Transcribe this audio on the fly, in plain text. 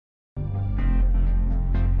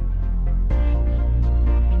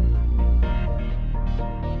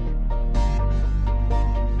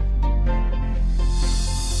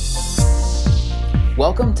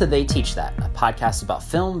Welcome to They Teach That, a podcast about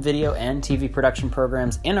film, video, and TV production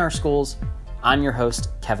programs in our schools. I'm your host,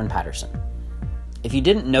 Kevin Patterson. If you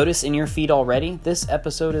didn't notice in your feed already, this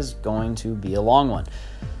episode is going to be a long one.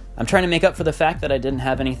 I'm trying to make up for the fact that I didn't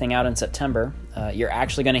have anything out in September. You're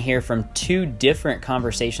actually going to hear from two different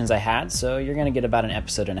conversations I had, so you're going to get about an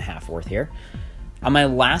episode and a half worth here. On my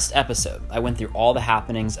last episode, I went through all the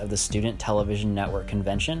happenings of the Student Television Network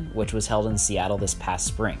Convention, which was held in Seattle this past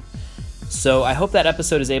spring. So I hope that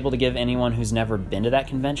episode is able to give anyone who's never been to that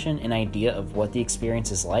convention an idea of what the experience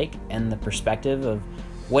is like and the perspective of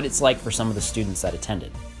what it's like for some of the students that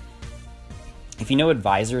attended. If you know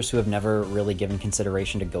advisors who have never really given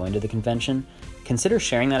consideration to going to the convention, consider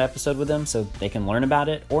sharing that episode with them so they can learn about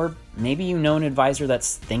it, or maybe you know an advisor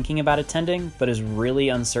that's thinking about attending but is really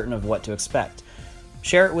uncertain of what to expect.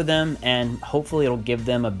 Share it with them and hopefully it'll give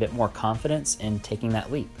them a bit more confidence in taking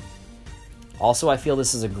that leap. Also, I feel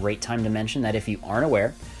this is a great time to mention that if you aren't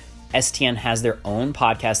aware, STN has their own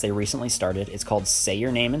podcast they recently started. It's called Say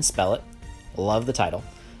Your Name and Spell It. Love the title.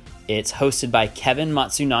 It's hosted by Kevin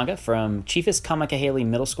Matsunaga from Chiefus Kamakahele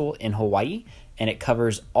Middle School in Hawaii, and it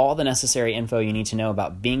covers all the necessary info you need to know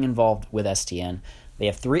about being involved with STN. They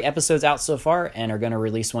have 3 episodes out so far and are going to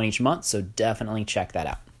release one each month, so definitely check that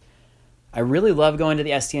out. I really love going to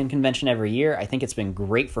the STN convention every year. I think it's been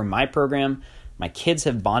great for my program. My kids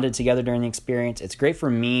have bonded together during the experience. It's great for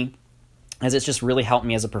me as it's just really helped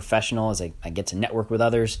me as a professional as I get to network with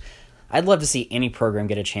others. I'd love to see any program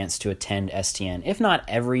get a chance to attend STN, if not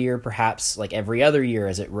every year, perhaps like every other year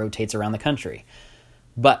as it rotates around the country.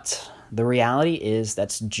 But the reality is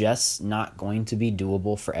that's just not going to be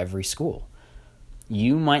doable for every school.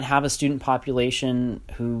 You might have a student population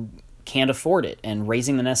who can't afford it, and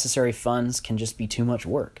raising the necessary funds can just be too much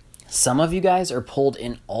work. Some of you guys are pulled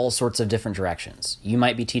in all sorts of different directions. You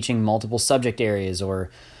might be teaching multiple subject areas or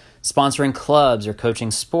sponsoring clubs or coaching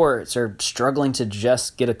sports or struggling to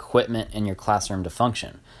just get equipment in your classroom to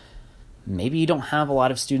function. Maybe you don't have a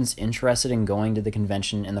lot of students interested in going to the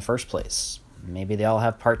convention in the first place. Maybe they all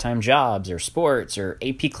have part-time jobs or sports or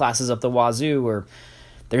AP classes up the wazoo, or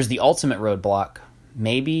there's the ultimate roadblock.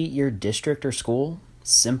 Maybe your district or school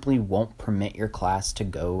simply won't permit your class to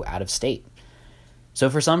go out of state. So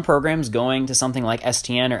for some programs, going to something like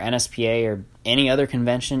STN or NSPA or any other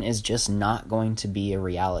convention is just not going to be a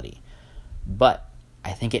reality. But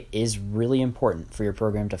I think it is really important for your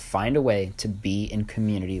program to find a way to be in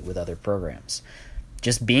community with other programs.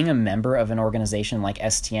 Just being a member of an organization like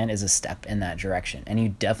STN is a step in that direction, and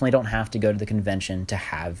you definitely don't have to go to the convention to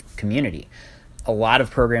have community. A lot of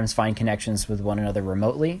programs find connections with one another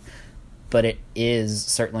remotely, but it is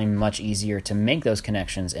certainly much easier to make those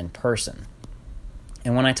connections in person.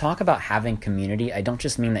 And when I talk about having community, I don't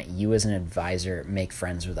just mean that you as an advisor make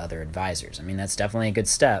friends with other advisors. I mean, that's definitely a good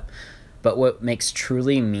step. But what makes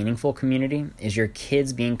truly meaningful community is your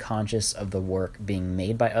kids being conscious of the work being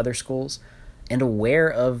made by other schools and aware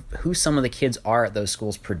of who some of the kids are at those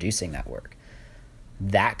schools producing that work.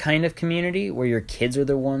 That kind of community where your kids are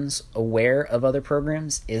the ones aware of other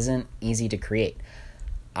programs isn't easy to create.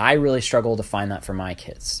 I really struggle to find that for my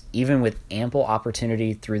kids. Even with ample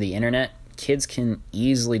opportunity through the internet, kids can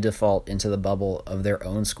easily default into the bubble of their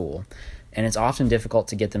own school, and it's often difficult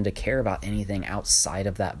to get them to care about anything outside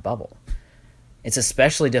of that bubble. It's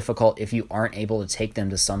especially difficult if you aren't able to take them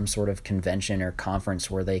to some sort of convention or conference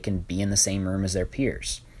where they can be in the same room as their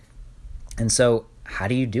peers. And so, how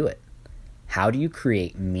do you do it? How do you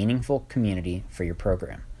create meaningful community for your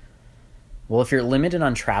program? Well, if you're limited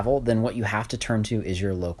on travel, then what you have to turn to is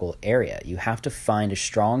your local area. You have to find a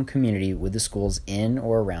strong community with the schools in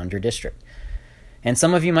or around your district. And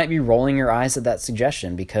some of you might be rolling your eyes at that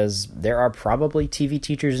suggestion because there are probably TV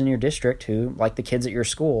teachers in your district who, like the kids at your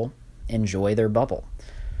school, enjoy their bubble.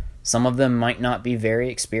 Some of them might not be very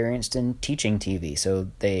experienced in teaching TV, so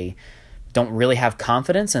they don't really have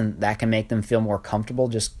confidence, and that can make them feel more comfortable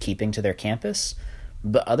just keeping to their campus.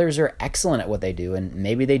 But others are excellent at what they do, and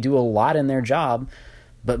maybe they do a lot in their job,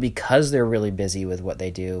 but because they're really busy with what they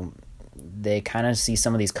do, they kind of see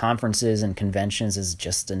some of these conferences and conventions as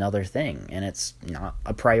just another thing, and it's not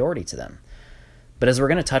a priority to them. But as we're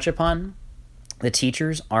going to touch upon, the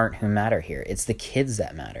teachers aren't who matter here. It's the kids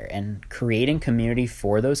that matter, and creating community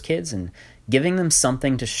for those kids and giving them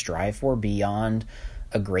something to strive for beyond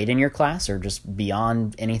a grade in your class or just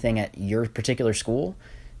beyond anything at your particular school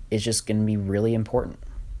is just going to be really important.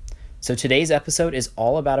 So today's episode is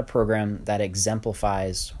all about a program that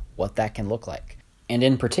exemplifies what that can look like. And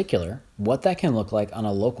in particular, what that can look like on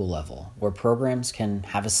a local level, where programs can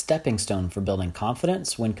have a stepping stone for building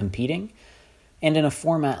confidence when competing, and in a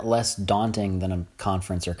format less daunting than a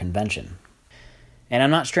conference or convention. And I'm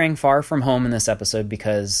not straying far from home in this episode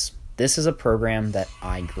because this is a program that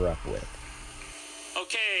I grew up with.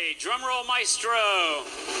 Okay, drumroll maestro.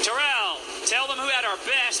 Terrell, tell them who had our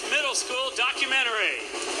best middle school documentary.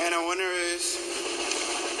 And our winner is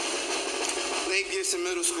Lake Gibson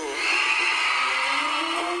Middle School.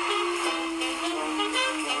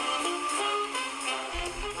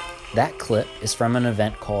 That clip is from an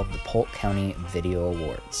event called the Polk County Video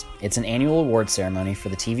Awards. It's an annual award ceremony for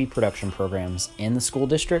the TV production programs in the school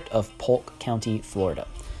district of Polk County, Florida.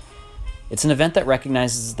 It's an event that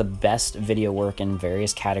recognizes the best video work in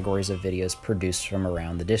various categories of videos produced from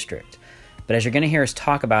around the district. But as you're going to hear us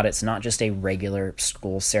talk about, it's not just a regular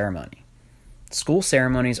school ceremony. School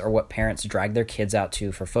ceremonies are what parents drag their kids out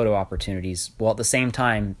to for photo opportunities, while at the same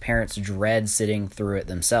time, parents dread sitting through it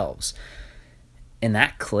themselves. In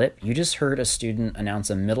that clip, you just heard a student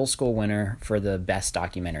announce a middle school winner for the best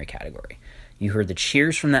documentary category. You heard the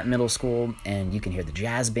cheers from that middle school, and you can hear the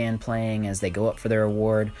jazz band playing as they go up for their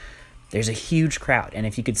award. There's a huge crowd, and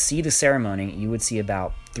if you could see the ceremony, you would see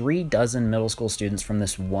about 36 middle school students from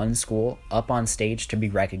this one school up on stage to be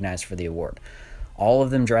recognized for the award. All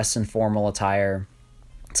of them dressed in formal attire.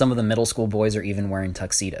 Some of the middle school boys are even wearing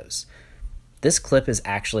tuxedos. This clip is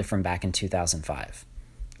actually from back in 2005.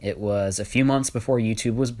 It was a few months before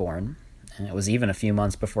YouTube was born, and it was even a few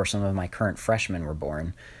months before some of my current freshmen were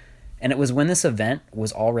born, and it was when this event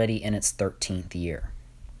was already in its 13th year.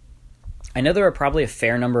 I know there are probably a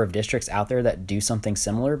fair number of districts out there that do something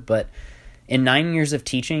similar, but in 9 years of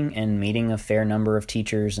teaching and meeting a fair number of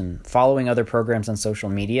teachers and following other programs on social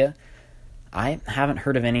media, I haven't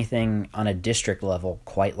heard of anything on a district level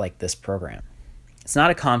quite like this program. It's not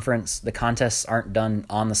a conference, the contests aren't done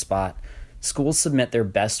on the spot. Schools submit their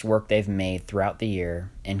best work they've made throughout the year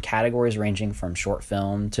in categories ranging from short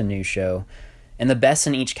film to news show, and the best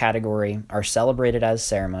in each category are celebrated at a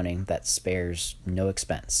ceremony that spares no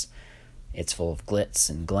expense. It's full of glitz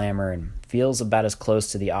and glamour and feels about as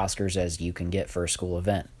close to the Oscars as you can get for a school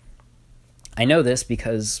event. I know this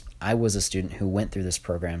because I was a student who went through this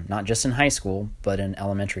program, not just in high school, but in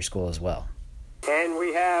elementary school as well. And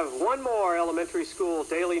we have one more elementary school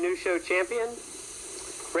Daily News Show champion.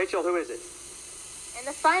 Rachel, who is it? And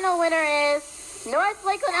the final winner is North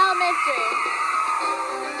Lakeland Elementary.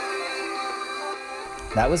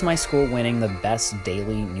 That was my school winning the best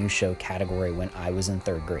daily news show category when I was in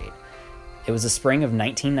third grade. It was the spring of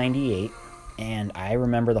 1998, and I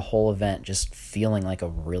remember the whole event just feeling like a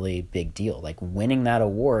really big deal. Like winning that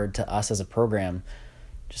award to us as a program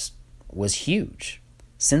just was huge.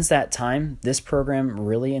 Since that time, this program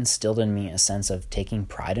really instilled in me a sense of taking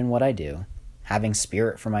pride in what I do, having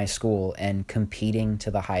spirit for my school, and competing to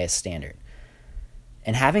the highest standard.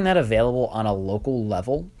 And having that available on a local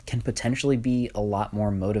level can potentially be a lot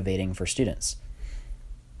more motivating for students.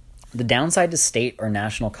 The downside to state or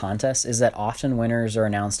national contests is that often winners are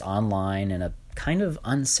announced online in a kind of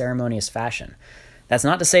unceremonious fashion. That's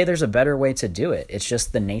not to say there's a better way to do it, it's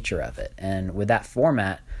just the nature of it. And with that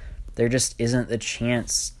format, there just isn't the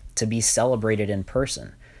chance to be celebrated in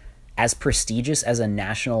person. As prestigious as a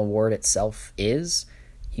national award itself is,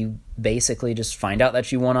 you basically just find out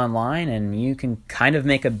that you won online and you can kind of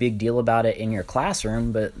make a big deal about it in your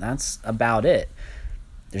classroom, but that's about it.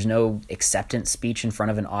 There's no acceptance speech in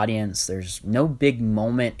front of an audience. There's no big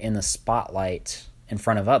moment in the spotlight in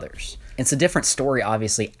front of others. It's a different story,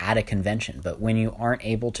 obviously, at a convention, but when you aren't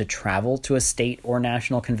able to travel to a state or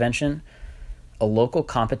national convention, a local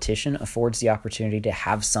competition affords the opportunity to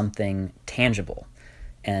have something tangible.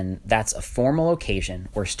 And that's a formal occasion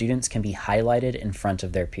where students can be highlighted in front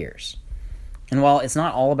of their peers. And while it's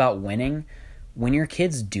not all about winning, when your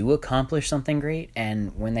kids do accomplish something great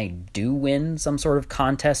and when they do win some sort of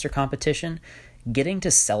contest or competition, getting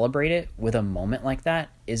to celebrate it with a moment like that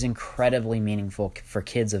is incredibly meaningful for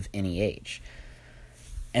kids of any age.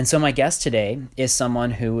 And so my guest today is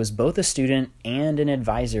someone who was both a student and an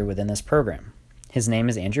advisor within this program. His name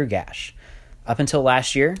is Andrew Gash. Up until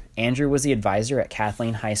last year, Andrew was the advisor at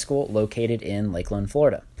Kathleen High School located in Lakeland,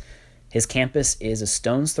 Florida. His campus is a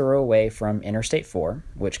stone's throw away from Interstate 4,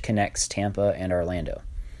 which connects Tampa and Orlando.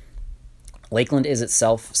 Lakeland is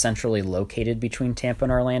itself centrally located between Tampa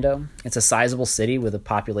and Orlando. It's a sizable city with a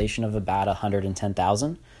population of about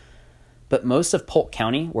 110,000. But most of Polk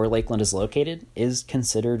County, where Lakeland is located, is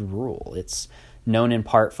considered rural. It's known in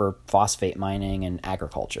part for phosphate mining and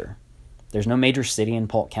agriculture. There's no major city in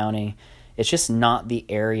Polk County. It's just not the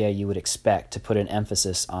area you would expect to put an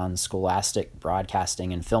emphasis on scholastic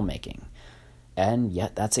broadcasting and filmmaking. And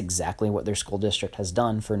yet that's exactly what their school district has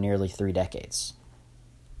done for nearly 3 decades.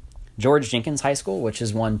 George Jenkins High School, which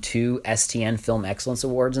has won 2 STN Film Excellence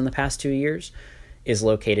Awards in the past 2 years, is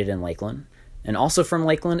located in Lakeland. And also from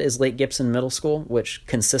Lakeland is Lake Gibson Middle School, which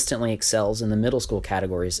consistently excels in the middle school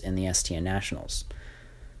categories in the STN Nationals.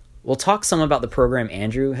 We'll talk some about the program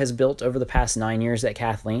Andrew has built over the past 9 years at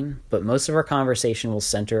Kathleen, but most of our conversation will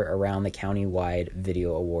center around the county-wide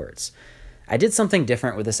video awards. I did something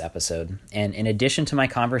different with this episode, and in addition to my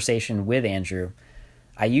conversation with Andrew,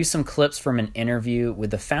 I used some clips from an interview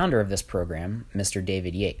with the founder of this program, Mr.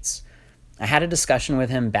 David Yates. I had a discussion with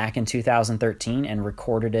him back in 2013 and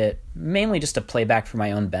recorded it mainly just to play back for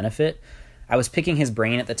my own benefit. I was picking his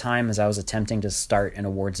brain at the time as I was attempting to start an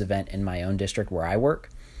awards event in my own district where I work.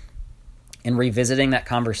 In revisiting that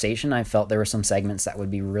conversation, I felt there were some segments that would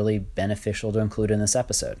be really beneficial to include in this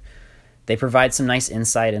episode. They provide some nice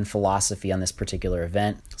insight and philosophy on this particular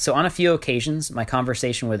event. So on a few occasions, my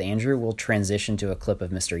conversation with Andrew will transition to a clip of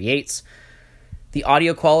Mr. Yates. The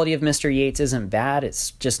audio quality of Mr. Yates isn't bad,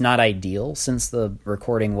 it's just not ideal since the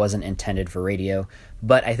recording wasn't intended for radio,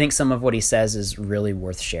 but I think some of what he says is really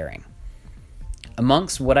worth sharing.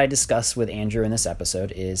 Amongst what I discuss with Andrew in this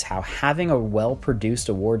episode is how having a well-produced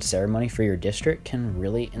award ceremony for your district can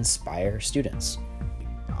really inspire students.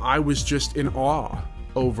 I was just in awe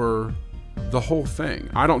over the whole thing.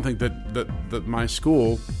 I don't think that my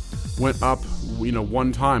school went up,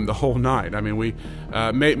 one time the whole night. I mean, we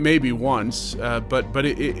maybe once, but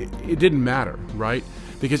it didn't matter, right?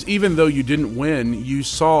 Because even though you didn't win, you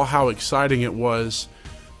saw how exciting it was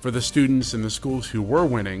for the students in the schools who were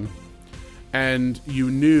winning, and you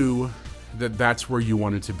knew that that's where you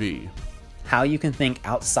wanted to be. How you can think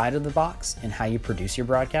outside of the box and how you produce your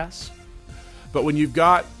broadcasts. But when you've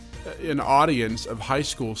got an audience of high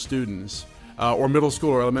school students, or middle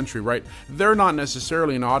school or elementary, right? They're not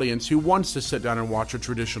necessarily an audience who wants to sit down and watch a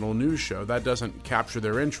traditional news show. That doesn't capture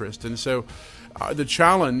their interest. And so the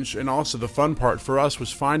challenge and also the fun part for us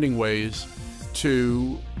was finding ways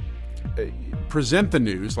to present the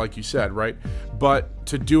news, like you said, right? But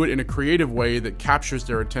to do it in a creative way that captures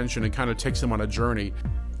their attention and kind of takes them on a journey.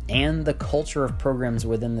 And the culture of programs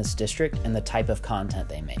within this district and the type of content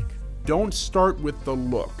they make. Don't start with the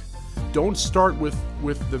look. Don't start with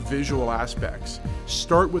the visual aspects.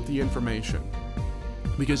 Start with the information,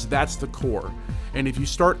 because that's the core. And if you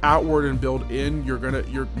start outward and build in,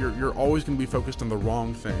 you're always going to be focused on the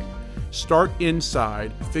wrong thing. Start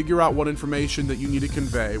inside, figure out what information that you need to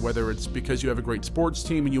convey, whether it's because you have a great sports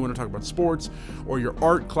team and you want to talk about sports, or your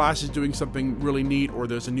art class is doing something really neat, or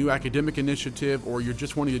there's a new academic initiative, or you're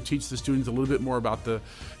just wanting to teach the students a little bit more about the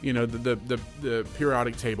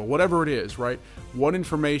periodic table, whatever it is, right? What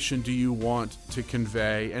information do you want to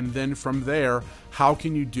convey? And then from there, how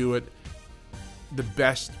can you do it the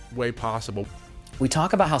best way possible? We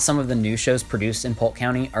talk about how some of the news shows produced in Polk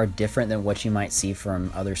County are different than what you might see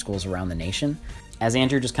from other schools around the nation. As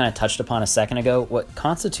Andrew just kind of touched upon a second ago, what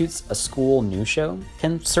constitutes a school news show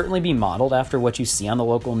can certainly be modeled after what you see on the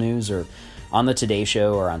local news or on the Today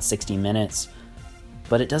Show or on 60 Minutes,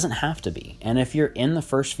 but it doesn't have to be. And if you're in the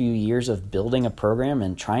first few years of building a program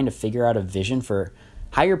and trying to figure out a vision for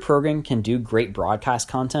how your program can do great broadcast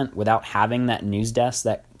content without having that news desk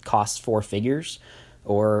that costs 4 figures,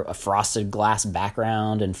 or a frosted glass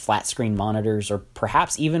background and flat screen monitors, or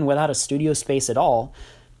perhaps even without a studio space at all,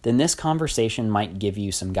 then this conversation might give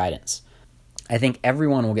you some guidance. I think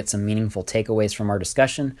everyone will get some meaningful takeaways from our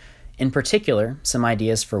discussion, in particular, some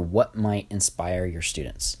ideas for what might inspire your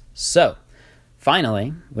students. So,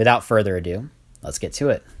 finally, without further ado, let's get to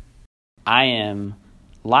it. I am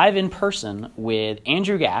live in person with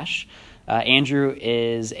Andrew Gash. Andrew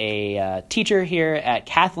is a teacher here at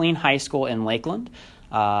Kathleen High School in Lakeland.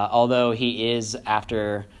 Although he is,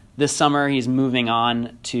 after this summer, he's moving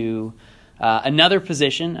on to another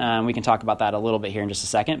position. We can talk about that a little bit here in just a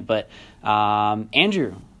second. But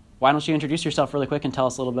Andrew, why don't you introduce yourself really quick and tell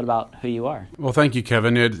us a little bit about who you are? Well, thank you,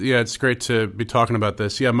 Kevin. It's great to be talking about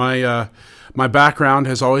this. Yeah, my background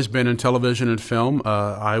has always been in television and film.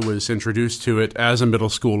 I was introduced to it as a middle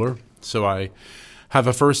schooler, so I have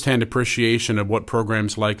a firsthand appreciation of what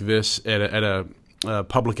programs like this at a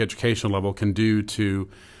public education level can do to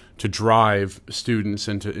drive students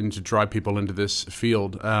and to drive people into this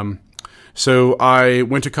field. So I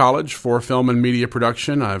went to college for film and media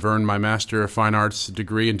production. I've earned my Master of Fine Arts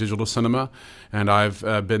degree in digital cinema, and I've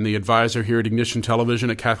been the advisor here at Ignition Television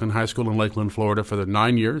at Kathleen High School in Lakeland, Florida for the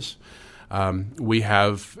 9 years. We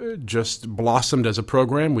have just blossomed as a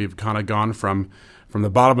program. We've kind of gone from the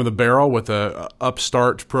bottom of the barrel with a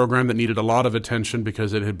upstart program that needed a lot of attention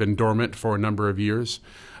because it had been dormant for a number of years.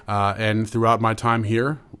 And throughout my time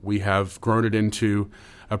here, we have grown it into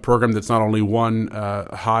a program that's not only won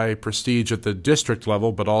high prestige at the district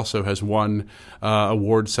level, but also has won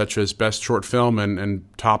awards such as Best Short Film and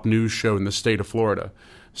Top News Show in the state of Florida.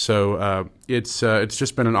 So it's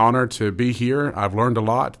just been an honor to be here. I've learned a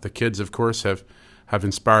lot. The kids, of course, have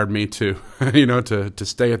inspired me to to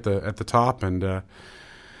stay at the top, and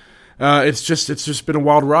it's just been a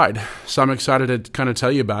wild ride. So I'm excited to kind of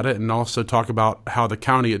tell you about it, and also talk about how the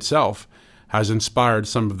county itself has inspired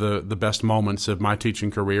some of the best moments of my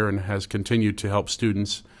teaching career, and has continued to help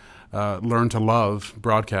students learn to love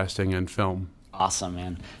broadcasting and film. Awesome,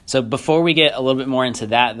 man. So before we get a little bit more into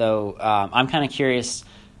that, though, I'm kind of curious.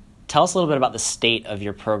 Tell us a little bit about the state of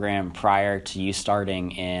your program prior to you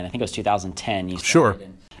starting in, I think it was 2010. You Sure.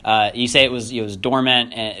 You say it was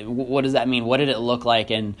dormant. And what does that mean? What did it look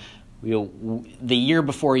like? And the year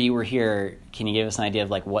before you were here, can you give us an idea of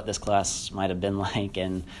like what this class might have been like,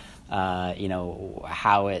 and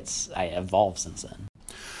how it's evolved since then?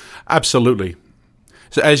 Absolutely.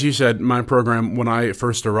 So as you said, my program, when I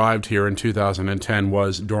first arrived here in 2010,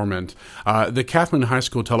 was dormant. The Kathleen High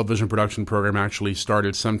School television production program actually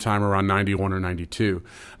started sometime around 91 or 92.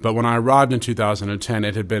 But when I arrived in 2010,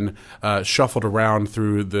 it had been shuffled around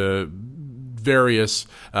through the various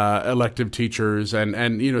elective teachers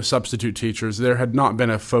and substitute teachers. There had not been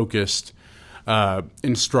a focused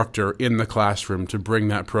instructor in the classroom to bring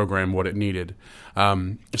that program what it needed.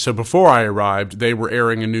 So before I arrived, they were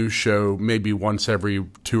airing a new show maybe once every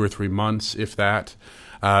 2 or 3 months, if that.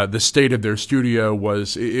 The state of their studio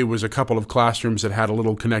was a couple of classrooms that had a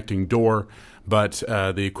little connecting door, but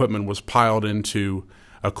the equipment was piled into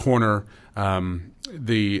a corner. When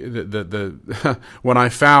I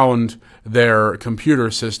found their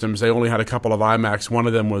computer systems, they only had a couple of iMacs. One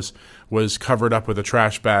of them was covered up with a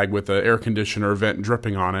trash bag with an air conditioner vent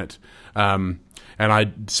dripping on it. And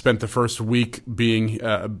I spent the first week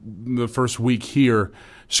here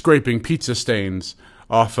scraping pizza stains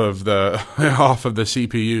off of the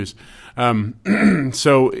CPUs.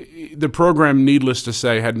 So the program, needless to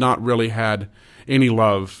say, had not really had any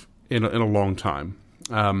love in a long time.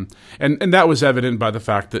 And that was evident by the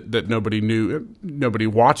fact that nobody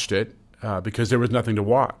watched it because there was nothing to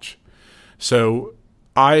watch. So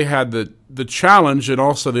I had the challenge and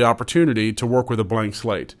also the opportunity to work with a blank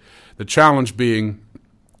slate. The challenge being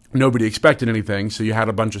nobody expected anything, so you had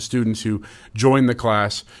a bunch of students who joined the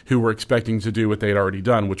class who were expecting to do what they had already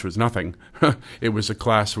done, which was nothing. It was a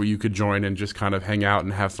class where you could join and just kind of hang out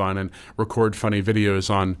and have fun and record funny videos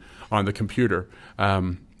on the computer.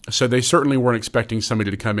 So they certainly weren't expecting somebody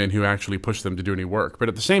to come in who actually pushed them to do any work. But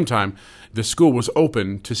at the same time, the school was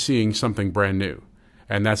open to seeing something brand new.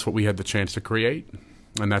 And that's what we had the chance to create,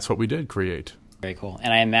 and that's what we did create. Very cool.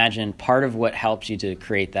 And I imagine part of what helped you to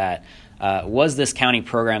create that was this county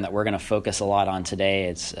program that we're going to focus a lot on today.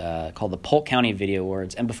 It's called the Polk County Video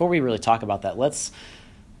Awards. And before we really talk about that, let's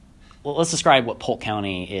describe what Polk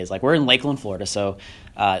County is. Like, we're in Lakeland, Florida. So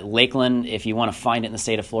Lakeland, if you want to find it in the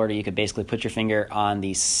state of Florida, you could basically put your finger on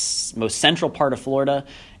the most central part of Florida,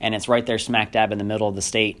 and it's right there smack dab in the middle of the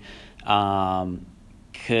state. So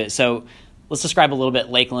let's describe a little bit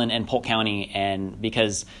Lakeland and Polk County, and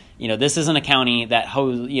because this isn't a county that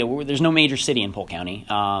there's no major city in Polk County.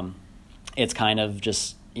 It's kind of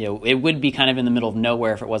just it would be kind of in the middle of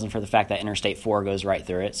nowhere if it wasn't for the fact that Interstate 4 goes right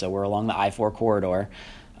through it. So we're along the I-4 corridor.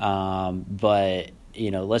 But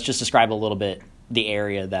let's just describe a little bit the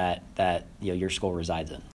area that your school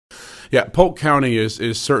resides in. Yeah, Polk County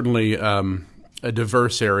is certainly a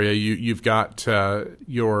diverse area. You've got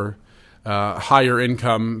your higher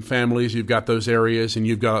income families. You've got those areas, and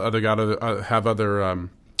you've got other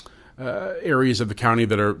areas of the county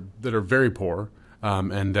that are very poor,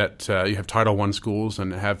 and that you have Title I schools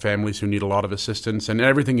and have families who need a lot of assistance and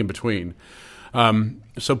everything in between.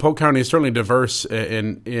 So Polk County is certainly diverse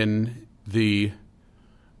in the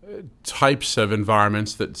types of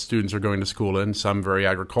environments that students are going to school in. Some very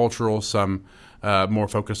agricultural, some more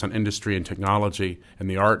focused on industry and technology and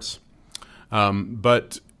the arts.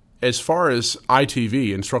 But as far as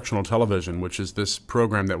ITV, instructional television, which is this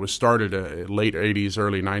program that was started late 80s,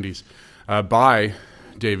 early 90s by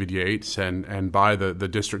David Yates and by the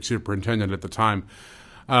district superintendent at the time,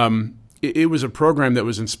 it was a program that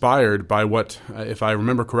was inspired by what, if I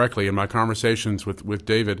remember correctly in my conversations with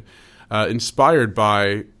David, inspired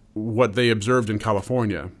by what they observed in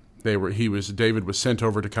California. David was sent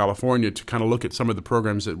over to California to kind of look at some of the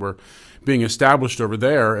programs that were being established over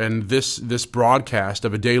there, and this broadcast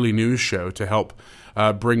of a daily news show to help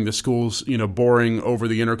bring the school's boring over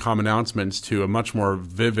the intercom announcements to a much more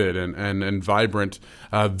vivid and vibrant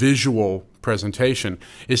visual presentation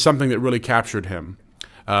is something that really captured him.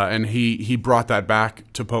 And he brought that back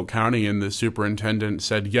to Polk County, and the superintendent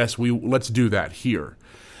said, yes, let's do that here.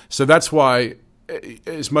 So that's why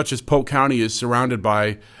as much as Polk County is surrounded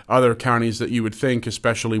by other counties that you would think,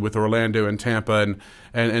 especially with Orlando and Tampa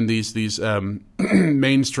and these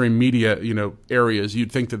mainstream media, areas,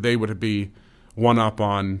 you'd think that they would be one up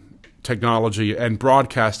on technology and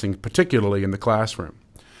broadcasting, particularly in the classroom.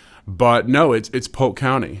 But no, it's Polk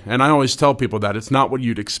County. And I always tell people that it's not what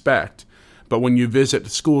you'd expect. But when you visit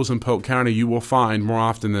schools in Polk County, you will find more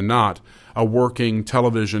often than not a working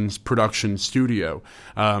television production studio.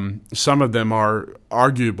 Some of them are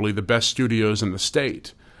arguably the best studios in the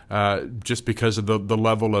state, just because of the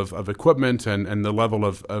level of equipment and the level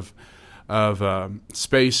of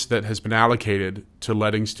space that has been allocated to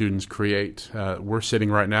letting students create. We're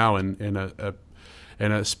sitting right now in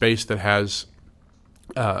a space that has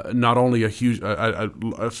not only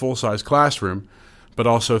a full-size classroom, but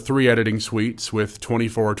also 3 editing suites with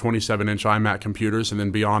 24 or 27-inch iMac computers, and then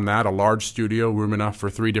beyond that, a large studio, room enough for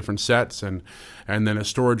 3 different sets, and then a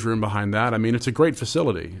storage room behind that. I mean, it's a great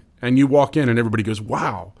facility. And you walk in and everybody goes,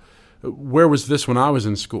 wow, where was this when I was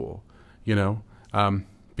in school?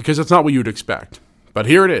 Because it's not what you'd expect. But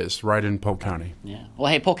here it is, right in Polk County. Yeah. Well,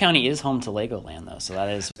 hey, Polk County is home to Legoland, though, so that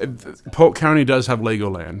is... Polk County does have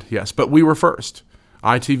Legoland, yes, but we were first.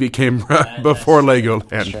 ITV came before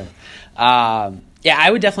Legoland. Sure. Yeah,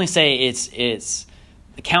 I would definitely say it's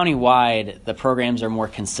countywide. The programs are more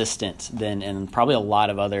consistent than in probably a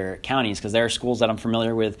lot of other counties, because there are schools that I'm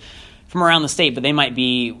familiar with from around the state, but they might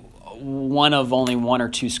be one of only 1 or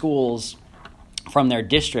 2 schools from their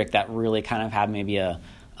district that really kind of have maybe a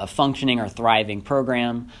functioning or thriving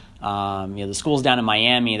program. The schools down in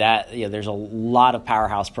Miami, that there's a lot of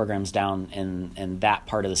powerhouse programs down in that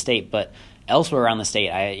part of the state, but elsewhere around the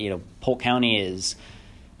state, Polk County is,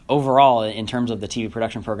 overall, in terms of the TV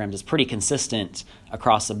production programs, is pretty consistent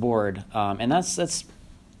across the board, and that's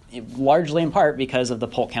largely in part because of the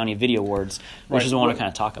Polk County Video Awards, which is what I want to kind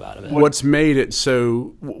of talk about a bit. What's made it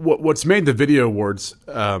so? What's made the Video Awards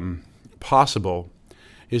possible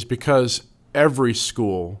is because every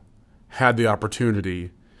school had the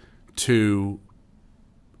opportunity to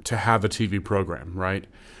have a TV program, right?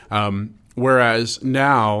 Whereas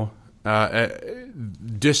now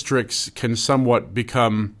districts can somewhat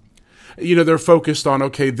become, they're focused on,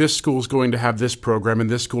 okay, this school's going to have this program and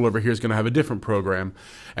this school over here is going to have a different program.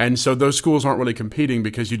 And so those schools aren't really competing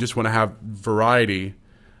because you just want to have variety.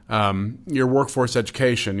 Your workforce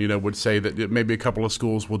education, would say that maybe a couple of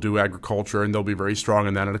schools will do agriculture and they'll be very strong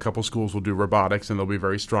in that, and a couple of schools will do robotics and they'll be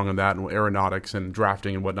very strong in that, and aeronautics and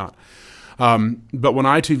drafting and whatnot. But when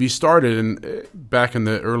ITV started back in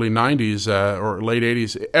the early 90s or late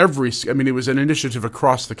 80s, it was an initiative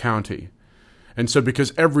across the county. And so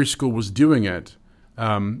because every school was doing it,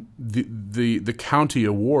 the county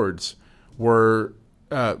awards were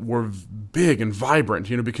big and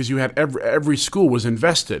vibrant, because you had every school was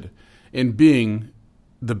invested in being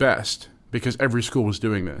the best because every school was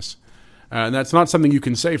doing this. And that's not something you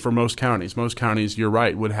can say for most counties. Most counties, you're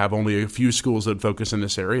right, would have only a few schools that focus in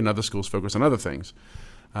this area and other schools focus on other things.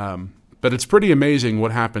 But it's pretty amazing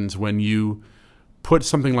what happens when you put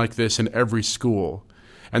something like this in every school.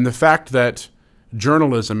 And the fact that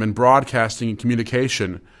journalism and broadcasting and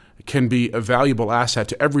communication can be a valuable asset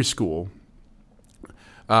to every school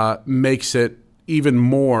makes it even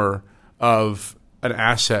more of an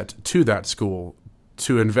asset to that school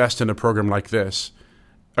to invest in a program like this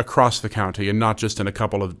across the county and not just in a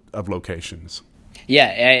couple of locations. Yeah,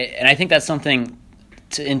 and I think that's something,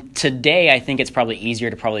 today I think it's probably easier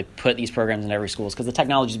to probably put these programs in every school because the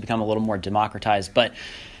technology has become a little more democratized. But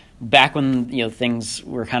back when things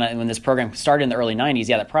were when this program started in the early 90s,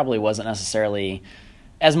 that probably wasn't necessarily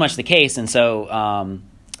as much the case. And so,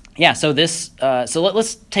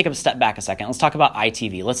 let's take a step back a second. Let's talk about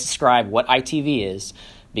ITV. Let's describe what ITV is,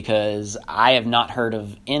 because I have not heard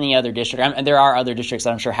of any other district. And there are other districts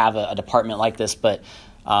that I'm sure have a department like this, but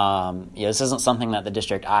this isn't something that the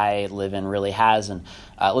district I live in really has. And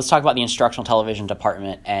let's talk about the instructional television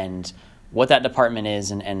department and what that department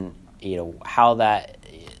is, and how that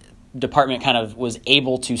department kind of was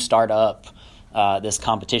able to start up this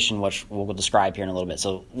competition, which we'll describe here in a little bit.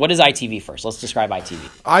 So what is ITV first? Let's describe ITV.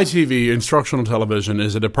 ITV, Instructional Television,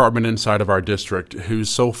 is a department inside of our district whose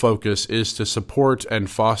sole focus is to support and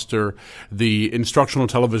foster the instructional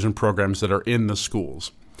television programs that are in the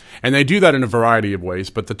schools. And they do that in a variety of ways,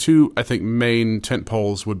 but the two, I think, main tent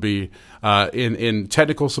poles would be in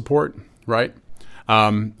technical support, right?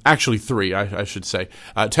 Actually, 3, I should say.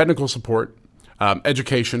 Technical support,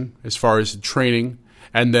 education as far as training,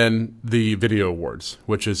 and then the Video Awards,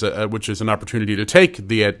 which is an opportunity to take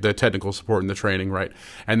the technical support and the training, right,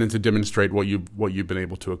 and then to demonstrate what you've been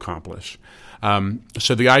able to accomplish.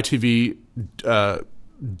 So the ITV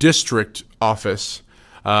district office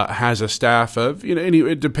has a staff of,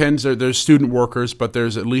 it depends. There's student workers, but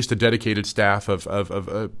there's at least a dedicated staff of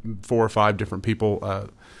 4 or 5 different people,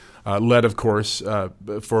 led, of course,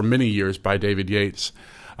 for many years by David Yates.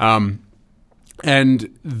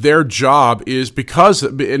 And their job is because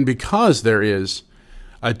there is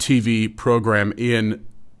a TV program in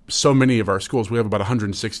so many of our schools. We have about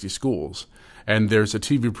 160 schools, and there's a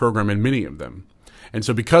TV program in many of them. And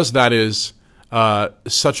so because that is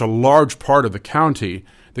such a large part of the county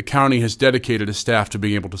has dedicated a staff to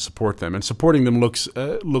being able to support them. And supporting them looks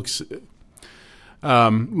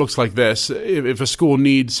like this. If a school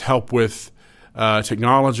needs help with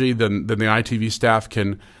technology, then the ITV staff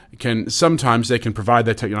can sometimes they can provide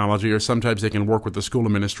that technology, or sometimes they can work with the school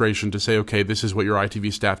administration to say, okay, this is what your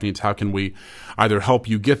ITV staff needs. How can we either help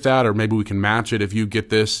you get that, or maybe we can match it? If you get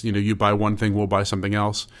this, you buy one thing, we'll buy something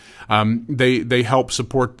else. They help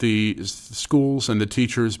support the schools and the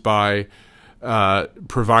teachers by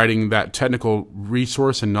providing that technical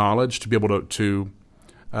resource and knowledge to be able to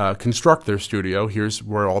construct their studio. Here's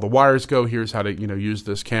where all the wires go. Here's how to use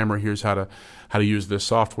this camera. Here's how to use this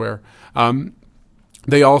software.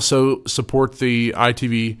 They also support the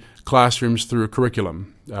ITV classrooms through a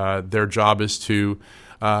curriculum. Their job is to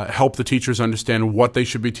help the teachers understand what they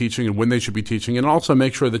should be teaching and when they should be teaching, and also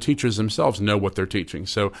make sure the teachers themselves know what they're teaching.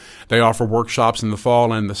 So they offer workshops in the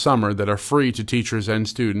fall and the summer that are free to teachers and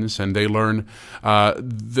students, and they learn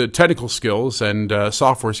the technical skills and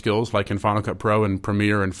software skills like in Final Cut Pro and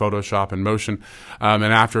Premiere and Photoshop and Motion and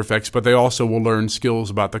After Effects, but they also will learn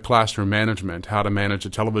skills about the classroom management, how to manage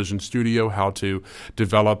a television studio, how to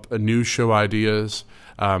develop news show ideas.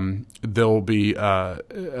 There'll be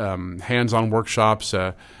hands-on workshops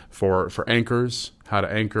for anchors, how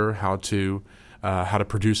to anchor, how to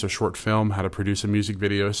produce a short film, how to produce a music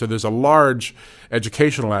video. So there's a large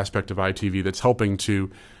educational aspect of ITV that's helping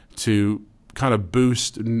to kind of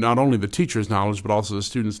boost not only the teachers' knowledge but also the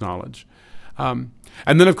students' knowledge.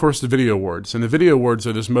 And then, of course, the Video Awards. And the Video Awards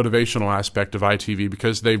are this motivational aspect of ITV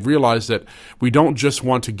because they've realized that we don't just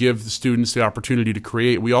want to give the students the opportunity to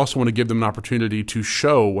create, we also want to give them an opportunity to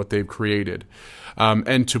show what they've created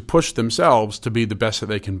and to push themselves to be the best that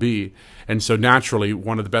they can be. And so naturally,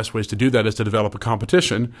 one of the best ways to do that is to develop a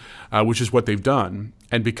competition, which is what they've done.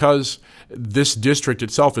 And because this district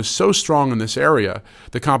itself is so strong in this area,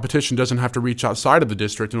 the competition doesn't have to reach outside of the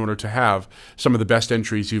district in order to have some of the best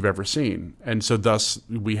entries you've ever seen. And so thus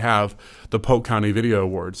we have the Polk County Video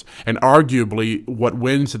Awards. And arguably what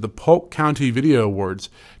wins at the Polk County Video Awards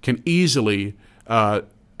can easily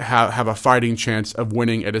have a fighting chance of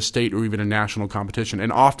winning at a state or even a national competition.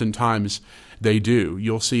 And oftentimes they do.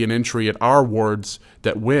 You'll see an entry at our awards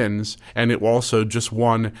that wins, and it also just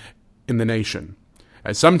won in the nation.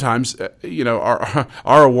 And sometimes,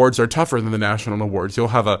 our awards are tougher than the national awards. You'll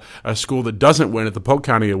have a school that doesn't win at the Polk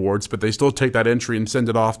County Awards, but they still take that entry and send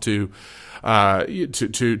it off to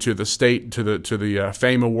the state, to the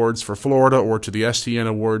Fame Awards for Florida, or to the STN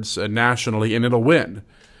Awards nationally, and it'll win.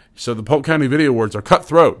 So the Polk County Video Awards are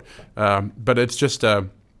cutthroat, but it's just an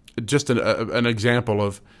example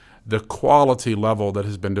of the quality level that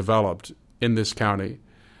has been developed in this county.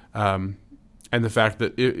 And the fact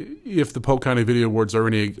that if the Polk County Video Awards are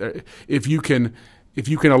if you can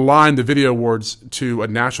align the Video Awards to a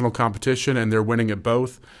national competition and they're winning at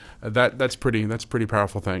both, that's pretty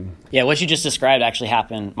powerful thing. Yeah, what you just described actually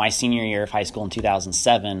happened my senior year of high school in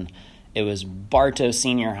 2007. It was Bartow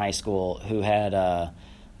Senior High School who had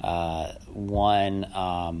won.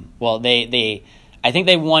 I think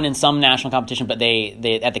they won in some national competition, but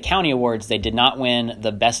they at the county awards they did not win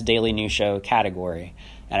the best daily news show category.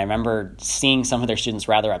 And I remember seeing some of their students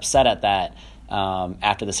rather upset at that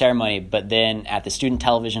after the ceremony. But then at the Student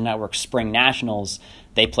Television Network Spring Nationals,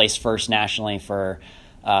 they placed first nationally for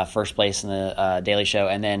first place in the Daily Show.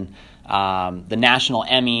 And then the National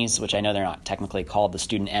Emmys, which I know they're not technically called the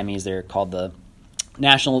Student Emmys, they're called the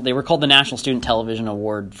They were called the National Student Television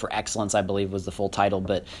Award for Excellence, I believe was the full title.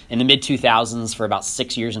 But in the mid-2000s, for about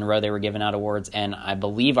 6 years in a row, they were giving out awards. And I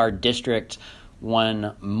believe our district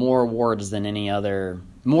won more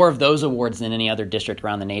of those awards than any other district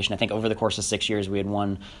around the nation. I think over the course of 6 years, we had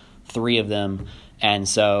won 3 of them. And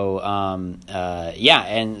so,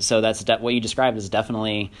 and so that's what you described has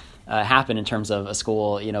definitely happened in terms of a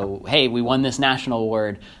school, hey, we won this national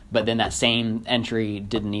award, but then that same entry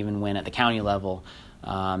didn't even win at the county level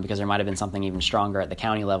because there might have been something even stronger at the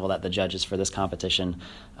county level that the judges for this competition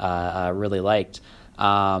really liked.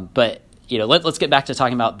 But let's get back to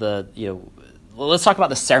talking about let's talk about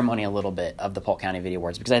the ceremony a little bit of the Polk County Video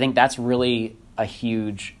Awards, because I think that's really a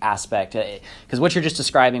huge aspect. Because what you're just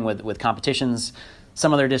describing with competitions,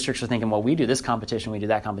 some other districts are thinking, well, we do this competition, we do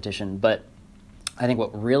that competition, but I think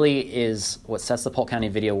what sets the Polk County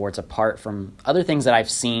Video Awards apart from other things that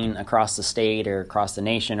I've seen across the state or across the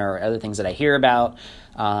nation or other things that I hear about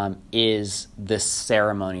is this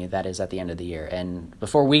ceremony that is at the end of the year. And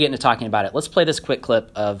before we get into talking about it, let's play this quick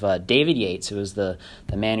clip of David Yates, who was the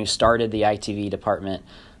man who started the ITV department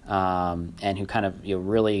and who kind of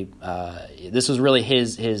really this was really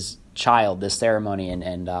his child, this ceremony,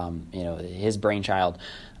 and his brainchild.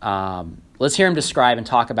 Let's hear him describe and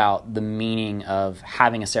talk about the meaning of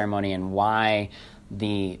having a ceremony and why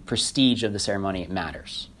the prestige of the ceremony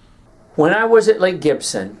matters. When I was at Lake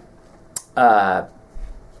Gibson, it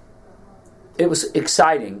was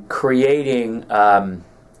exciting creating the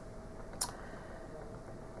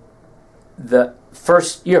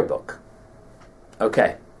first yearbook.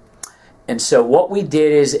 Okay. And so what we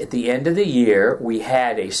did is at the end of the year, we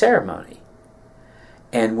had a ceremony.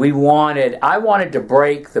 And I wanted to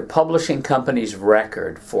break the publishing company's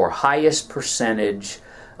record for highest percentage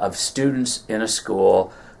of students in a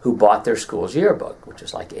school who bought their school's yearbook, which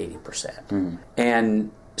is like 80%.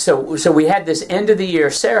 And so we had this end of the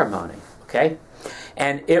year ceremony, okay?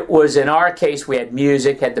 And it was, in our case, we had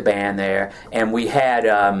music, had the band there, and we had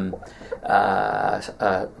a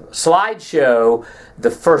slideshow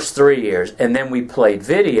the first 3 years, and then we played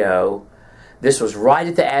video. This was right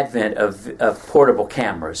at the advent of portable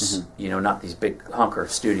cameras, not these big hunker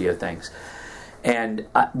studio things. And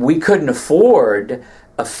we couldn't afford,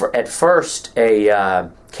 at first,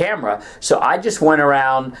 a camera, so I just went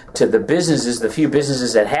around to the few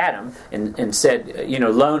businesses that had them, and said,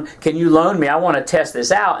 can you loan me? I want to test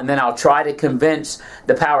this out, and then I'll try to convince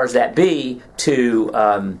the powers that be to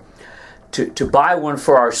buy one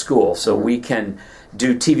for our school so we can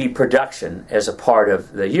do TV production as a part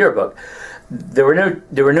of the yearbook. There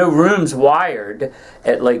were no rooms wired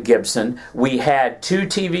at Lake Gibson. We had 2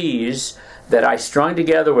 TVs that I strung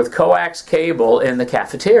together with coax cable in the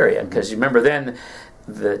cafeteria, because you remember then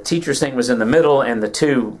the teacher's thing was in the middle, and the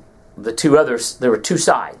two others, there were 2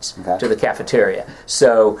 sides to the cafeteria.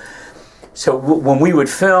 So when we would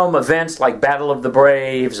film events like Battle of the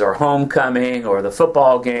Braves or Homecoming or the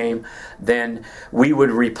football game, then we would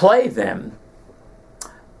replay them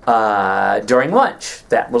during lunch.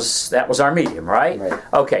 That was our medium, right?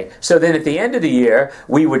 Okay, so then at the end of the year,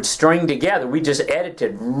 we would string together, we just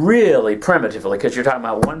edited really primitively, because you're talking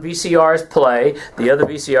about one VCR is play, the other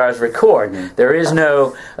VCR is record. There is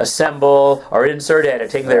no assemble or insert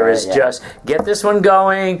editing. There is just get this one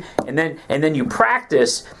going, and then you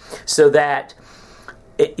practice so that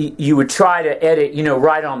you would try to edit,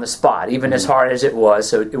 right on the spot, even as hard as it was,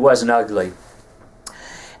 so it wasn't ugly.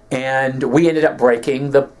 And we ended up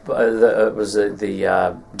breaking the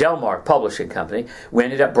Delmark Publishing Company. We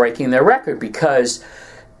ended up breaking their record because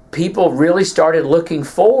people really started looking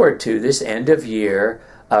forward to this end of year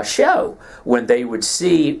show when they would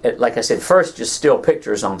see, like I said, first just still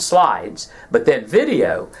pictures on slides, but then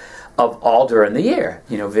video of all during the year.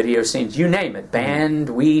 Video scenes, you name it. Band,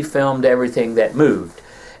 we filmed everything that moved,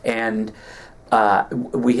 and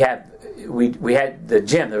we had the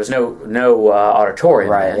gym. There was no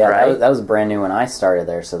auditorium, right? Then, yeah, right. That was brand new when I started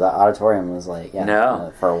there, so the auditorium was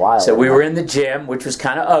for a while. So we were in the gym, which was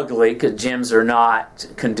kind of ugly because gyms are not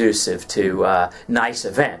conducive to nice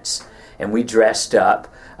events. And we dressed up.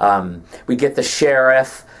 We get the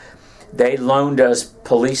sheriff. They loaned us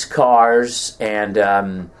police cars and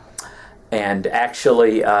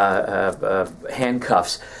actually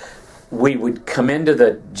handcuffs. We would come into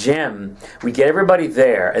the gym, we'd get everybody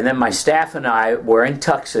there, and then my staff and I, wearing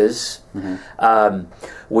tuxes,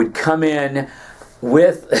 would come in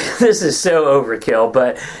with, this is so overkill,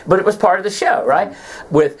 but it was part of the show, right?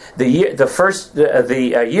 With the yearbooks,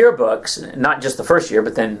 not just the first year,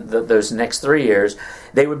 but then those next 3 years,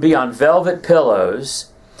 they would be on velvet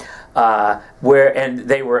pillows, there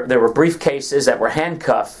were briefcases that were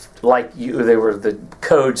handcuffed, they were the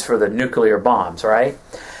codes for the nuclear bombs, right?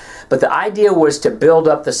 But the idea was to build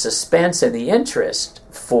up the suspense and the interest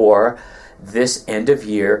for this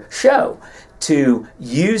end-of-year show, to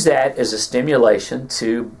use that as a stimulation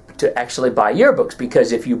to actually buy yearbooks.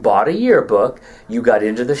 Because if you bought a yearbook, you got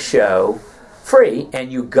into the show free, and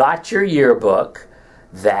you got your yearbook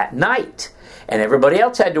that night. And everybody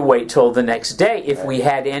else had to wait till the next day if we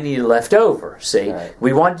had any left over. See,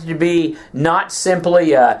 we wanted to be not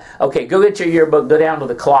simply, okay, go get your yearbook, go down to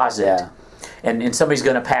the closet. Yeah. And somebody's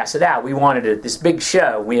going to pass it out. We wanted this big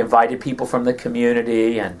show. We invited people from the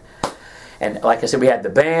community, and And like I said, we had the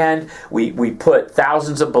band. We put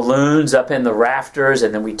thousands of balloons up in the rafters,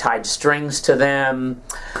 and then we tied strings to them.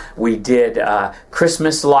 We did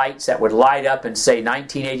Christmas lights that would light up and say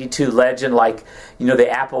 1982 legend, like, you know, the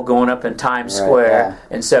apple going up in Times Square.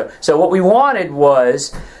 Yeah. And so what we wanted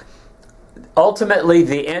was, ultimately,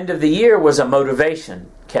 the end of the year was a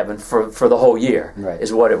motivation, Kevin, for the whole year,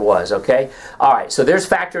 is what it was, okay? All right, so there's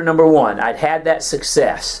factor number one. I'd had that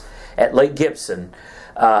success at Lake Gibson.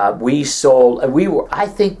 We were, I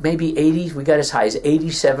think, maybe 80, we got as high as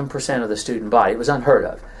 87% of the student body. It was unheard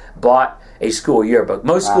of. Bought a school yearbook.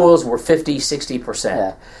 Most schools were 50, 60%.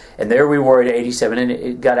 Yeah. And there we were at 87, and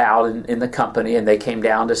it got out in the company, and they came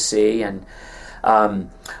down to see. And all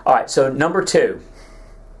right, so number two,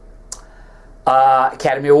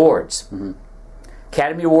 Academy Awards. Mm-hmm.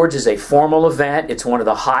 Academy Awards is a formal event. It's one of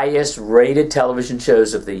the highest rated television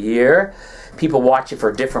shows of the year. People watch it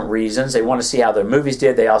for different reasons. They want to see how their movies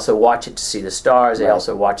did. They also watch it to see the stars. They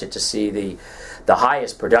also watch it to see the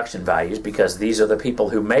highest production values, because these are the people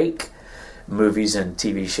who make movies and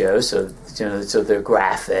TV shows. So, you know, so their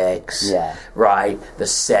graphics, right, the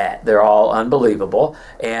set, they're all unbelievable.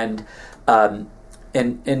 And that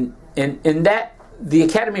the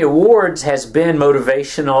Academy Awards has been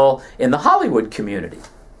motivational in the Hollywood community.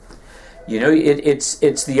 You know,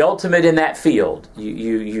 it's the ultimate in that field.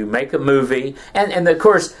 You make a movie, and of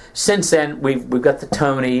course, since then we've got the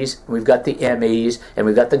Tonys, we've got the Emmys, and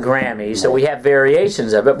we've got the Grammys. So we have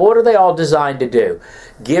variations of it. But what are they all designed to do?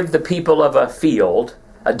 Give the people of a field,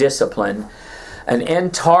 a discipline, an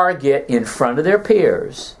end target in front of their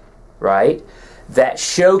peers, right, that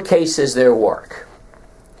showcases their work.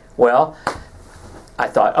 Well, I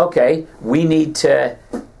thought, okay, we need to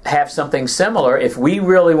have something similar. If we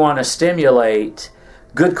really want to stimulate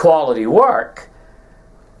good quality work,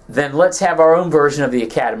 then let's have our own version of the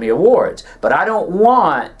Academy Awards. But I don't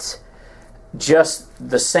want just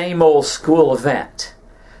the same old school event.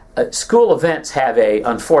 School events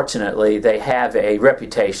unfortunately, they have a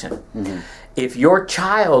reputation. Mm-hmm. If your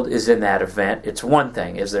child is in that event, it's one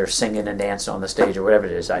thing, is they're singing and dancing on the stage or whatever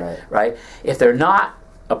it is, right? If they're not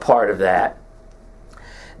a part of that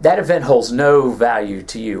event holds no value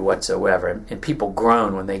to you whatsoever. And people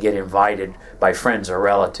groan when they get invited by friends or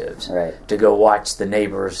relatives to go watch the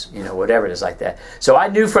neighbors, you know, whatever it is like that. So I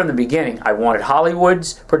knew from the beginning I wanted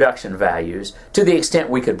Hollywood's production values to the extent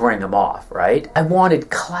we could bring them off, right? I wanted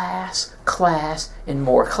class, and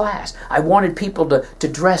more class. I wanted people to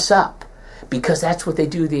dress up, because that's what they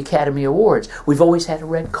do at the Academy Awards. We've always had a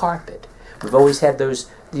red carpet. We've always had those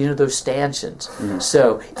stanchions. Mm-hmm.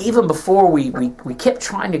 So even before we kept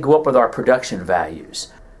trying to go up with our production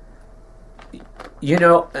values. You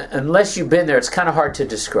know, unless you've been there, it's kind of hard to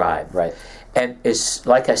describe. Right. And it's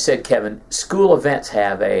like I said, Kevin, school events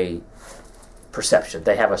have a perception.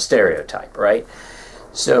 They have a stereotype, right?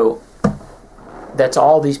 So that's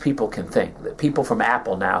all these people can think. The people from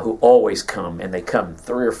Apple now who always come, and they come,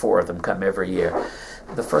 3 or 4 of them come every year.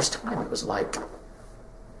 The first time it was like,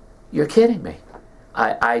 you're kidding me.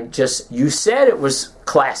 You said it was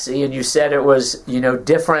classy, and you said it was, you know,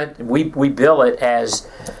 different. We bill it as,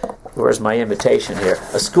 where's my invitation here?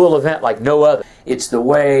 A school event like no other. It's the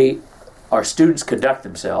way our students conduct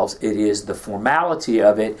themselves. It is the formality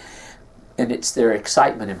of it, and it's their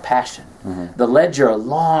excitement and passion. Mm-hmm. The Ledger a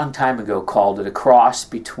long time ago called it a cross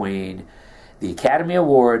between the Academy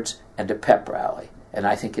Awards and a pep rally, and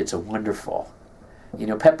I think it's a wonderful. You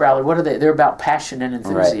know, pep rally, what are they? They're about passion and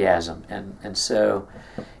enthusiasm. Right. And so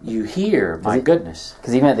you hear, my goodness.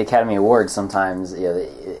 Because even at the Academy Awards, sometimes, you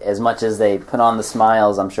know, as much as they put on the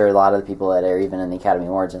smiles, I'm sure a lot of the people that are even in the Academy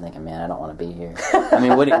Awards are thinking, man, I don't want to be here. I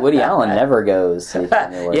mean, Woody Allen never goes to the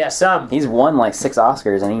Academy Awards. Yeah, some. He's won like 6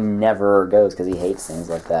 Oscars, and he never goes because he hates things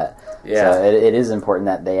like that. Yeah. So it is important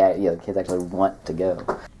that kids actually want to go.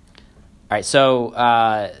 All right, so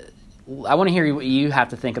I want to hear what you have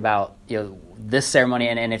to think about, you know, this ceremony,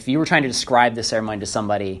 and if you were trying to describe this ceremony to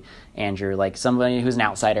somebody, Andrew, like somebody who's an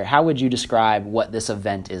outsider, how would you describe what this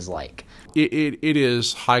event is like? It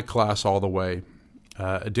is high class all the way.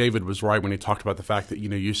 David was right when he talked about the fact that, you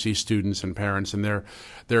know, you see students and parents, and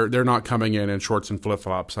they're not coming in shorts and flip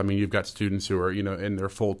flops. I mean, you've got students who are, you know, in their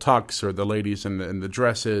full tux, or the ladies in the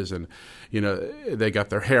dresses, and, you know, they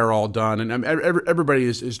got their hair all done, and everybody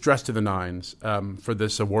is dressed to the nines for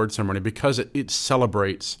this award ceremony, because it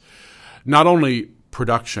celebrates not only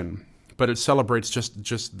production, but it celebrates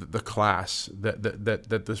just the class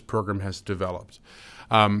that this program has developed.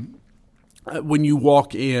 When you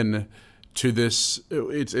walk in to this.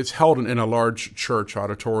 It's held in a large church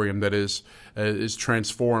auditorium that is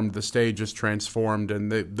transformed. The stage is transformed,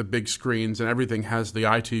 and the big screens and everything has the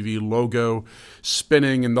ITV logo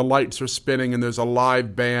spinning, and the lights are spinning, and there's a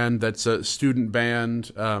live band that's a student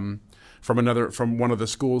band from one of the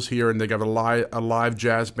schools here, and they got a live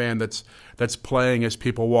jazz band that's playing as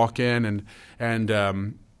people walk in, and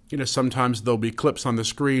sometimes there'll be clips on the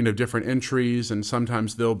screen of different entries, and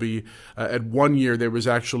sometimes there'll be, at one year, there was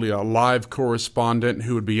actually a live correspondent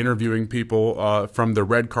who would be interviewing people from the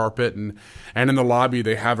red carpet, and in the lobby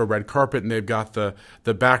they have a red carpet, and they've got the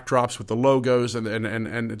backdrops with the logos,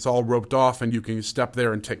 and it's all roped off, and you can step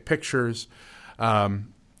there and take pictures.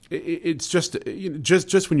 It's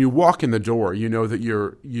just when you walk in the door, you know that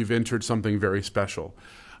you've entered something very special.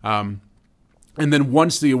 And then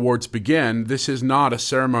once the awards begin, this is not a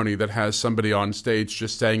ceremony that has somebody on stage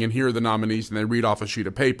just saying, and here are the nominees, and they read off a sheet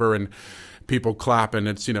of paper and people clap, and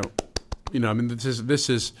it's, this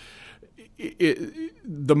is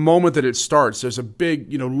the moment that it starts, there's a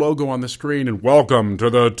big, logo on the screen, and welcome to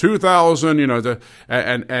the 2000,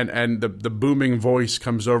 and the booming voice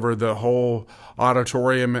comes over the whole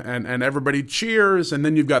auditorium, and everybody cheers, and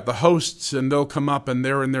then you've got the hosts, and they'll come up, and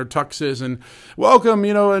they're in their tuxes, and welcome,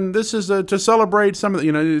 and this is to celebrate some of the,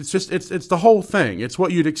 it's the whole thing. It's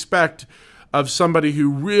what you'd expect of somebody who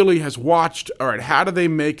really has watched, all right, how do they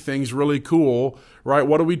make things really cool, right?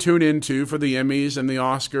 What do we tune into for the Emmys and the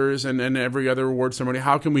Oscars and every other award ceremony?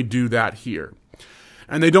 How can we do that here?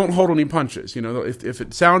 And they don't hold any punches. If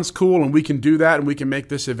it sounds cool and we can do that and we can make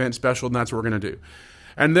this event special, then that's what we're going to do.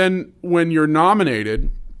 And then when you're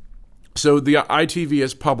nominated, so the ITV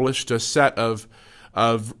has published a set of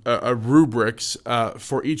rubrics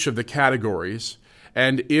for each of the categories,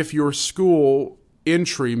 and if your school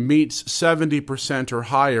entry meets 70% or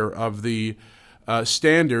higher of the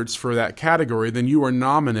standards for that category, then you are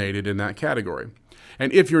nominated in that category.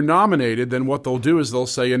 And if you're nominated, then what they'll do is they'll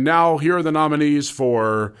say, and now here are the nominees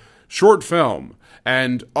for short film.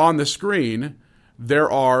 And on the screen,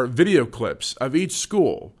 there are video clips of each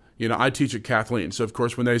school. I teach at Kathleen. So, of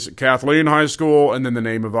course, when they say Kathleen High School and then the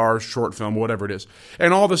name of our short film, whatever it is,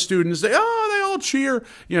 and all the students, they all cheer,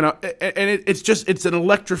 and it's an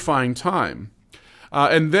electrifying time.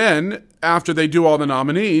 And then after they do all the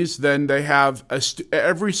nominees, then they have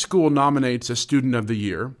every school nominates a student of the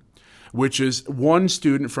year, which is one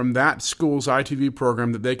student from that school's ITV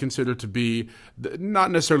program that they consider to be not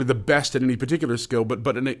necessarily the best at any particular skill,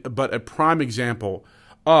 but a prime example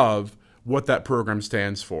of what that program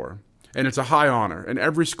stands for. And it's a high honor, and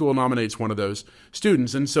every school nominates one of those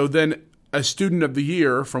students. And so then a student of the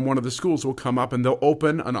year from one of the schools will come up and they'll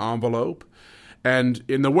open an envelope. And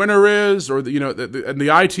in the winner is, or the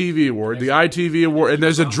ITV award, and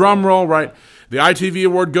there's a drum roll, right? The ITV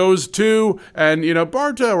award goes to, and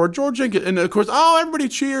Barta or George Jenkins, and of course, everybody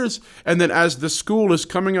cheers. And then as the school is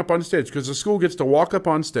coming up on stage, because the school gets to walk up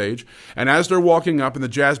on stage, and as they're walking up, and the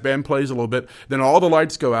jazz band plays a little bit, then all the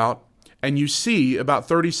lights go out, and you see about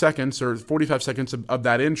 30 seconds or 45 seconds of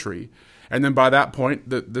that entry, and then by that point,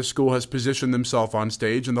 the school has positioned themselves on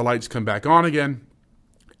stage, and the lights come back on again,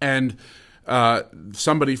 and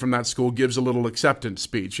somebody from that school gives a little acceptance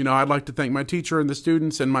speech. I'd like to thank my teacher and the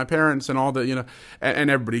students and my parents and all the, and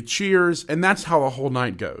everybody cheers. And that's how the whole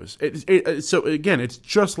night goes. So again, it's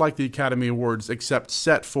just like the Academy Awards, except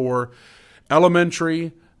set for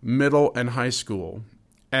elementary, middle, and high school.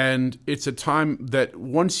 And it's a time that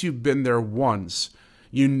once you've been there once,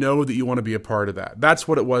 you know that you want to be a part of that. That's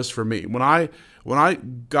what it was for me. When I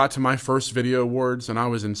got to my first video awards and I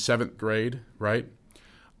was in 7th grade, right?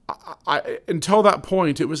 Until that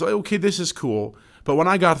point, it was like, okay, this is cool. But when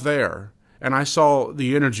I got there and I saw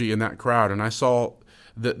the energy in that crowd and I saw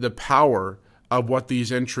the power of what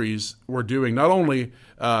these entries were doing, not only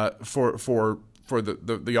for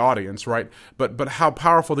the audience, right, but how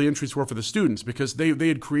powerful the entries were for the students, because they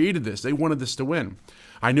had created this. They wanted this to win.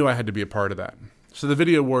 I knew I had to be a part of that. So the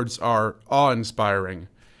video awards are awe-inspiring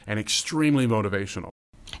and extremely motivational.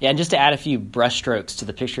 Yeah, and just to add a few brushstrokes to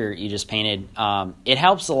the picture you just painted, it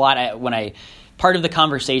helps a lot part of the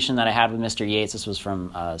conversation that I had with Mr. Yates, this was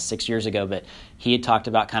from 6 years ago, but he had talked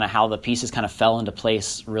about kind of how the pieces kind of fell into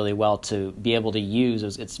place really well to be able to use.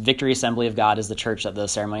 It's Victory Assembly of God is the church that the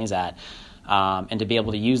ceremony is at, and to be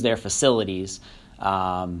able to use their facilities.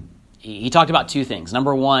 He talked about two things.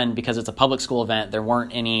 Number one, because it's a public school event, there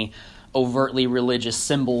weren't any overtly religious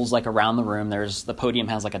symbols like around the room. The podium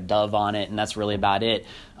has like a dove on it, and that's really about it.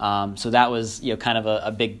 So that was kind of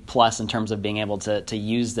a big plus in terms of being able to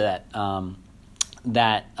use that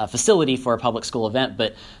that facility for a public school event,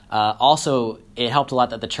 but also it helped a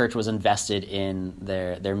lot that the church was invested in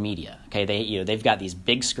their media. Okay, they've got these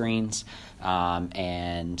big screens,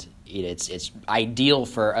 and it's ideal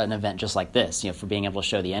for an event just like this, for being able to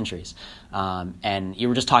show the entries. And you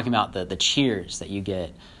were just talking about the cheers that you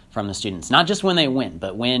get from the students, not just when they win,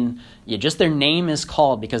 but when just their name is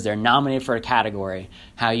called because they're nominated for a category.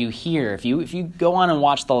 How you hear if you go on and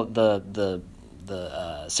watch the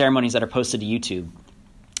ceremonies that are posted to YouTube,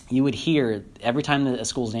 you would hear every time a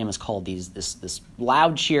school's name is called this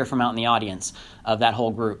loud cheer from out in the audience of that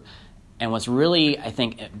whole group. And what's really, I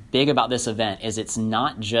think, big about this event is it's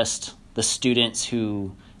not just the students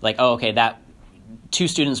who, that 2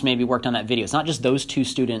 students maybe worked on that video. It's not just those 2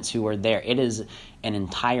 students who were there. It is an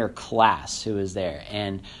entire class who is there.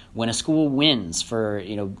 And when a school wins for,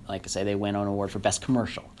 like I say, they win an award for best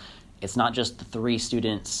commercial, it's not just the 3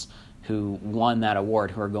 students who won that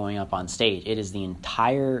award who are going up on stage. It is the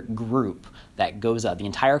entire group that goes up. The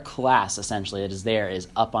entire class, essentially, that is there is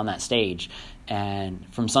up on that stage. And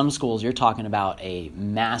from some schools, you're talking about a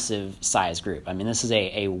massive size group. I mean, this is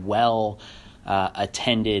a well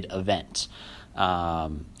attended event.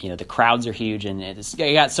 The crowds are huge, and it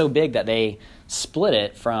got so big that they split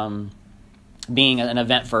it from being an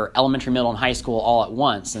event for elementary, middle, and high school all at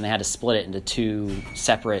once, and they had to split it into 2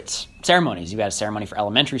 separate ceremonies. You've got a ceremony for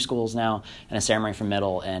elementary schools now, and a ceremony for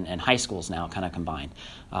middle and high schools now, kind of combined.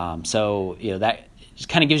 That just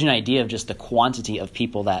kind of gives you an idea of just the quantity of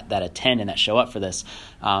people that attend and that show up for this.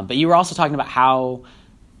 But you were also talking about how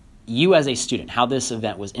you as a student, how this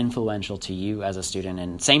event was influential to you as a student.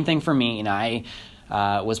 And same thing for me. I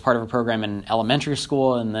was part of a program in elementary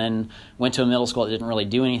school and then went to a middle school that didn't really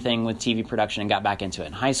do anything with TV production and got back into it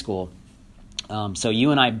in high school. So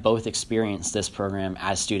you and I both experienced this program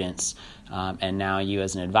as students, and now you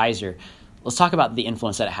as an advisor. Let's talk about the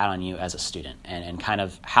influence that it had on you as a student and kind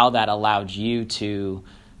of how that allowed you to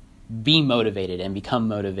be motivated and become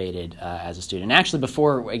motivated as a student. And actually,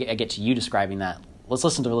 before I get to you describing that, let's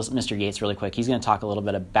listen to Mr. Yates really quick. He's going to talk a little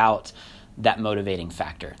bit about that motivating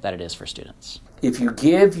factor that it is for students. If you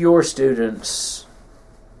give your students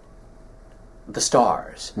the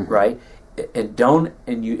stars, right,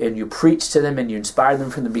 and you preach to them and you inspire them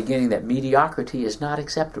from the beginning that mediocrity is not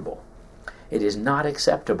acceptable. It is not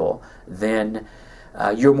acceptable. Then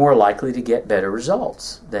you're more likely to get better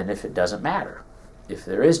results than if it doesn't matter, if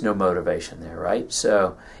there is no motivation there, right?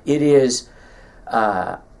 So it is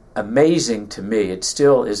amazing to me. It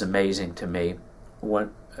still is amazing to me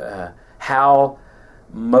how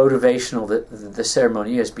motivational the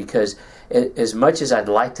ceremony is, because as much as I'd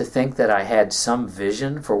like to think that I had some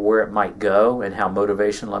vision for where it might go and how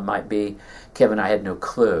motivational it might be, Kevin, I had no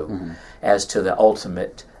clue as to the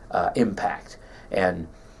ultimate impact. And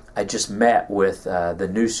I just met with the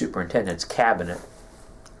new superintendent's cabinet,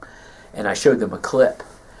 and I showed them a clip.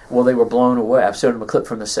 Well, they were blown away. I showed them a clip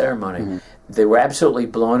from the ceremony. They were absolutely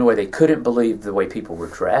blown away. They couldn't believe the way people were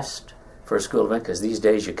dressed for a school event, because these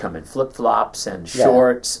days you come in flip-flops and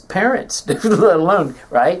shorts. Parents, let alone,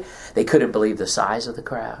 right? They couldn't believe the size of the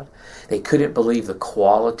crowd. They couldn't believe the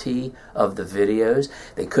quality of the videos.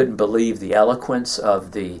 They couldn't believe the eloquence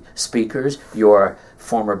of the speakers. Your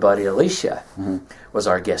former buddy Alicia was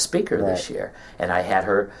our guest speaker this year, and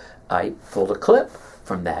I pulled a clip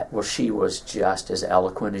from that. Well, she was just as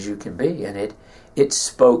eloquent as you can be, and it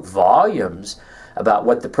spoke volumes about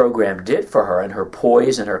what the program did for her and her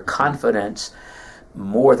poise and her confidence,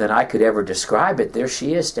 more than I could ever describe it. There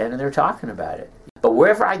she is standing there talking about it. But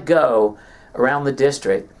wherever I go around the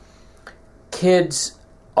district, kids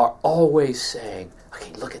are always saying,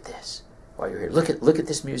 okay, look at this while you're here. Look at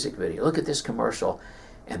this music video. Look at this commercial.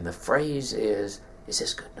 And the phrase is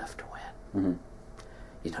this good enough to win?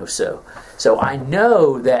 So I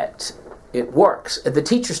know that it works. The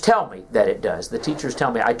teachers tell me that it does. The teachers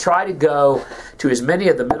tell me. I try to go to as many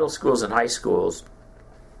of the middle schools and high schools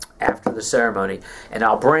after the ceremony, and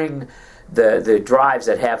I'll bring the drives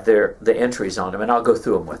that have the entries on them, and I'll go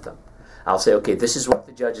through them with them. I'll say, okay, this is what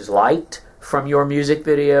the judges liked from your music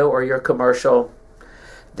video or your commercial.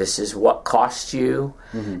 This is what cost you.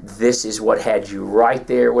 This is what had you right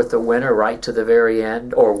there with the winner, right to the very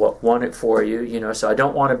end, or what won it for you. So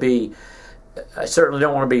I certainly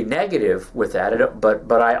don't want to be negative with that,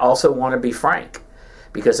 but I also want to be frank,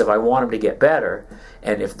 because if I want them to get better,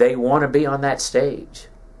 and if they want to be on that stage,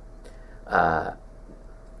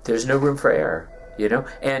 there's no room for error,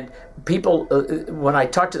 And people, when I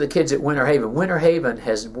talk to the kids at Winter Haven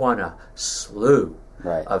has won a slew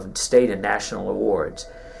of state and national awards,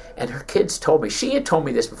 And her kids told me, she had told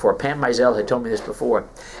me this before, Pam Mizell had told me this before,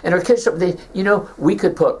 and her kids told me, we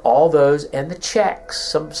could put all those, and the checks,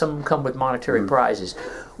 some of them come with monetary prizes,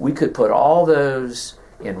 we could put all those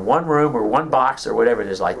in one room or one box or whatever it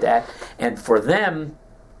is like that, and for them,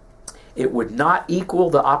 it would not equal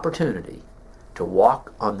the opportunity to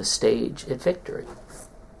walk on the stage at Victory.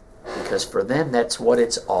 Because for them, that's what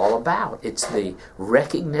it's all about. It's the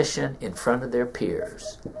recognition in front of their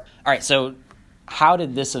peers. All right, so how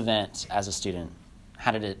did this event as a student,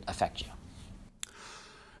 how did it affect you?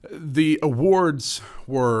 The awards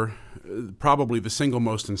were probably the single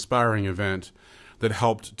most inspiring event that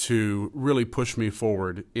helped to really push me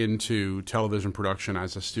forward into television production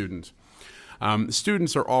as a student.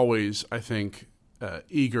 Students are always, I think,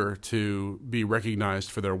 eager to be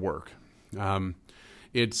recognized for their work.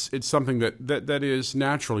 It's something that is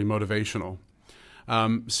naturally motivational.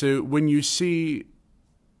 So when you see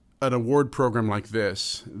an award program like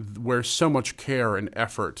this, where so much care and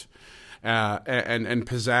effort and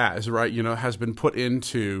pizzazz, right, has been put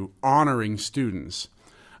into honoring students,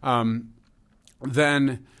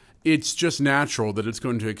 then it's just natural that it's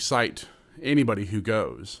going to excite anybody who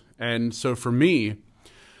goes. And so for me,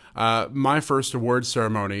 my first award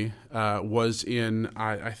ceremony was in,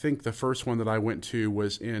 I think the first one that I went to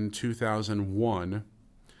was in 2001.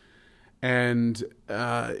 And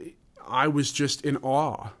I was just in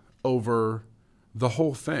awe over the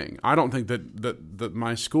whole thing. I don't think that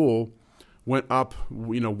my school went up,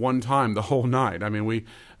 one time the whole night. I mean, we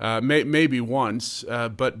maybe once,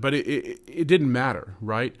 but it didn't matter,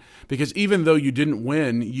 right? Because even though you didn't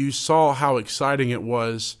win, you saw how exciting it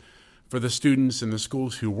was for the students in the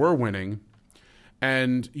schools who were winning,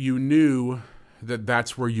 and you knew that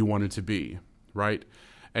that's where you wanted to be, right?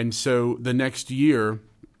 And so the next year,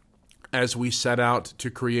 as we set out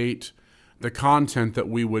to create the content that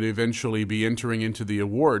we would eventually be entering into the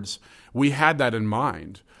awards, we had that in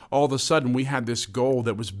mind. All of a sudden, we had this goal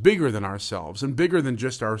that was bigger than ourselves and bigger than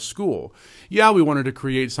just our school. Yeah, we wanted to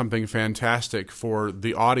create something fantastic for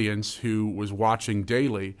the audience who was watching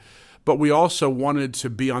daily, but we also wanted to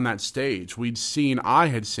be on that stage. I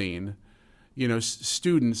had seen,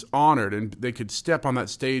 students honored, and they could step on that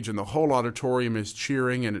stage and the whole auditorium is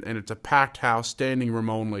cheering, and it's a packed house, standing room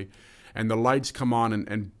only, and the lights come on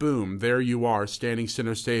and boom, there you are, standing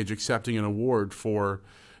center stage, accepting an award for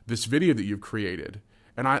this video that you've created.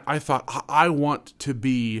 And I thought, I want to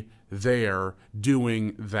be there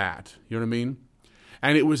doing that. You know what I mean?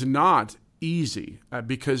 And it was not easy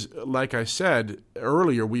because, like I said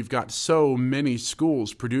earlier, we've got so many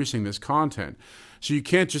schools producing this content. So you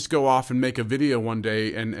can't just go off and make a video one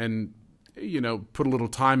day and put a little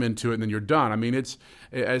time into it and then you're done. I mean, it's,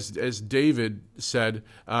 as David said,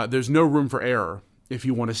 there's no room for error if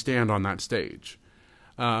you want to stand on that stage.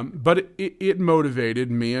 But it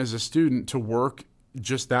motivated me as a student to work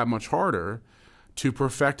just that much harder to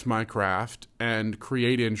perfect my craft and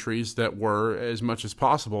create entries that were, as much as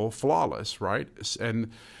possible, flawless, right? And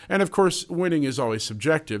of course, winning is always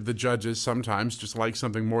subjective. The judges sometimes just like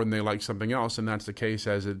something more than they like something else, and that's the case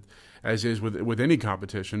as is with any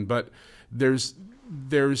competition. But there's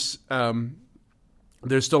still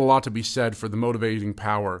a lot to be said for the motivating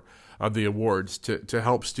power of the awards to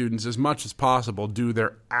help students as much as possible do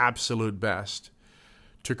their absolute best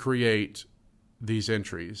to create these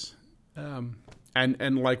entries.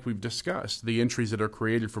 And like we've discussed, the entries that are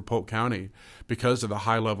created for Polk County, because of the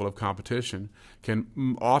high level of competition,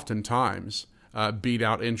 can oftentimes beat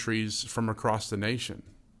out entries from across the nation.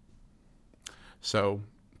 So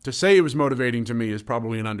to say it was motivating to me is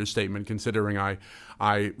probably an understatement, considering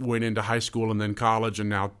I went into high school and then college and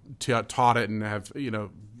now taught it and have,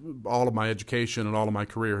 all of my education and all of my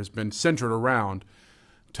career has been centered around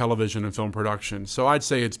television and film production. So I'd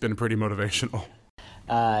say it's been pretty motivational.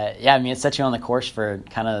 It sets you on the course for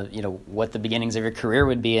kind of, what the beginnings of your career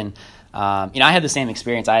would be. And, I had the same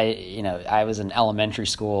experience. I was in elementary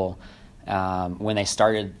school when they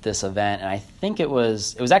started this event, and I think it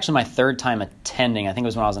was actually my third time attending. I think it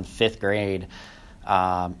was when I was in 5th grade,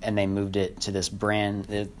 and they moved it to this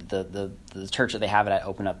the church that they have it at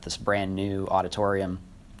opened up this brand new auditorium.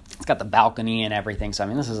 It's got the balcony and everything. So, I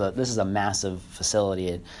mean, this is a massive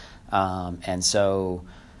facility. And so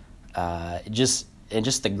just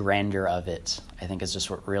the grandeur of it, I think, is just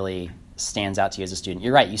what really stands out to you as a student.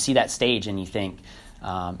 You're right. You see that stage and you think,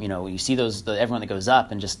 you see everyone that goes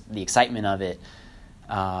up and just the excitement of it.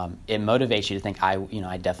 It motivates you to think, I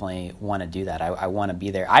definitely want to do that. I want to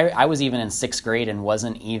be there. I was even in 6th grade and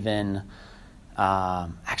wasn't even.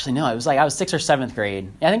 Actually, no, it was like I was 6th or 7th grade.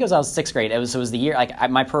 Yeah, I think I was 6th grade. It was the year,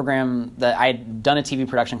 my program that I had done a TV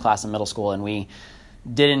production class in middle school, and we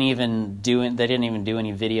didn't even do any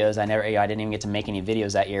videos. I didn't even get to make any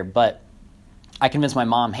videos that year, but I convinced my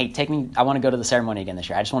mom, hey, take me, I want to go to the ceremony again this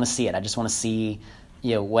year. I just want to see it. I just want to see,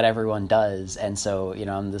 what everyone does. And so,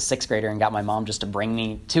 I'm the 6th grader and got my mom just to bring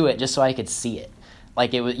me to it just so I could see it.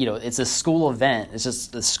 Like it was, it's a school event. It's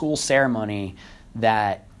just a school ceremony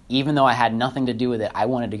that even though I had nothing to do with it, I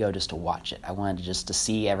wanted to go just to watch it. I wanted just to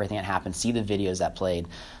see everything that happened, see the videos that played,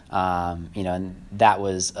 and that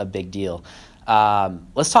was a big deal.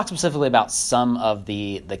 Let's talk specifically about some of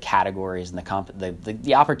the categories and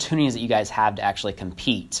the opportunities that you guys have to actually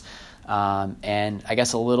compete, and I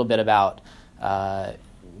guess a little bit about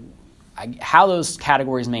how those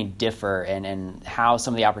categories may differ and how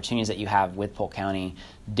some of the opportunities that you have with Polk County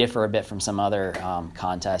differ a bit from some other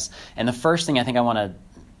contests. And the first thing I think I want to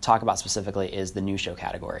talk about specifically is the new show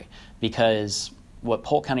category, because what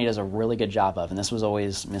Polk County does a really good job of, and this was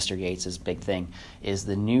always Mr. Yates' big thing, is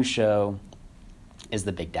the new show is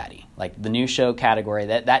the big daddy. Like the new show category,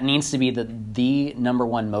 that needs to be the number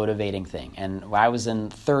one motivating thing. And when I was in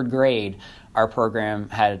 3rd grade, our program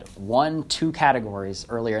had 2 categories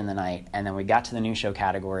earlier in the night, and then we got to the new show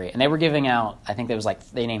category, and they were giving out, I think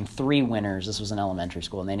they named 3 winners. This was an elementary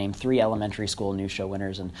school, and they named 3 elementary school new show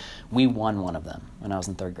winners, and we won one of them when I was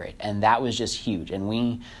in 3rd grade. And that was just huge. And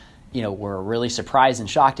we were really surprised and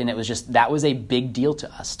shocked, and that was a big deal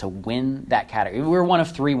to us to win that category. We were one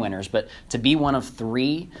of 3 winners, but to be one of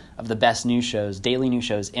 3 of the best news shows, daily news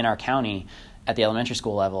shows in our county at the elementary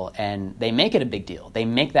school level, and they make it a big deal. They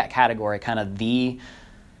make that category kind of the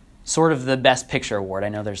sort of the best picture award. I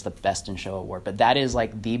know there's the best in show award, but that is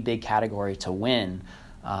like the big category to win.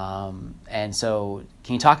 And so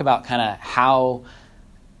can you talk about kind of how,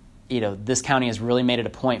 this county has really made it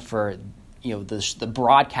a point for, the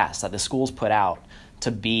broadcast that the schools put out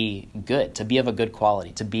to be good, to be of a good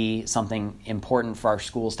quality, to be something important for our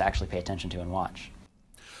schools to actually pay attention to and watch?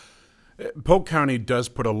 Polk County does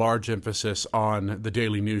put a large emphasis on the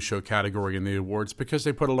daily news show category in the awards because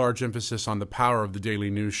they put a large emphasis on the power of the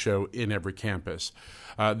daily news show in every campus.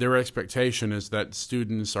 Their expectation is that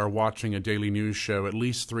students are watching a daily news show at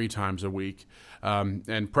least 3 times a week,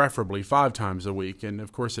 and preferably 5 times a week. And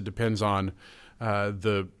of course, it depends on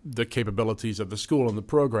the capabilities of the school and the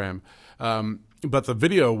program. But the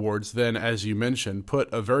video awards then, as you mentioned,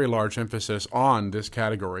 put a very large emphasis on this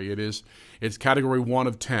category. It's category 1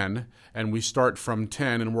 of 10, and we start from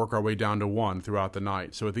 10 and work our way down to 1 throughout the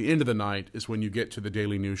night. So at the end of the night is when you get to the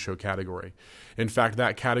daily news show category. In fact,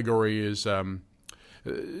 that category is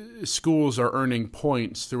schools are earning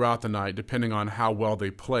points throughout the night depending on how well they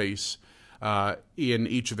place in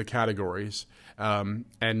each of the categories.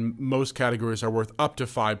 And most categories are worth up to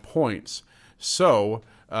 5 points. So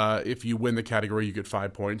if you win the category, you get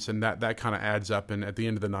 5 points, and that kind of adds up. And at the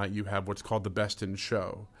end of the night, you have what's called the best in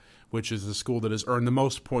show, which is the school that has earned the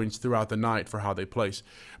most points throughout the night for how they place.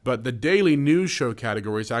 But the daily news show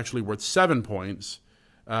category is actually worth 7 points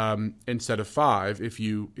instead of 5 if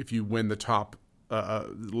you win the top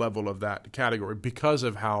level of that category because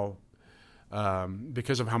of how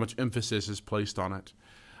much emphasis is placed on it.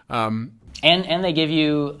 And they give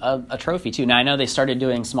you a trophy too. Now I know they started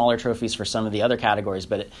doing smaller trophies for some of the other categories,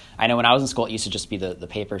 but I know when I was in school it used to just be the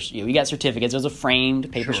papers. You got certificates. It was a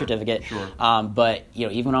framed paper certificate. Sure. But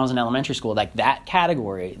even when I was in elementary school, like that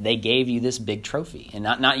category, they gave you this big trophy, and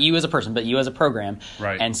not you as a person, but you as a program.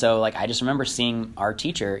 Right. And so I just remember seeing our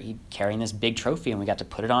teacher carrying this big trophy, and we got to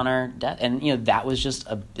put it on our desk, and that was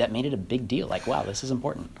that made it a big deal. Like, wow, this is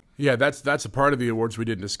important. Yeah, that's a part of the awards we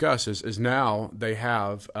didn't discuss is now they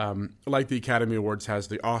have, like the Academy Awards has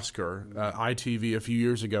the Oscar, ITV a few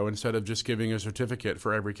years ago, instead of just giving a certificate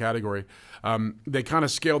for every category, they kind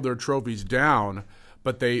of scaled their trophies down,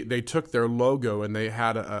 but they took their logo and they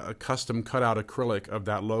had a custom cutout acrylic of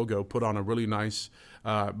that logo put on a really nice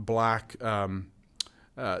black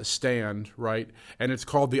stand, right? And it's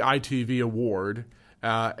called the ITV Award.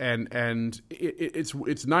 And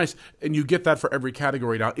it's nice, and you get that for every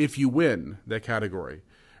category now if you win that category,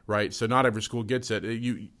 right? So not every school gets it.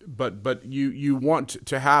 But you want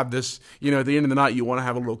to have this, at the end of the night you want to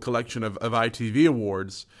have a little collection of ITV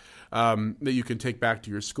awards that you can take back to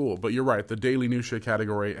your school. But you're right, the daily news show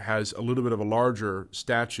category has a little bit of a larger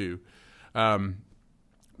statue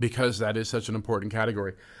because that is such an important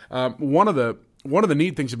category. One of the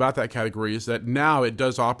neat things about that category is that now it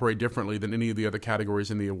does operate differently than any of the other categories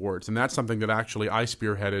in the awards. And that's something that actually I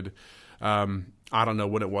spearheaded, I don't know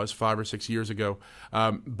when it was, 5 or 6 years ago.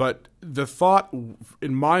 But the thought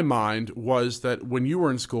in my mind was that when you were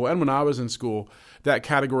in school and when I was in school, that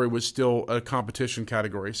category was still a competition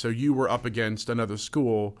category. So you were up against another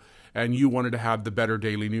school and you wanted to have the better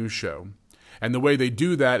daily news show. And the way they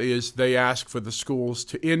do that is they ask for the schools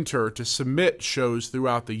to submit shows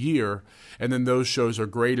throughout the year, and then those shows are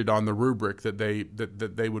graded on the rubric that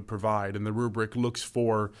they would provide. And the rubric looks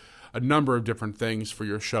for a number of different things for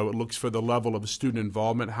your show. It looks for the level of student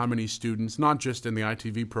involvement, how many students, not just in the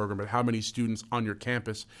ITV program, but how many students on your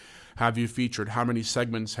campus have you featured, how many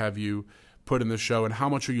segments have you put in the show, and how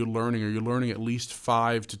much are you learning? Are you learning at least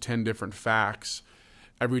 5 to 10 different facts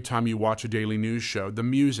every time you watch a daily news show? The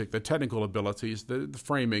music, the technical abilities, the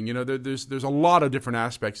framing, there's a lot of different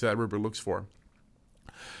aspects that rubric looks for.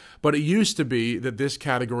 But it used to be that this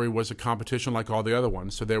category was a competition like all the other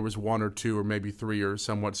ones. So there was 1 or 2 or maybe 3 or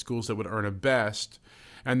somewhat schools that would earn a best,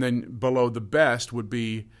 and then below the best would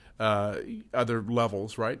be other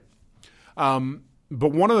levels, right?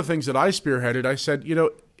 But one of the things that I spearheaded, I said,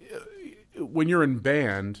 when you're in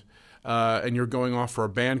band, and you're going off for a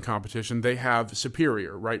band competition, they have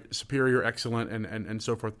superior, right? Superior, excellent, and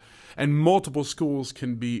so forth. And multiple schools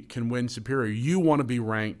can win superior. You want to be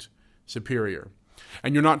ranked superior.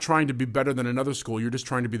 And you're not trying to be better than another school. You're just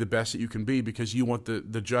trying to be the best that you can be because you want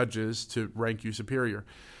the judges to rank you superior.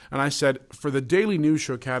 And I said, for the daily news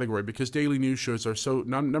show category, because daily news shows are so,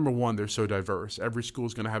 number one, they're so diverse. Every school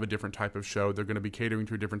is going to have a different type of show. They're going to be catering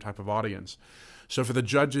to a different type of audience. So for the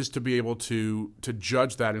judges to be able to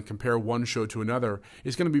judge that and compare one show to another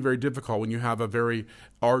is going to be very difficult when you have a very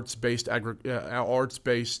arts-based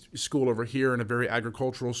school over here and a very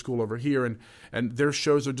agricultural school over here, and their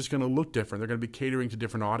shows are just going to look different. They're going to be catering to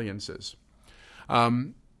different audiences.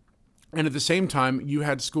 And at the same time, you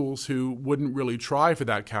had schools who wouldn't really try for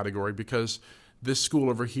that category because this school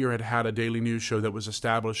over here had a daily news show that was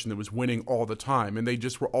established and that was winning all the time, and they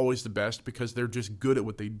just were always the best because they're just good at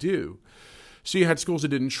what they do. So you had schools that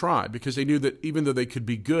didn't try because they knew that even though they could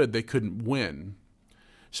be good, they couldn't win.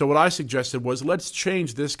 So what I suggested was, let's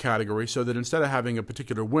change this category so that instead of having a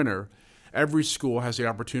particular winner, every school has the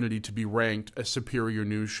opportunity to be ranked a superior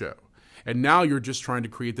news show. And now you're just trying to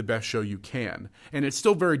create the best show you can. And it's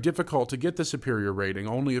still very difficult to get the superior rating.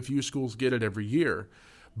 Only a few schools get it every year.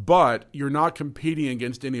 But you're not competing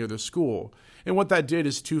against any other school. And what that did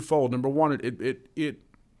is twofold. Number one,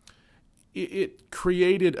 it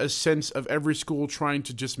created a sense of every school trying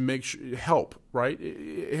to just help, right?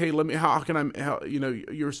 Hey, how can I help?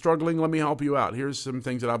 You're struggling, let me help you out. Here's some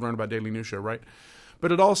things that I've learned about Daily News Show, right?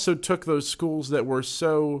 But it also took those schools that were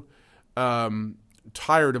so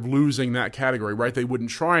tired of losing that category, right? They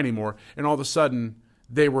wouldn't try anymore, and all of a sudden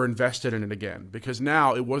they were invested in it again because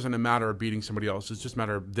now it wasn't a matter of beating somebody else. It's just a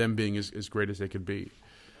matter of them being as great as they could be.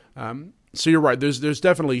 So you're right. There's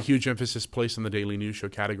definitely a huge emphasis placed on the daily news show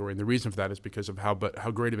category, and the reason for that is because of how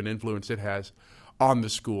great of an influence it has on the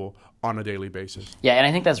school on a daily basis. Yeah, and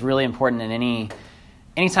I think that's really important in any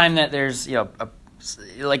time that there's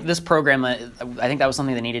like this program. I think that was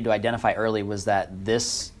something that needed to identify early was that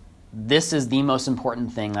this is the most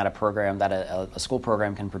important thing that a school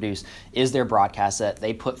program can produce is their broadcast that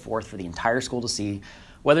they put forth for the entire school to see,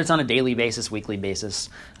 whether it's on a daily basis, weekly basis,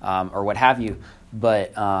 or what have you.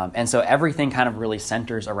 But and so everything kind of really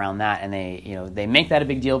centers around that, and they make that a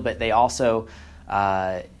big deal, but they also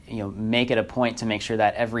make it a point to make sure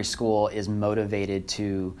that every school is motivated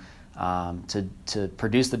to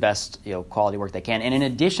produce the best quality work they can. And in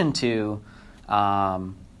addition to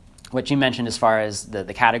what you mentioned as far as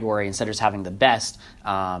the category, instead of just having the best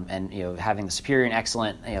and having the superior and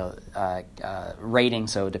excellent rating,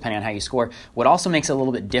 so depending on how you score, what also makes it a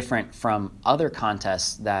little bit different from other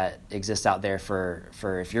contests that exist out there for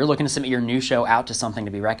if you're looking to submit your new show out to something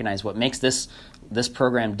to be recognized, what makes this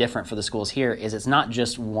program different for the schools here is it's not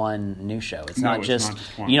just one new show. It's not just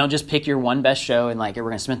one. You don't just pick your one best show and we're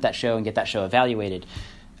going to submit that show and get that show evaluated.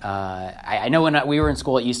 I know when we were in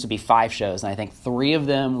school, it used to be 5 shows, and I think 3 of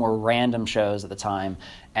them were random shows at the time.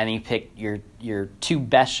 And then you picked your 2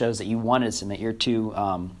 best shows that you wanted to submit, your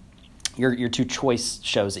 2 choice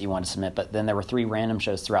shows that you wanted to submit. But then there were 3 random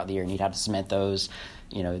shows throughout the year, and you'd have to submit those.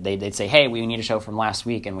 They'd say, hey, we need a show from last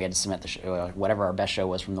week, and we had to submit the show, whatever our best show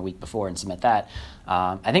was from the week before, and submit that.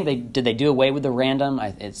 I think they do away with the random?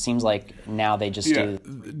 It seems like now they just do.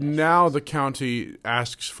 Now the county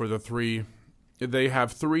asks for the 3. They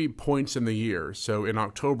have 3 points in the year. So in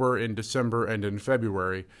October, in December, and in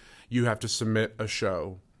February, you have to submit a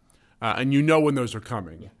show. And when those are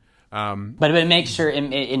coming. But it makes sure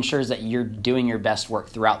it ensures that you're doing your best work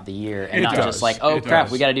throughout the year and not just like, oh, crap,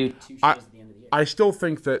 we got to do 2 shows at the end of the year. I still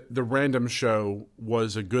think that the random show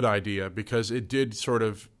was a good idea because it did sort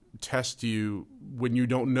of test you when you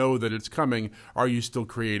don't know that it's coming. Are you still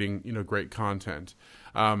creating great content?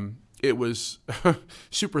 it was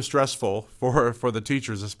super stressful for the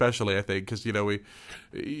teachers, especially, I think, because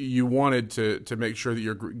you wanted to make sure that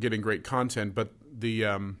you're getting great content, but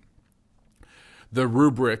the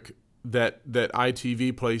rubric that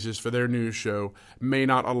ITV places for their news show may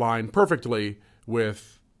not align perfectly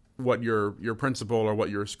with what your principal or what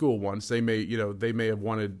your school wants. They may have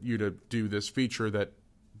wanted you to do this feature that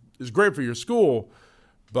is great for your school,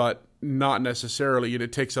 but not necessarily,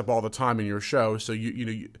 it takes up all the time in your show. So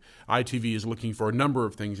ITV is looking for a number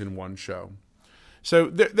of things in one show. So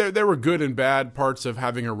there were good and bad parts of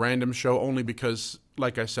having a random show, only because,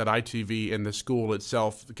 like I said, ITV and the school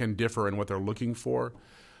itself can differ in what they're looking for.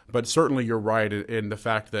 But certainly you're right in the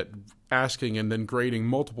fact that asking and then grading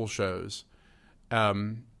multiple shows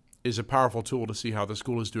is a powerful tool to see how the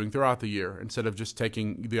school is doing throughout the year, instead of just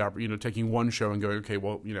taking one show and going, okay,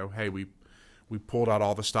 well, hey, we pulled out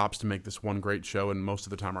all the stops to make this one great show, and most of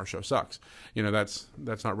the time our show sucks.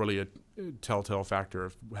 That's not really a telltale factor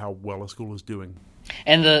of how well a school is doing.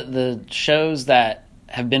 And the shows that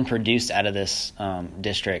have been produced out of this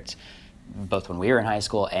district, both when we were in high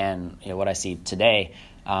school and what I see today,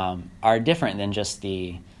 are different than just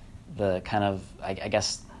the kind of, I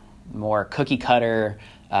guess, more cookie cutter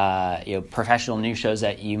professional news shows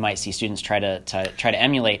that you might see students try to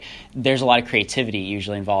emulate. There's a lot of creativity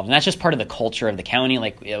usually involved, and that's just part of the culture of the county.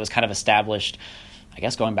 Like, it was kind of established, I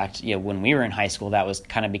guess, going back to when we were in high school. That was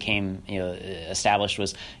kind of became established,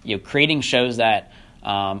 was creating shows that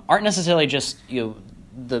aren't necessarily just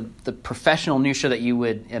the professional news show that you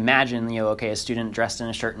would imagine, a student dressed in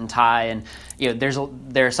a shirt and tie, and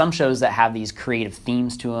there are some shows that have these creative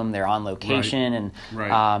themes to them. They're on location, and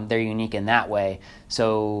Right. They're unique in that way.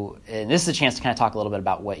 So this is a chance to kind of talk a little bit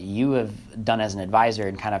about what you have done as an advisor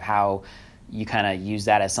and kind of how you kind of use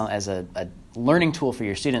that as a learning tool for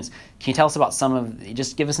your students. Can you tell us about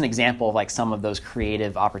just give us an example of like some of those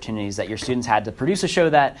creative opportunities that your students had to produce a show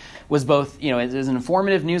that was both, it was an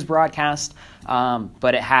informative news broadcast,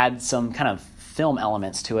 but it had some kind of film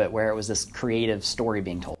elements to it where it was this creative story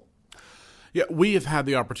being told? Yeah, we have had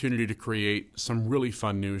the opportunity to create some really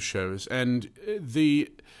fun news shows, and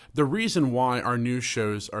the reason why our news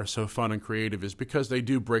shows are so fun and creative is because they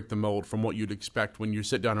do break the mold from what you'd expect when you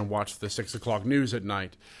sit down and watch the 6 o'clock news at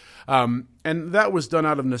night. And that was done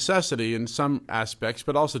out of necessity in some aspects,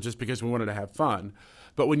 but also just because we wanted to have fun.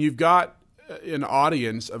 But when you've got an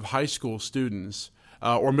audience of high school students,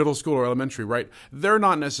 or middle school or elementary, right? They're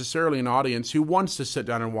not necessarily an audience who wants to sit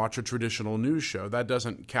down and watch a traditional news show. That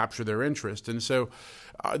doesn't capture their interest. And so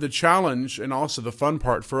the challenge and also the fun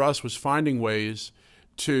part for us was finding ways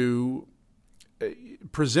to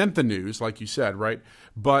present the news, like you said, right?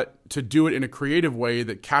 But to do it in a creative way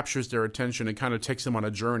that captures their attention and kind of takes them on a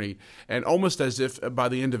journey. And almost as if by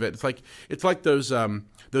the end of it, it's like those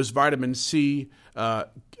vitamin C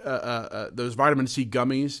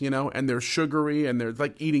gummies, and they're sugary and they're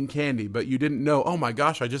like eating candy, but you didn't know, oh my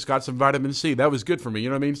gosh, I just got some vitamin C. That was good for me. You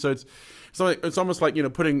know what I mean? So it's almost like,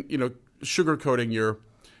 putting, sugarcoating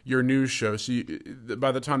your news show. So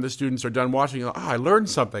by the time the students are done watching, I learned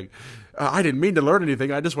something. I didn't mean to learn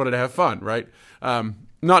anything. I just wanted to have fun, right?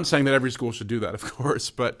 Not saying that every school should do that, of course,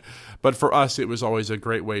 but for us, it was always a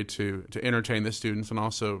great way to entertain the students and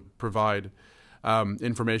also provide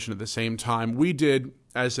information at the same time. We did,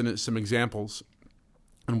 as in some examples,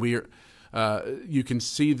 and you can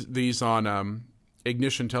see these on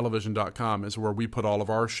ignitiontelevision.com is where we put all of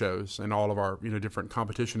our shows and all of our different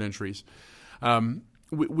competition entries.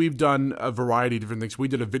 We've done a variety of different things. We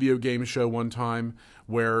did a video game show one time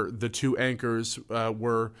where the two anchors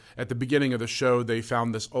were, at the beginning of the show, they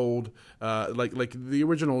found this old, like the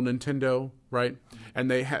original Nintendo, right?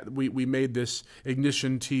 And we made this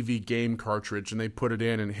Ignition TV game cartridge, and they put it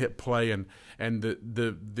in and hit play, and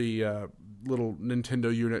the little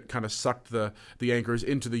Nintendo unit kind of sucked the anchors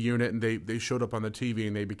into the unit, and they showed up on the TV,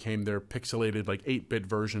 and they became their pixelated, like 8-bit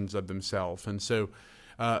versions of themselves. And so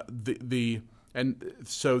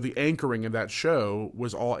so the anchoring of that show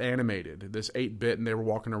was all animated, this 8-bit, and they were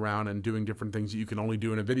walking around and doing different things that you can only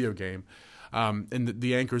do in a video game. And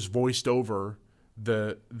the anchors voiced over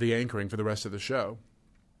the anchoring for the rest of the show.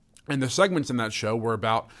 And the segments in that show were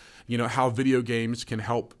about, how video games can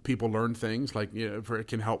help people learn things. Like, it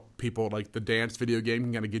can help people, like the dance video game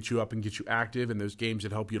can kind of get you up and get you active, and those games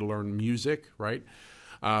that help you to learn music, right?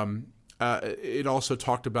 It also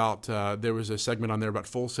talked about, there was a segment on there about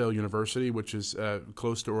Full Sail University, which is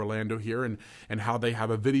close to Orlando here, and how they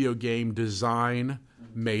have a video game design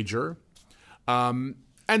major. And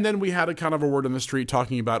then we had a kind of a word on the street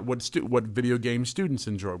talking about what video game students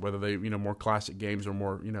enjoy, whether they, more classic games or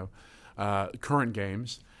more, current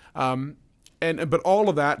games. But all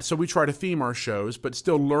of that, so we try to theme our shows, but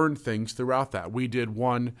still learn things throughout that. We did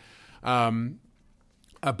one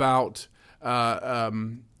about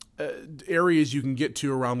areas you can get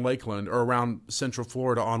to around Lakeland or around Central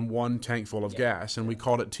Florida on one tank full of gas, and we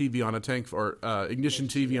called it TV on a tank, or Ignition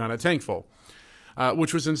TV on a tank full,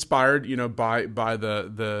 which was inspired, by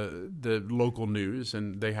the local news,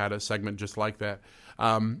 and they had a segment just like that.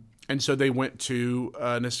 And so they went to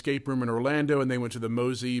an escape room in Orlando, and they went to the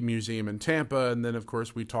Mosey Museum in Tampa, and then of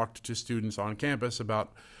course we talked to students on campus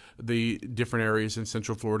about the different areas in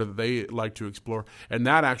Central Florida that they like to explore. And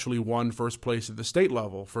that actually won first place at the state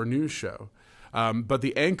level for a news show. But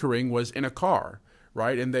the anchoring was in a car,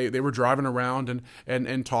 right? And they were driving around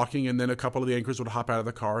and talking, and then a couple of the anchors would hop out of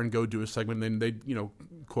the car and go do a segment, and then they'd,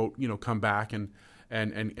 quote, come back and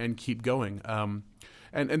keep going.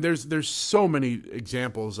 And there's so many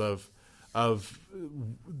examples of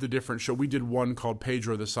the different show. We did one called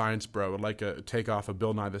Pedro the Science Bro, like a takeoff of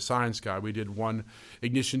Bill Nye the Science Guy. We did one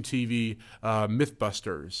Ignition TV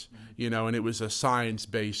Mythbusters, and it was a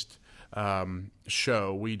science-based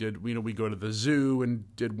show. We did, we go to the zoo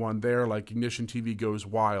and did one there, like Ignition TV Goes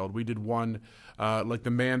Wild. We did one like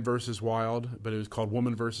the Man versus Wild, but it was called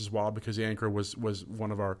Woman versus Wild because the anchor was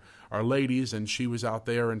one of our ladies, and she was out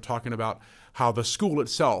there and talking about how the school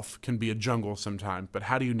itself can be a jungle sometimes, but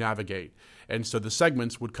how do you navigate? And so the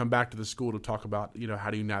segments would come back to the school to talk about,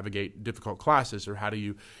 how do you navigate difficult classes, or how do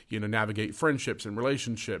you, navigate friendships and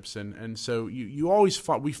relationships. And so you always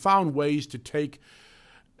we found ways to take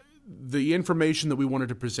the information that we wanted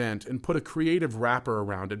to present and put a creative wrapper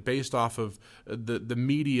around it based off of the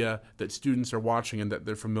media that students are watching and that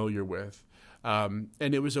they're familiar with. And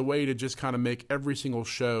it was a way to just kind of make every single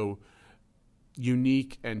show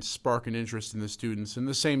unique and spark an interest in the students, and at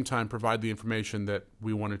the same time provide the information that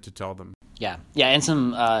we wanted to tell them. Yeah, and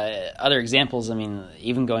some other examples. I mean,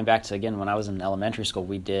 even going back to, again, when I was in elementary school,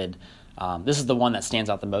 we did, this is the one that stands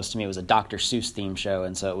out the most to me. It was a Dr. Seuss theme show,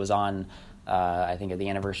 and so it was on, I think, at the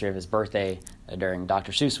anniversary of his birthday during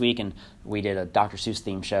Dr. Seuss week, and we did a Dr. Seuss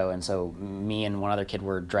theme show, and so me and one other kid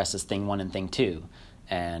were dressed as Thing 1 and Thing 2,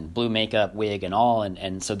 and blue makeup, wig, and all,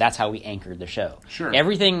 and so that's how we anchored the show. Sure.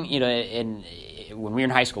 Everything, when we were in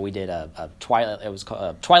high school, we did a Twilight. It was called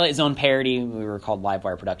a Twilight Zone parody. We were called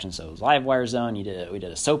Livewire Productions, so it was Livewire Zone. We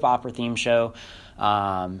did a soap opera theme show,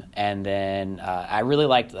 and then I really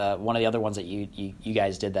liked one of the other ones that you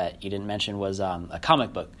guys did that you didn't mention was a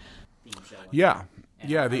comic book theme show. Yeah.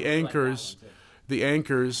 The anchors. The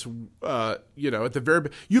anchors, at the very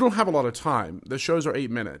you don't have a lot of time. The shows are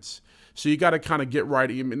 8 minutes. So you got to kind of get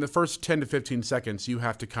right. In the first 10 to 15 seconds, you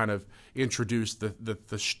have to kind of introduce the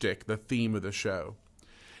shtick, the theme of the show.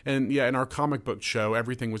 And in our comic book show,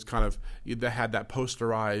 everything was kind of, they had that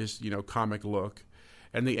posterized, comic look.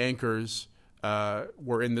 And the anchors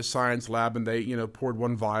were in the science lab, and they, poured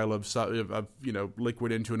one vial of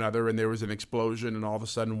liquid into another, and there was an explosion, and all of a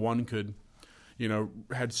sudden one could,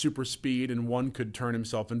 had super speed, and one could turn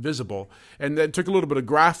himself invisible. And that took a little bit of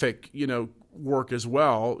graphic, work as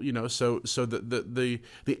well, so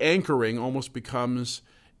the anchoring almost becomes,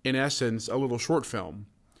 in essence, a little short film,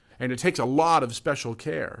 and it takes a lot of special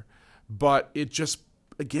care, but it just,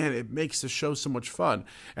 again, it makes the show so much fun.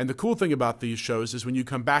 And the cool thing about these shows is when you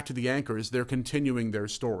come back to the anchors, they're continuing their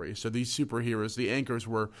story. So these superheroes, the anchors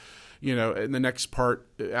were, in the next part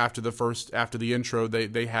after the intro,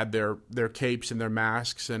 they had their capes and their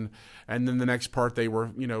masks, and then the next part they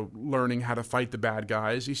were, learning how to fight the bad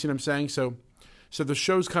guys. You see what I'm saying? So the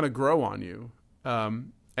shows kind of grow on you.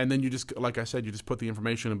 And then you just, like I said, you just put the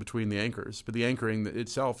information in between the anchors. But the anchoring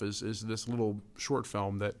itself is this little short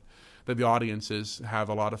film that the audiences have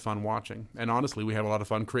a lot of fun watching. And honestly, we have a lot of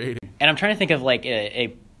fun creating. And I'm trying to think of like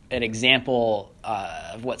an example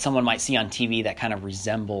of what someone might see on TV that kind of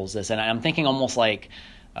resembles this. And I'm thinking almost like,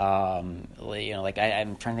 I'm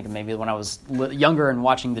trying to think of maybe when I was younger and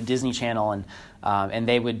watching the Disney Channel, and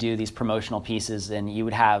they would do these promotional pieces, and you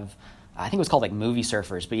would have, I think it was called like Movie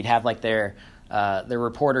Surfers, but you'd have like their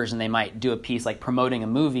reporters, and they might do a piece like promoting a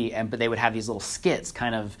movie, but they would have these little skits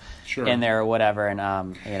kind of in there or whatever. And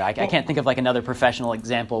I can't think of like another professional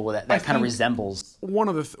example that kind of resembles. One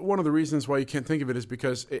of the reasons why you can't think of it is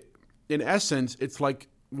because in essence, it's like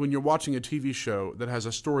when you're watching a TV show that has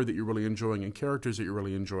a story that you're really enjoying and characters that you're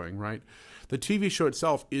really enjoying, right? The TV show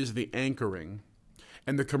itself is the anchoring,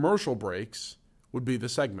 and the commercial breaks would be the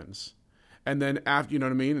segments. And then after, you know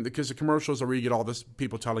what I mean? Because the commercials are where you get all this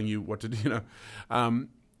people telling you what to do,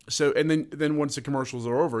 So, and then once the commercials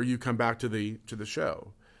are over, you come back to the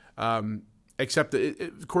show. Except that,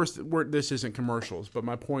 of course, this isn't commercials. But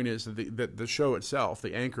my point is that the show itself,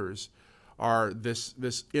 the anchors, are this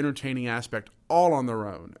entertaining aspect all on their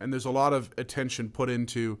own, and there's a lot of attention put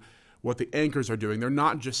into what the anchors are doing. They're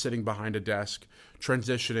not just sitting behind a desk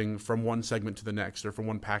transitioning from one segment to the next or from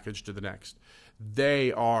one package to the next.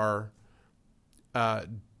 They are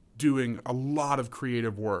doing a lot of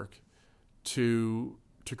creative work to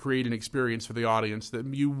create an experience for the audience that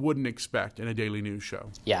you wouldn't expect in a daily news show.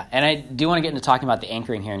 Yeah, and I do want to get into talking about the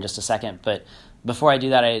anchoring here in just a second, but before I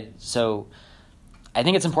do that, I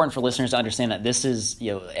think it's important for listeners to understand that this is,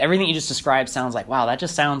 everything you just described sounds like, wow, that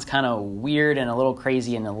just sounds kind of weird and a little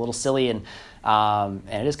crazy and a little silly, and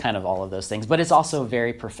it is kind of all of those things, but it's also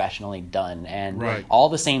very professionally done, and all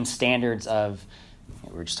the same standards of,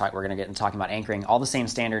 we're going to get into talking about anchoring, all the same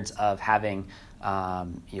standards of having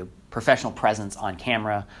professional presence on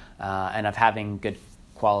camera, and of having good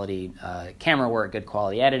quality camera work, good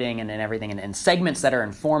quality editing, and everything, and segments that are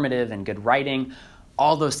informative and good writing.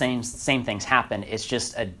 All those same things happen. It's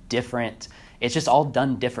just it's just all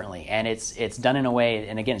done differently, and it's done in a way,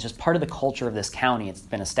 and again, it's just part of the culture of this county. It's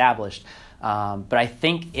been established, but I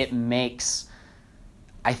think it makes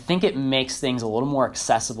things a little more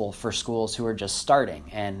accessible for schools who are just starting.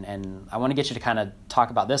 And I want to get you to kind of talk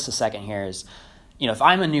about this a second here. Is, if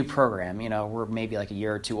I'm a new program, we're maybe like a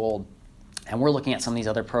year or two old, and we're looking at some of these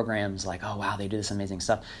other programs like, oh, wow, they do this amazing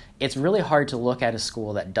stuff. It's really hard to look at a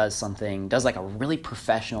school that does like a really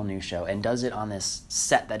professional news show and does it on this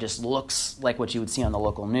set that just looks like what you would see on the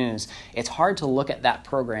local news. It's hard to look at that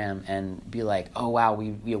program and be like, oh, wow,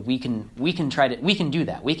 we can do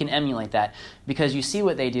that. We can emulate that, because you see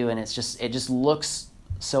what they do and it just looks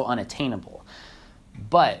so unattainable.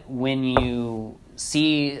 But when you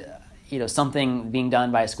see something being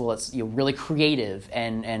done by a school that's really creative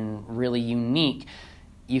and really unique,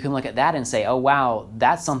 you can look at that and say, oh, wow,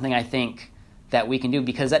 that's something I think that we can do,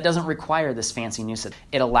 because that doesn't require this fancy news set.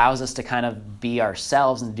 It allows us to kind of be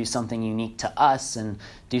ourselves and do something unique to us and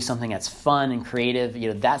do something that's fun and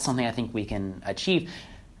creative. That's something I think we can achieve.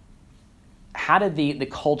 How did the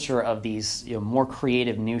culture of these more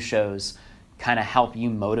creative news shows kind of help you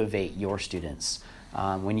motivate your students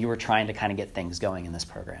when you were trying to kind of get things going in this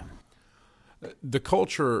program? The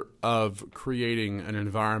culture of creating an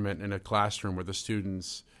environment in a classroom where the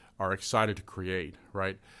students are excited to create,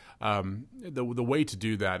 right? The way to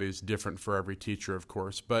do that is different for every teacher, of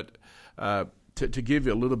course. But to give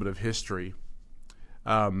you a little bit of history,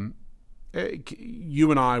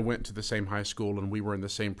 you and I went to the same high school, and we were in the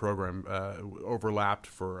same program, overlapped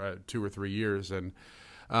for 2 or 3 years, and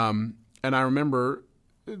I remember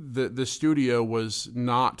the studio was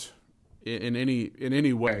not in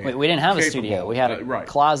any way. We didn't have a studio. We had a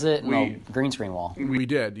closet and a green screen wall. We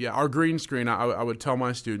did, yeah. Our green screen, I would tell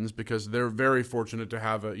my students, because they're very fortunate to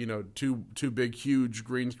have two big, huge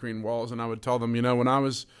green screen walls, and I would tell them, when I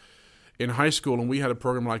was in high school and we had a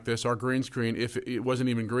program like this, our green screen, if it wasn't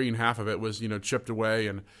even green, half of it was chipped away,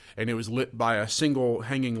 and it was lit by a single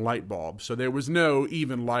hanging light bulb. So there was no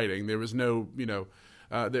even lighting. There was no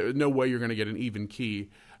there was no way you're going to get an even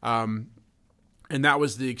key. And that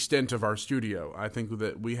was the extent of our studio. I think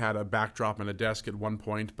that we had a backdrop and a desk at one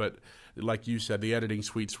point, but like you said, the editing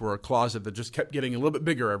suites were a closet that just kept getting a little bit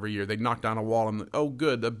bigger every year. They'd knock down a wall and, oh,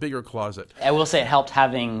 good, a bigger closet. I will say it helped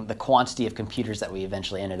having the quantity of computers that we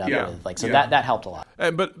eventually ended up with. That helped a lot.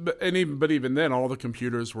 But even then, all the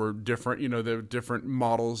computers were different. There were different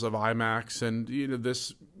models of iMacs, and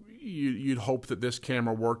this. You'd hope that this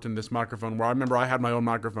camera worked in this microphone. Well, I remember I had my own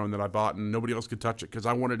microphone that I bought, and nobody else could touch it because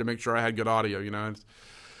I wanted to make sure I had good audio.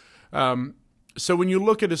 So when you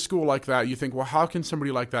look at a school like that, you think, well, how can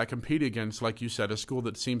somebody like that compete against, like you said, a school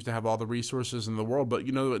that seems to have all the resources in the world? But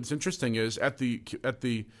what's interesting is at the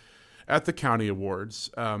county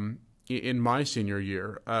awards. In my senior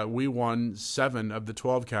year, we won 7 of the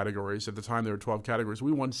 12 categories. At the time, there were 12 categories.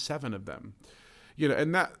 We won 7 of them.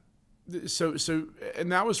 And that. So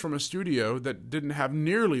and that was from a studio that didn't have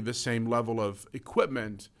nearly the same level of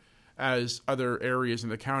equipment as other areas in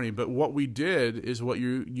the county. But what we did is what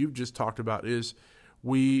you've just talked about, is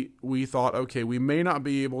we thought, okay, we may not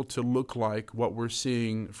be able to look like what we're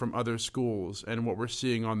seeing from other schools and what we're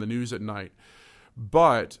seeing on the news at night,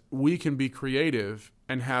 but we can be creative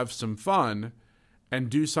and have some fun and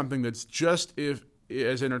do something that's just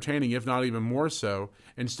as entertaining, if not even more so,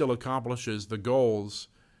 and still accomplishes the goals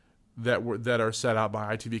that are set out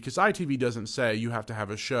by ITV, because ITV doesn't say you have to have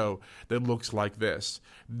a show that looks like this.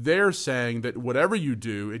 They're saying that whatever you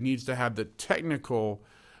do, it needs to have the technical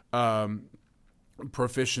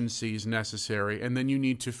proficiencies necessary, and then you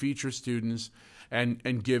need to feature students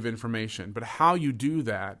and give information. But how you do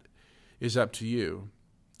that is up to you.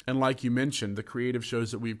 And like you mentioned, the creative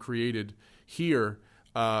shows that we've created here,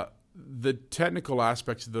 the technical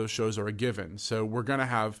aspects of those shows are a given. So we're going to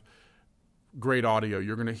have great audio.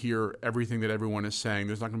 You're going to hear everything that everyone is saying.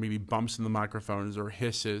 There's not going to be any bumps in the microphones or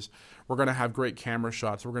hisses. We're going to have great camera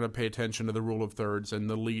shots. We're going to pay attention to the rule of thirds and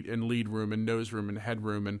the lead room and nose room and head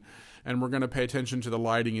room, and we're going to pay attention to the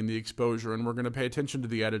lighting and the exposure, and we're going to pay attention to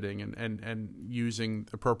the editing and using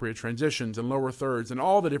appropriate transitions and lower thirds and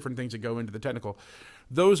all the different things that go into the technical.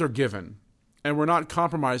 Those are given. And we're not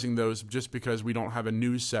compromising those just because we don't have a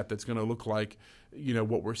news set that's going to look like,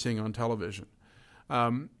 what we're seeing on television.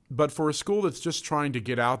 But for a school that's just trying to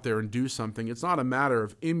get out there and do something, it's not a matter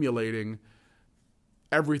of emulating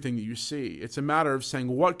everything that you see. It's a matter of saying,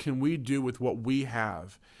 what can we do with what we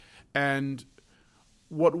have? And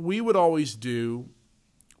what we would always do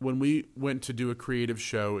when we went to do a creative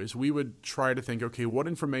show is we would try to think, okay, what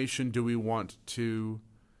information do we want to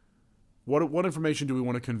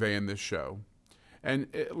convey in this show? And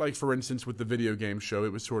like, for instance, with the video game show,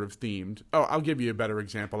 it was sort of themed. Oh, I'll give you a better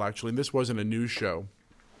example, actually. And this wasn't a news show,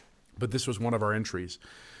 but this was one of our entries.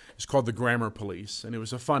 It's called The Grammar Police, and it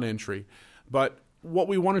was a fun entry. But what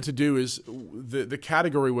we wanted to do is the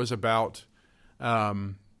category was about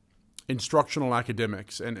instructional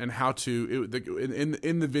academics and how to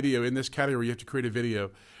in the video, in this category, you have to create a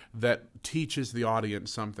video that teaches the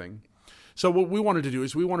audience something. So what we wanted to do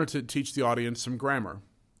is we wanted to teach the audience some grammar.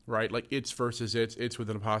 Right, like it's versus it's with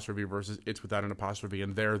an apostrophe versus it's without an apostrophe,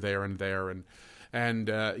 and there, and there,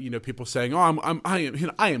 and people saying, oh, I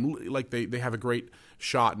am like they have a great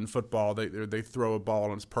shot in football. They throw a ball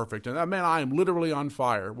and it's perfect, and man, I am literally on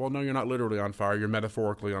fire. Well, no, you're not literally on fire. You're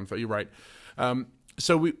metaphorically on fire. You're right.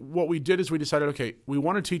 So what we did is we decided, okay, we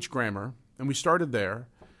want to teach grammar, and we started there,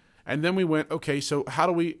 and then we went, okay, so how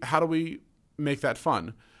do we make that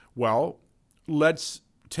fun? Well, let's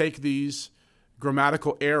take these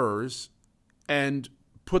grammatical errors and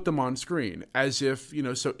put them on screen as if,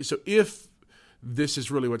 so if this is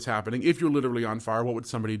really what's happening, if you're literally on fire, what would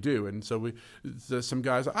somebody do? And so some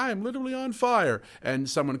guys, I am literally on fire, and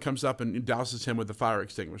someone comes up and douses him with a fire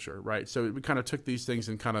extinguisher, right? So we kind of took these things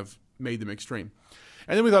and kind of made them extreme.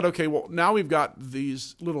 And then we thought, okay, well, now we've got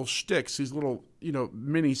these little shticks, these little,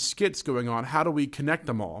 mini skits going on. How do we connect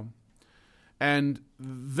them all? And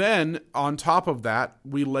then on top of that,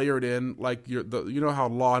 we layered in like how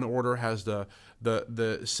Law and Order has the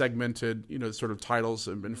segmented sort of titles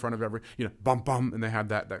in front of every bum bum, and they had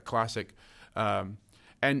that classic,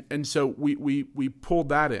 and so we pulled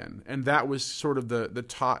that in, and that was sort of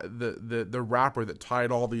the wrapper that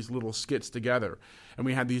tied all these little skits together. And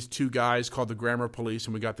we had these two guys called the Grammar Police,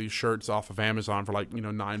 and we got these shirts off of Amazon for like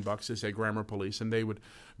 $9 to say Grammar Police, and they would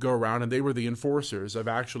go around and they were the enforcers of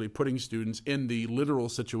actually putting students in the literal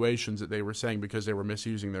situations that they were saying because they were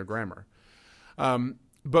misusing their grammar.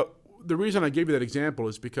 But the reason I gave you that example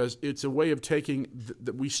is because it's a way of taking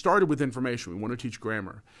we started with information. We want to teach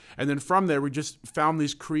grammar, and then from there we just found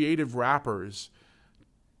these creative wrappers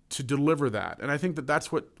to deliver that. And I think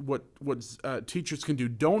that's what teachers can do.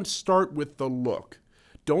 Don't start with the look.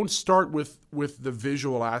 Don't start with the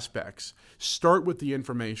visual aspects. Start with the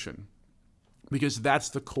information, because that's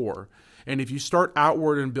the core. And if you start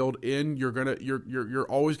outward and build in, you're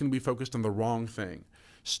always going to be focused on the wrong thing.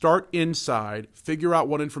 Start inside, figure out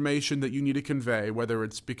what information that you need to convey, whether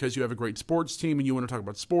it's because you have a great sports team and you want to talk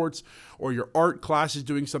about sports, or your art class is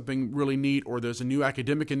doing something really neat, or there's a new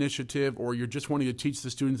academic initiative, or you're just wanting to teach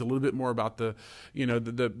the students a little bit more about the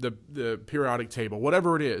periodic table,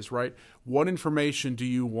 whatever it is, right? What information do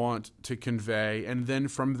you want to convey? And then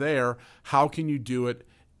from there, how can you do it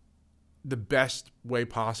the best way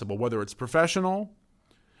possible, whether it's professional.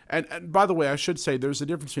 And by the way, I should say there's a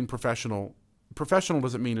difference between professional. Professional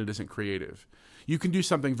doesn't mean it isn't creative. You can do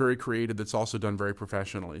something very creative that's also done very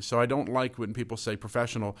professionally. So I don't like when people say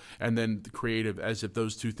professional and then creative as if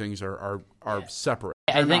those two things are separate.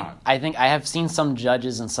 I think I have seen some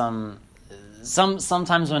judges and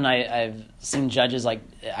sometimes when I've seen judges or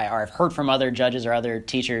I've heard from other judges or other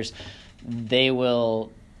teachers, they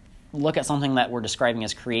will look at something that we're describing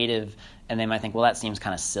as creative and they might think, well, that seems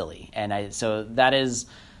kind of silly. And so that is,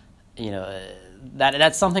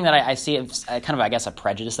 that's something that I see, kind of, I guess, a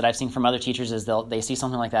prejudice that I've seen from other teachers is they see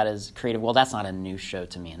something like that as creative. Well, that's not a news show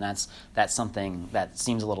to me, and that's something that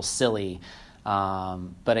seems a little silly.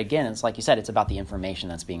 But again, it's like you said, it's about the information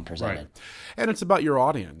that's being presented. Right. And it's about your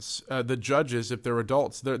audience. The judges, if they're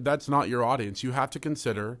adults, that's not your audience. You have to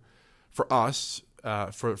consider, for us,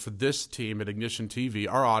 for this team at Ignition TV,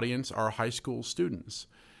 our audience are high school students.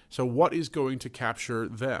 So what is going to capture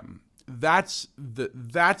them? That's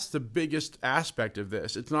the biggest aspect of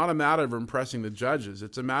this. It's not a matter of impressing the judges.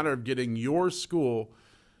 It's a matter of getting your school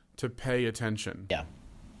to pay attention. Yeah,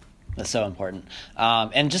 that's so important.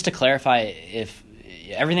 And just to clarify, if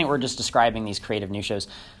everything we're just describing, these creative news shows,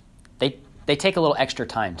 they they take a little extra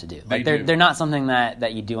time to do. Like do. they're not something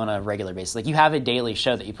that you do on a regular basis. Like you have a daily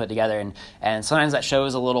show that you put together, and sometimes that show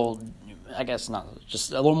is a little, I guess not,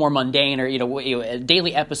 just a little more mundane, or a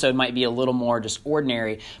daily episode might be a little more just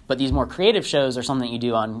ordinary. But these more creative shows are something you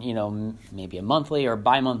do on maybe a monthly or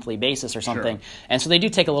bi-monthly basis or something. Sure. And so they do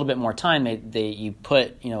take a little bit more time. You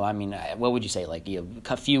put what would you say, like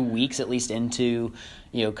a few weeks at least into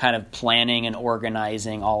kind of planning and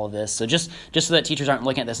organizing all of this. So just so that teachers aren't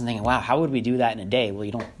looking at this and thinking, wow, how would we do that in a day? Well,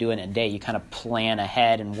 you don't do it in a day. You kind of plan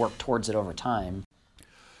ahead and work towards it over time.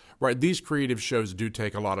 Right, these creative shows do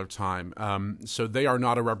take a lot of time, so they are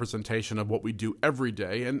not a representation of what we do every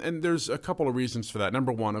day, and there's a couple of reasons for that.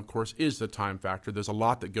 Number one, of course, is the time factor. There's a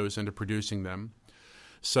lot that goes into producing them.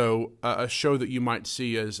 So a show that you might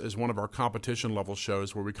see as one of our competition level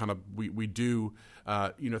shows, where we do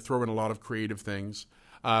throw in a lot of creative things,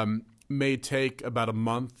 may take about a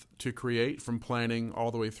month to create, from planning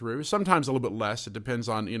all the way through. Sometimes a little bit less. It depends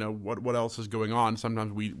on what else is going on.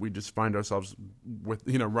 Sometimes we just find ourselves with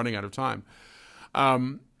running out of time.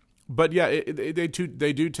 But yeah, they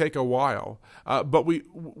do take a while. But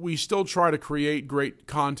we still try to create great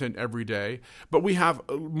content every day. But we have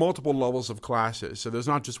multiple levels of classes. So there's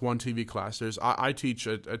not just one TV class. I teach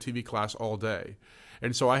a TV class all day.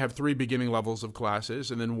 And so I have 3 beginning levels of classes,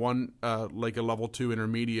 and then one like a level 2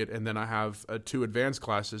 intermediate, and then I have 2 advanced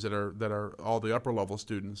classes that are all the upper level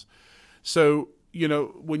students. So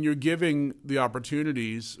when you're giving the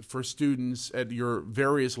opportunities for students at your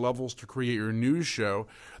various levels to create your news show,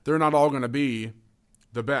 they're not all going to be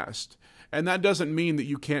the best. And that doesn't mean that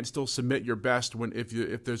you can't still submit your best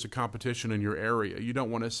if there's a competition in your area. You don't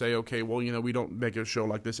want to say, okay, well, we don't make a show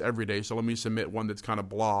like this every day, so let me submit one that's kind of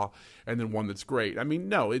blah and then one that's great. I mean,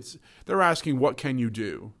 no, they're asking, what can you do?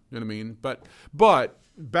 You know what I mean? But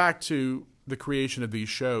back to the creation of these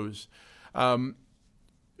shows,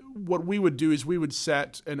 what we would do is we would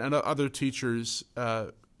set, and other teachers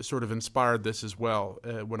sort of inspired this as well.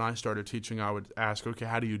 When I started teaching, I would ask, okay,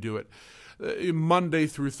 how do you do it? Monday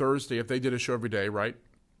through Thursday, if they did a show every day, right?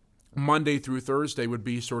 Monday through Thursday would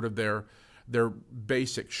be sort of their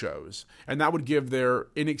basic shows. And that would give their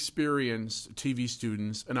inexperienced TV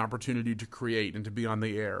students an opportunity to create and to be on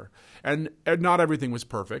the air. And not everything was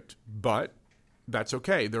perfect, but that's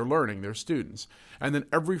okay. They're learning. They're students. And then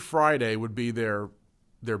every Friday would be their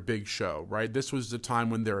big show, right? This was the time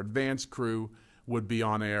when their advanced crew would be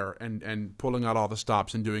on air and pulling out all the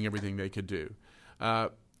stops and doing everything they could do.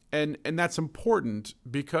 And that's important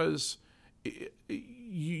because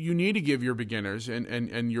you need to give your beginners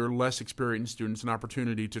and your less experienced students an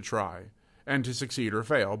opportunity to try and to succeed or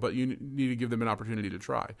fail, but you need to give them an opportunity to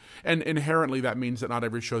try. And inherently that means that not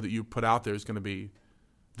every show that you put out there is going to be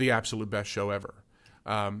the absolute best show ever.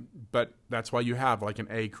 But that's why you have like an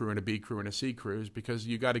A crew and a B crew and a C crew, is because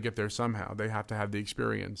you got to get there somehow. They have to have the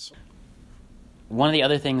experience. One of the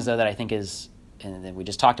other things, though, that I think is, and then we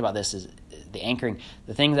just talked about this, is the anchoring.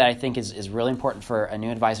 The thing that I think is really important for a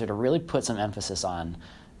new advisor to really put some emphasis on,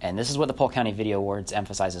 and this is what the Polk County Video Awards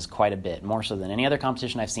emphasizes quite a bit, more so than any other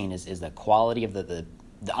competition I've seen, is the quality of the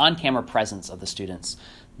on-camera presence of the students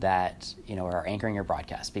that are anchoring your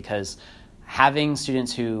broadcast. Because having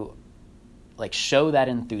students who show that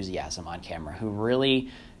enthusiasm on camera, who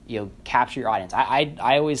really capture your audience.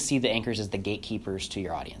 I always see the anchors as the gatekeepers to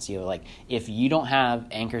your audience. If you don't have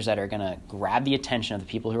anchors that are going to grab the attention of the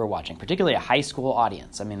people who are watching, particularly a high school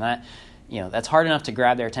audience, I mean that's hard enough to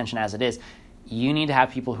grab their attention as it is. You need to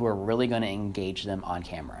have people who are really going to engage them on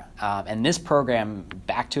camera. And this program,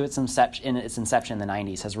 back to its inception in the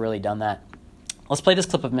 90s, has really done that. Let's play this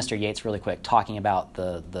clip of Mr. Yates really quick, talking about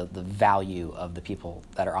the value of the people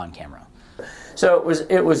that are on camera. So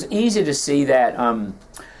it was easy to see that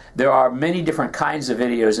there are many different kinds of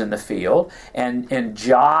videos in the field, and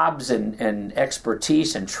jobs and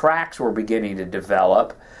expertise and tracks were beginning to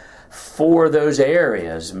develop for those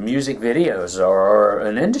areas. Music videos are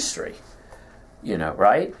an industry,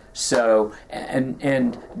 right? So,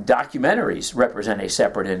 and documentaries represent a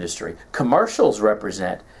separate industry. Commercials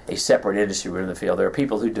represent a separate industry within the field. There are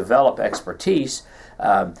people who develop expertise,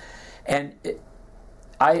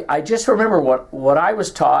 I just remember what I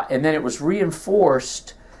was taught, and then it was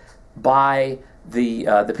reinforced by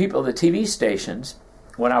the people at the TV stations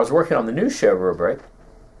when I was working on the news show rubric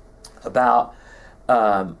about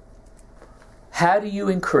how do you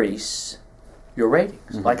increase your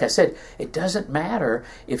ratings. Mm-hmm. Like I said, it doesn't matter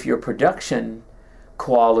if your production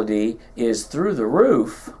quality is through the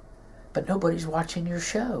roof, but nobody's watching your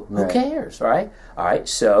show. Right. Who cares, right? All right,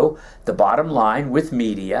 so the bottom line with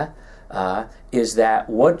media is that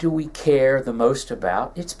what do we care the most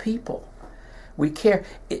about? It's people. We care.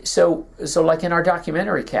 So like in our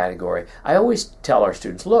documentary category, I always tell our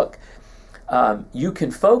students, look, you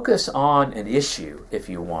can focus on an issue if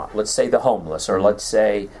you want. Let's say the homeless, or let's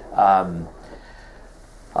say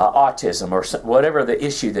autism, or whatever the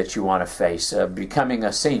issue that you want to face, becoming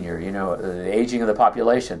a senior, the aging of the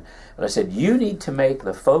population. But I said, you need to make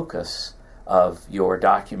the focus of your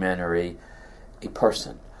documentary a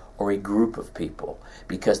person or a group of people,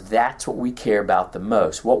 because that's what we care about the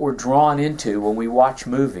most. What we're drawn into when we watch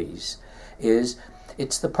movies is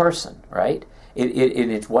it's the person, right?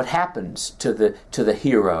 It's what happens to the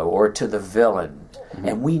hero or to the villain. Mm-hmm.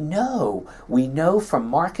 And we know from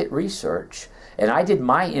market research, and I did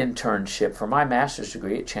my internship for my master's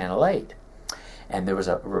degree at Channel 8. And there was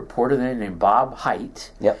a reporter there named Bob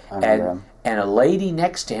Height. Yep, I remember him. And a lady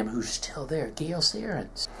next to him who's still there, Gail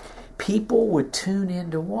Sierens. People would tune in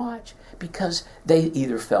to watch because they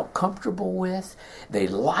either felt comfortable with, they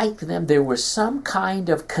liked them, there was some kind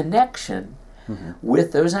of connection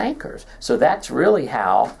with those anchors. So that's really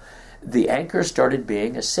how the anchors started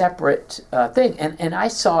being a separate thing. And I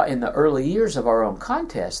saw in the early years of our own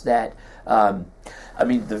contest that,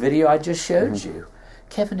 the video I just showed you,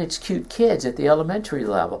 Kevin, it's cute kids at the elementary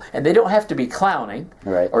level. And they don't have to be clowning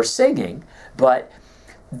or singing, but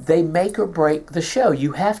they make or break the show.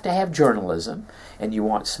 You have to have journalism, and you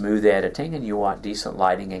want smooth editing, and you want decent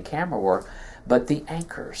lighting and camera work. But the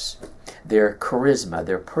anchors, their charisma,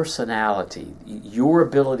 their personality, your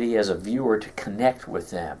ability as a viewer to connect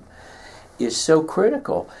with them is so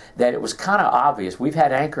critical that it was kind of obvious. We've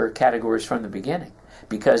had anchor categories from the beginning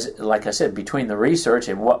because, like I said, between the research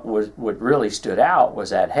and what really stood out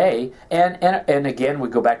was that, hey, and again, we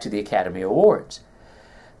go back to the Academy Awards.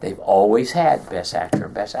 They've always had Best Actor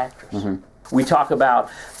and Best Actress. Mm-hmm. We talk about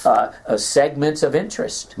segments of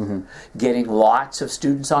interest, getting lots of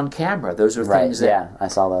students on camera. Those are things that... Yeah, I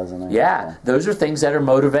saw those in there. Yeah, those are things that are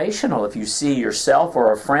motivational. If you see yourself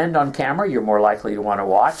or a friend on camera, you're more likely to want to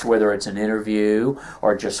watch, whether it's an interview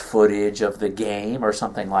or just footage of the game or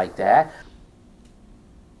something like that.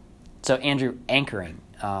 So, Andrew, anchoring,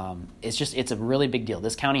 it's a really big deal.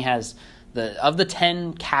 This county has... Of the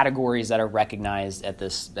 10 categories that are recognized at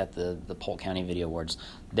the Polk County Video Awards,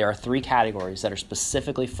 there are 3 categories that are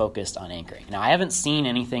specifically focused on anchoring. Now, I haven't seen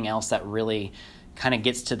anything else that really kind of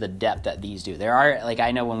gets to the depth that these do. There are,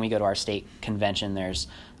 I know when we go to our state convention, there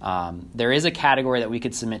is a category that we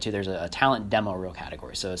could submit to. There's a talent demo reel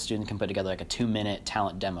category, so a student can put together a 2-minute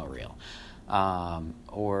talent demo reel.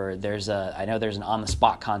 Or I know there's an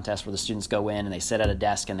on-the-spot contest where the students go in and they sit at a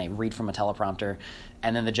desk and they read from a teleprompter,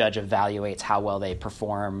 and then the judge evaluates how well they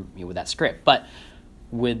perform with that script. But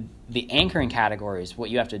with the anchoring categories, what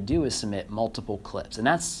you have to do is submit multiple clips, and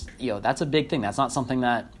that's a big thing. That's not something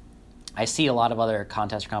that I see a lot of other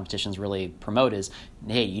contests or competitions really promote. Is,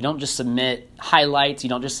 hey, you don't just submit highlights, you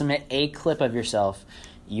don't just submit a clip of yourself.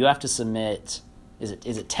 You have to submit. Is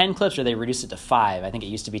it 10 clips, or they reduced it to 5? I think it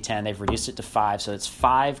used to be 10. They've reduced it to 5, so it's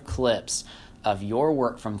 5 clips of your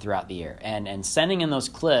work from throughout the year. And sending in those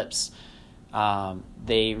clips,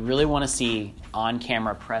 they really want to see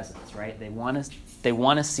on-camera presence, right? They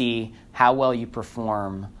want to see how well you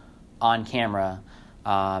perform on camera.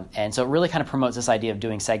 And so it really kind of promotes this idea of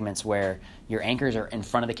doing segments where your anchors are in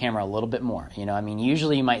front of the camera a little bit more.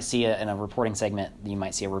 Usually you might see in a reporting segment, you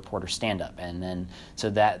might see a reporter stand up, and then so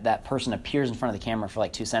that person appears in front of the camera for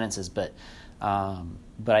 2 sentences. But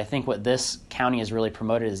I think what this county has really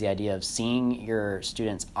promoted is the idea of seeing your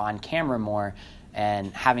students on camera more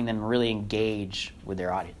and having them really engage with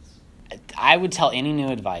their audience. I would tell any new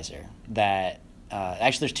advisor that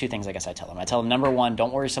actually there's 2 things I guess I tell them. I tell them, number 1,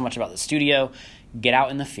 don't worry so much about the studio. Get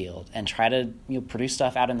out in the field and try to produce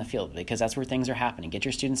stuff out in the field, because that's where things are happening. Get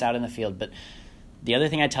your students out in the field. But the other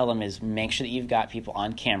thing I tell them is make sure that you've got people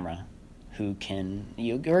on camera who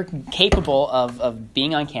are capable of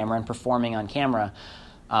being on camera and performing on camera.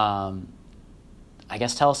 I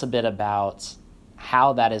guess tell us a bit about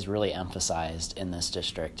how that is really emphasized in this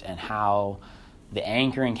district, and how the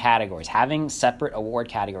anchoring categories, having separate award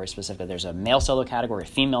categories specifically. There's a male solo category, a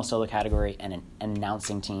female solo category, and an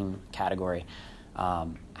announcing team category.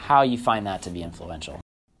 How you find that to be influential?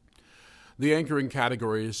 The anchoring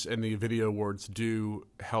categories and the video awards do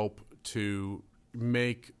help to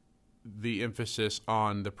make the emphasis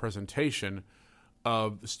on the presentation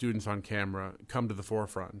of the students on camera come to the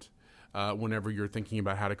forefront whenever you're thinking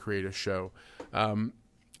about how to create a show.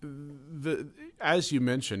 As you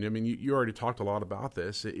mentioned, you already talked a lot about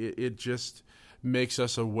this. It just makes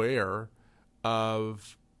us aware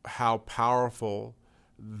of how powerful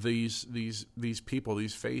these people,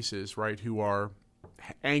 these faces, right, who are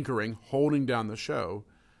anchoring, holding down the show,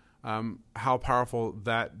 how powerful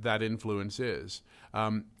that influence is.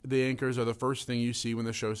 The anchors are the first thing you see when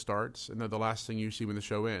the show starts, and they're the last thing you see when the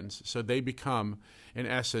show ends. So they become, in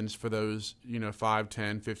essence, for those 5,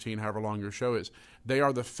 10, 15, however long your show is, they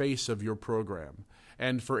are the face of your program.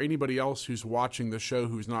 And for anybody else who's watching the show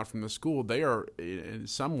who's not from the school, they are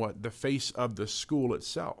somewhat the face of the school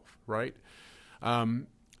itself, right?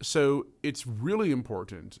 So it's really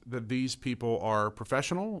important that these people are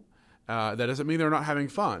professional. That doesn't mean they're not having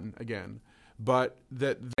fun, again, but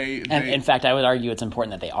that they and in fact, I would argue it's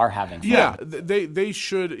important that they are having fun. Yeah, they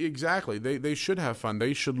should, exactly. They should have fun.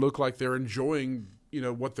 They should look like they're enjoying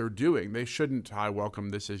what they're doing. They shouldn't, hi,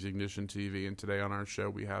 welcome, this is Ignition TV, and today on our show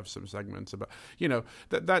we have some segments about,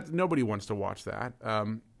 that nobody wants to watch that.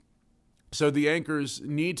 So the anchors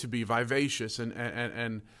need to be vivacious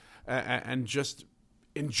and just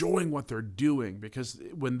enjoying what they're doing, because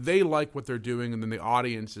when they like what they're doing and then the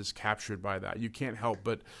audience is captured by that, you can't help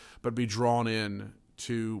but be drawn in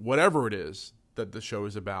to whatever it is that the show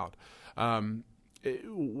is about.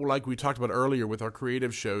 Like we talked about earlier with our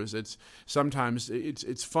creative shows, it's fun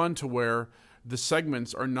to where the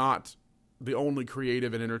segments are not the only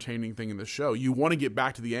creative and entertaining thing in the show. You want to get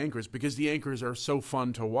back to the anchors because the anchors are so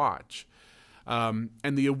fun to watch. And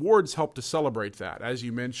the awards help to celebrate that. As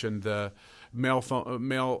you mentioned, the male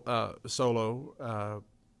solo,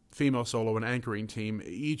 female solo, and anchoring team,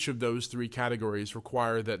 each of those three categories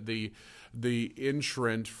require that the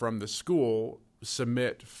entrant from the school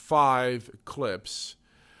submit 5 clips,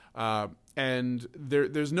 and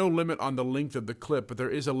there's no limit on the length of the clip, but there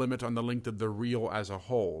is a limit on the length of the reel as a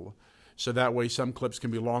whole. So that way some clips can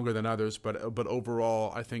be longer than others, but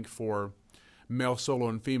overall, I think for male solo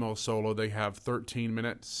and female solo, they have 13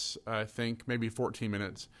 minutes, I think, maybe 14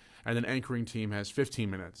 minutes, and then anchoring team has 15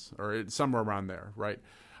 minutes, or it's somewhere around there, right?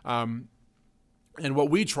 And what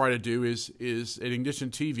we try to do is at Ignition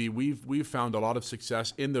TV, we've found a lot of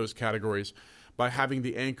success in those categories by having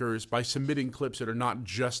the anchors, by submitting clips that are not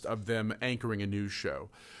just of them anchoring a news show.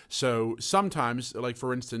 So sometimes, like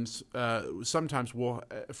for instance, sometimes we'll,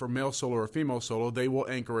 for male solo or female solo, they will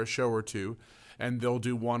anchor a show or two, and they'll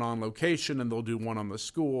do one on location and they'll do one on the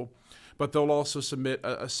school. But they'll also submit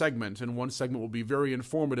a segment, and one segment will be very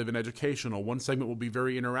informative and educational. One segment will be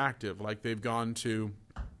very interactive, like they've gone to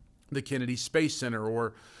the Kennedy Space Center,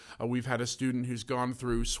 or we've had a student who's gone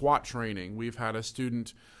through SWAT training. We've had a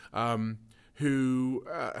student who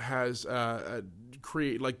has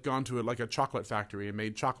gone to a chocolate factory and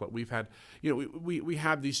made chocolate. We've had, we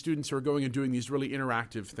have these students who are going and doing these really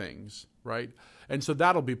interactive things, right? And so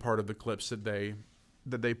that'll be part of the clips that they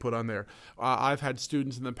put on there. I've had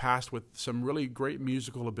students in the past with some really great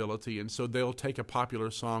musical ability, and so they'll take a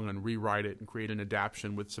popular song and rewrite it and create an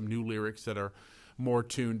adaptation with some new lyrics that are more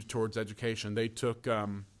tuned towards education. They took, I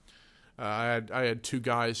had 2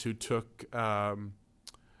 guys who took Bruno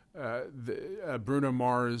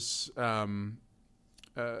Mars,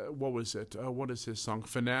 what was it? What is his song?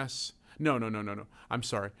 Finesse? No. I'm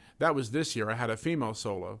sorry. That was this year. I had a female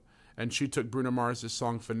solo, and she took Bruno Mars'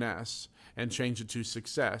 song Finesse and changed it to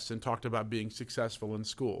Success and talked about being successful in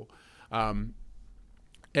school. But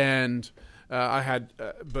Bruno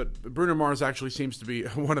Mars actually seems to be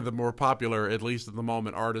one of the more popular, at least at the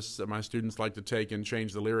moment, artists that my students like to take and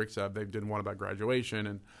change the lyrics of. They did one about graduation,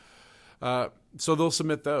 and so they'll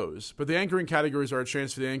submit those. But the anchoring categories are a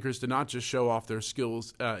chance for the anchors to not just show off their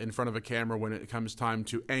skills in front of a camera when it comes time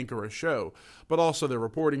to anchor a show, but also their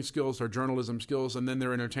reporting skills, their journalism skills, and then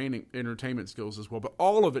their entertainment skills as well. But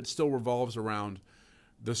all of it still revolves around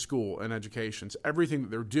the school and education. So everything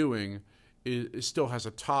that they're doing still has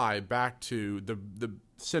a tie back to the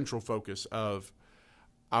central focus of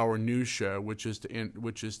our news show, which is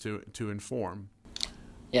to inform.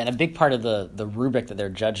 Yeah, and a big part of the rubric that they're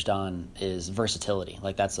judged on is versatility.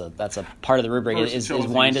 Like that's a part of the rubric is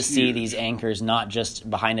wanting to see these anchors not just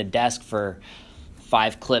behind a desk for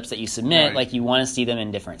 5 clips that you submit. Right. Like you want to see them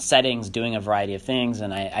in different settings, doing a variety of things.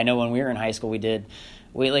 And I know when we were in high school, we did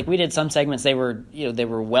some segments. They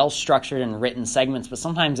were well structured and written segments, but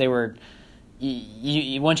sometimes they were.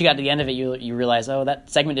 Once you got to the end of it, you realize,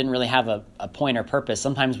 that segment didn't really have a point or purpose.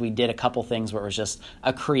 Sometimes we did a couple things where it was just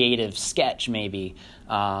a creative sketch maybe,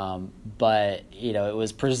 but it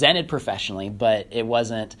was presented professionally, but it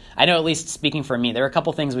wasn't. I know, at least speaking for me, there were a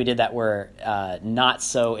couple things we did that were not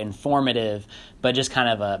so informative, but just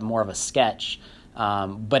kind of more of a sketch.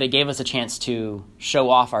 But it gave us a chance to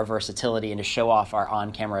show off our versatility and to show off our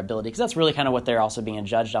on-camera ability, because that's really kind of what they're also being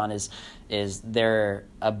judged on is their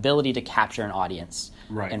ability to capture an audience,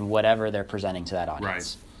 right, and whatever they're presenting to that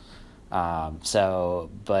audience.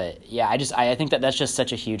 But yeah, I think that's just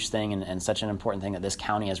such a huge thing and such an important thing that this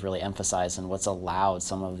county has really emphasized, and what's allowed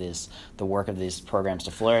some of the work of these programs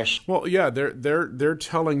to flourish. Well, yeah, they're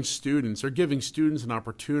telling students, they're giving students an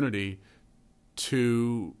opportunity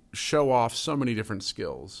to show off so many different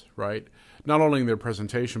skills, right? Not only in their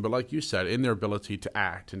presentation, but like you said, in their ability to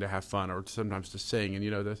act and to have fun, or sometimes to sing,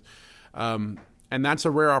 and this. And that's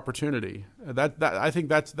a rare opportunity. I think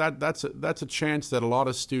that's a chance that a lot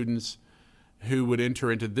of students who would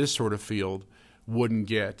enter into this sort of field wouldn't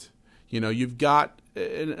get. You've got,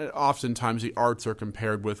 oftentimes the arts are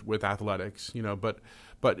compared with athletics, but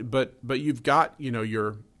you've got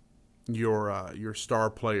your star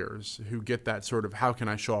players who get that sort of, how can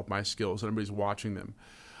I show off my skills, and everybody's watching them,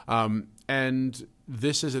 and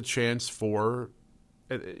this is a chance for,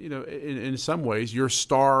 in some ways, your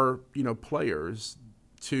star, players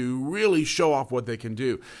to really show off what they can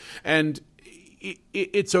do. And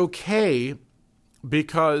it's okay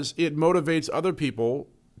because it motivates other people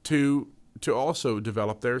to also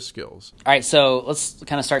develop their skills. All right, so let's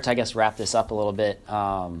kind of start to, I guess, wrap this up a little bit.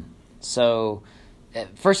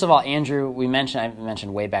 First of all, Andrew, I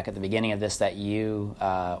mentioned way back at the beginning of this that you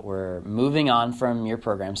were moving on from your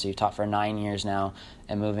program. So you've taught for 9 years now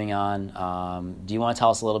and moving on. Do you want to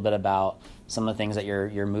tell us a little bit about some of the things that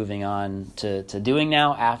you're moving on to doing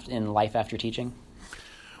now in life after teaching?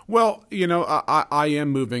 Well, I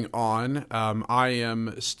am moving on. I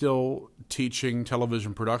am still teaching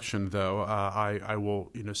television production, though. I will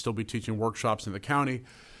still be teaching workshops in the county,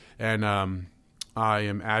 and I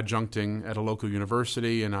am adjuncting at a local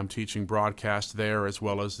university, and I'm teaching broadcast there as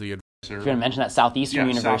well as the advisor. You're going to mention that Southeastern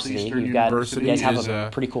University. You guys have a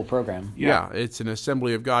pretty cool program. Yeah, it's an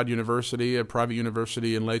Assembly of God university, a private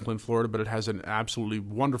university in Lakeland, Florida, but it has an absolutely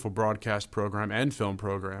wonderful broadcast program and film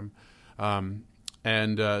program. So I'm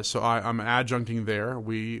adjuncting there.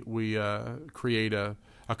 We create a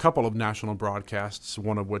couple of national broadcasts,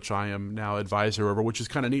 one of which I am now advisor over, which is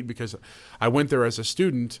kind of neat because I went there as a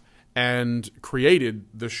student and created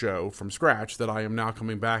the show from scratch that I am now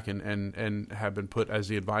coming back and have been put as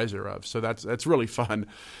the advisor of. So that's really fun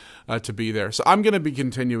to be there. So I'm going to be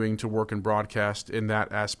continuing to work in broadcast in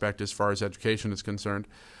that aspect as far as education is concerned.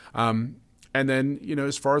 And then,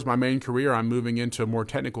 as far as my main career, I'm moving into a more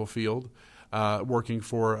technical field, working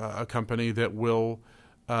for a company that will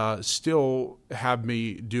still have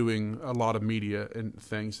me doing a lot of media and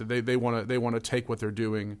things. They want to take what they're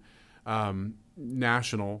doing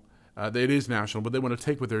national. It is national, but they want to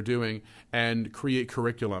take what they're doing and create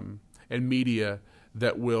curriculum and media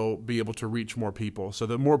that will be able to reach more people, so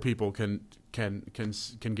that more people can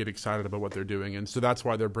get excited about what they're doing. And so that's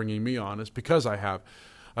why they're bringing me on, is because I have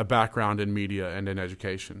a background in media and in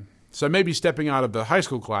education. So I may be stepping out of the high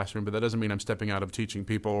school classroom, but that doesn't mean I'm stepping out of teaching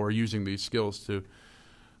people or using these skills to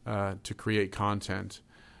create content.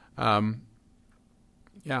 But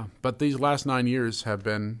these last 9 years have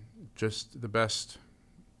been just the best.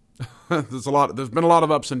 There's been a lot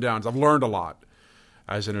of ups and downs. I've learned a lot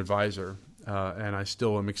as an advisor, and I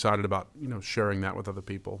still am excited about sharing that with other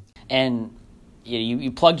people. And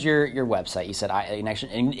you plugged your website. You said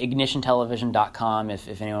ignitiontelevision.com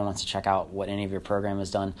if anyone wants to check out what any of your program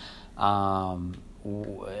has done.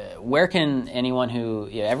 Where can anyone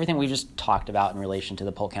who, everything we just talked about in relation to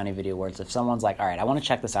the Polk County Video Awards, if someone's like, all right, I want to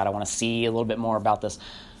check this out, I want to see a little bit more about this,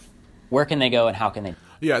 where can they go and how can they?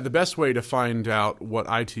 Yeah, the best way to find out what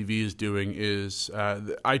ITV is doing is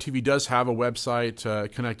ITV does have a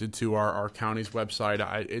website connected to our county's website.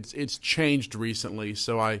 It's changed recently,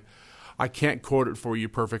 so I can't quote it for you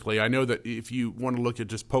perfectly. I know that if you want to look at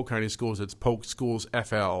just Polk County Schools, it's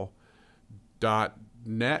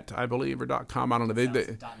polkschoolsfl.net, I believe, or .com. I don't know.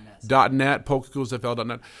 .net,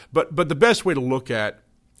 polkschoolsfl.net. But the best way to look at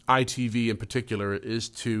ITV in particular is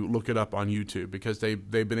to look it up on YouTube, because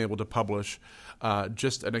they've been able to publish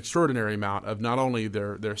just an extraordinary amount of not only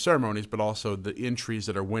their ceremonies but also the entries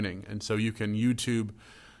that are winning. And so you can YouTube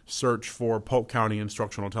search for Polk County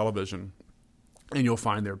Instructional Television, and you'll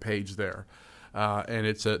find their page there. And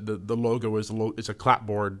it's the logo is a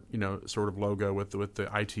clapboard sort of logo with the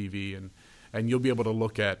ITV, and you'll be able to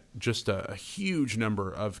look at just a huge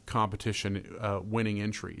number of competition winning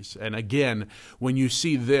entries. And again, when you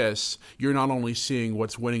see this, you're not only seeing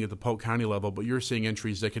what's winning at the Polk County level, but you're seeing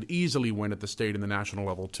entries that could easily win at the state and the national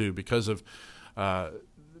level too, because of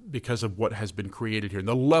what has been created here and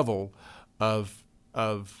the level of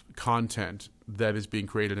content that is being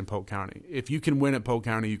created in Polk County. If you can win at Polk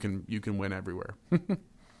County, you can win everywhere.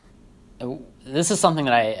 This is something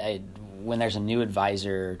that I when there's a new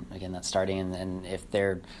advisor, again, that's starting, and if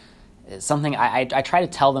they're something, I try to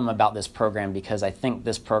tell them about this program, because I think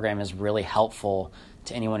this program is really helpful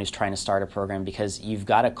to anyone who's trying to start a program, because you've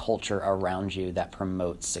got a culture around you that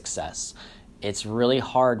promotes success. It's really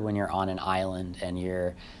hard when you're on an island and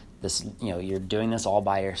you're doing this all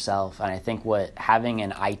by yourself. And I think what having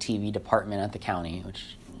an ITV department at the county,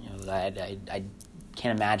 which I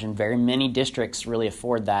can't imagine very many districts really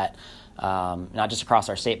afford that, not just across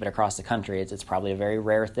our state but across the country. It's probably a very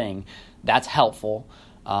rare thing. That's helpful.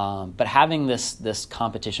 But having this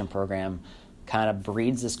competition program kind of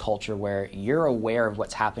breeds this culture where you're aware of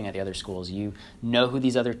what's happening at the other schools. You know who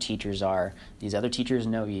these other teachers are. These other teachers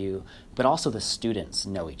know you, but also the students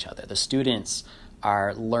know each other. The students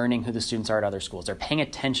are learning who the students are at other schools. They're paying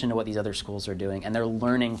attention to what these other schools are doing, and they're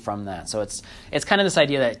learning from that. So it's kind of this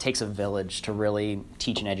idea that it takes a village to really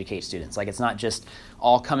teach and educate students. Like, it's not just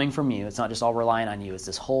all coming from you. It's not just all relying on you. It's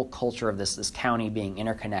this whole culture of this county being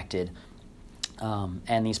interconnected,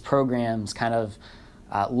 and these programs kind of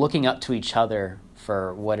looking up to each other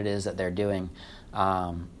for what it is that they're doing.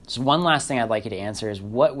 So one last thing I'd like you to answer is,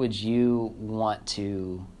 what would you want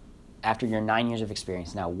to, after your 9 years of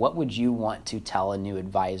experience now, what would you want to tell a new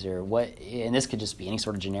advisor? And this could just be any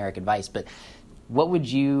sort of generic advice, but what would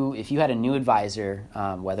you, if you had a new advisor,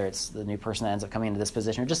 whether it's the new person that ends up coming into this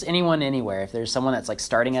position or just anyone anywhere, if there's someone that's like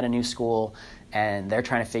starting at a new school and they're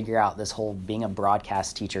trying to figure out this whole being a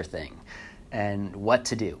broadcast teacher thing, and what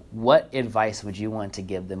to do, what advice would you want to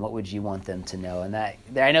give them? What would you want them to know? And that,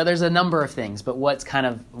 I know there's a number of things, but what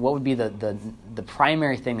would be the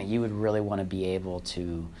primary thing that you would really want to be able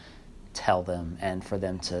to tell them and for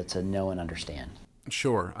them to know and understand?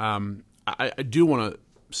 Sure. I do want to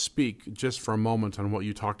speak just for a moment on what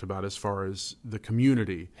you talked about as far as the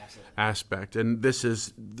community aspect. And this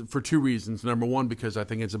is for two reasons. Number one, because I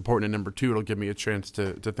think it's important. And number two, it'll give me a chance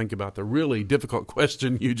to think about the really difficult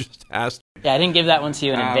question you just asked. Yeah, I didn't give that one to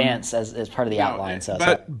you in advance as part of the outline.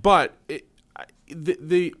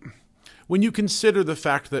 When you consider the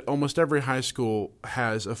fact that almost every high school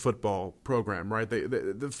has a football program, right?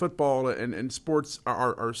 The football and sports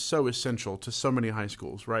are so essential to so many high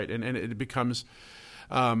schools, right? And it becomes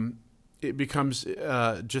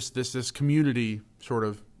just this community sort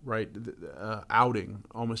of, right, outing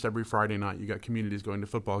almost every Friday night. You got communities going to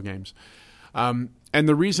football games. And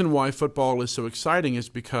the reason why football is so exciting is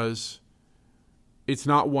because it's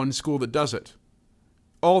not one school that does it.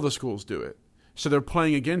 All the schools do it. So they're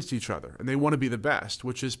playing against each other, and they want to be the best,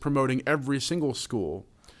 which is promoting every single school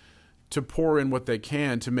to pour in what they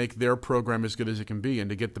can to make their program as good as it can be and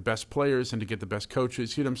to get the best players and to get the best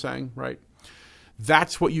coaches. See what I'm saying? Right?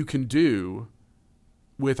 That's what you can do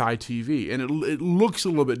with ITV. And it looks a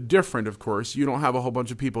little bit different, of course. You don't have a whole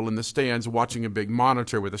bunch of people in the stands watching a big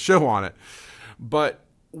monitor with a show on it. But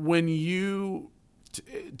when you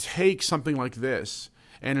take something like this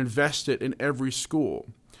and invest it in every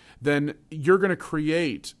school, then you're going to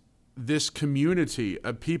create this community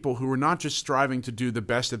of people who are not just striving to do the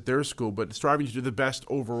best at their school, but striving to do the best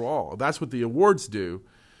overall. That's what the awards do,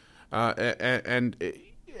 and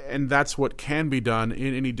that's what can be done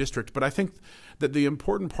in any district. But I think that the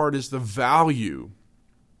important part is the value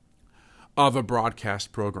of a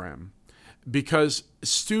broadcast program, because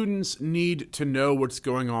students need to know what's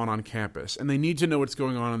going on campus, and they need to know what's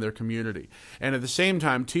going on in their community. And at the same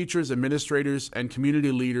time, teachers, administrators, and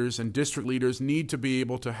community leaders and district leaders need to be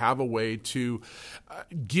able to have a way to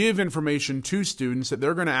give information to students that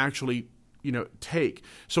they're going to actually take.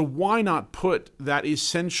 So why not put that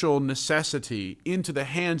essential necessity into the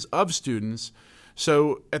hands of students,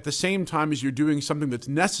 so at the same time as you're doing something that's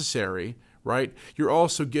necessary, right, you're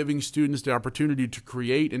also giving students the opportunity to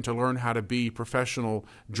create and to learn how to be professional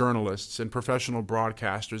journalists and professional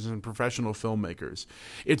broadcasters and professional filmmakers.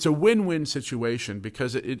 It's a win-win situation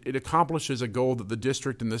because it accomplishes a goal that the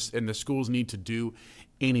district and the schools need to do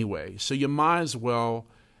anyway. So you might as well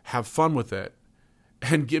have fun with it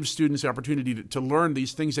and give students the opportunity to learn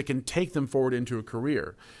these things that can take them forward into a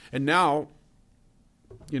career. And now,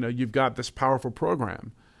 you've got this powerful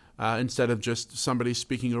program. Instead of just somebody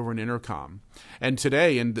speaking over an intercom. And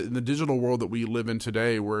today, in the digital world that we live in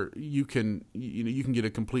today, where you can get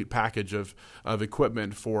a complete package of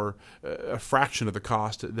equipment for a fraction of the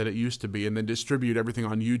cost that it used to be, and then distribute everything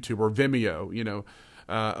on YouTube or Vimeo.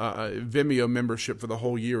 Vimeo membership for the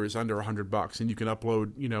whole year is under $100, and you can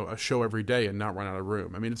upload a show every day and not run out of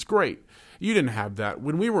room. I mean, it's great. You didn't have that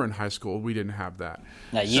when we were in high school. We didn't have that.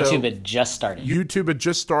 No, YouTube had just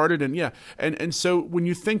started. And so when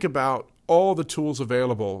you think about all the tools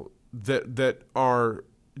available that are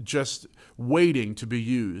just waiting to be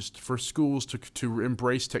used for schools to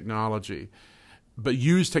embrace technology, but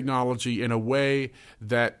use technology in a way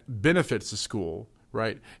that benefits the school,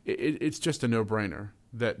 right? It's just a no-brainer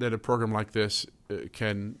that a program like this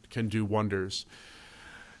can do wonders.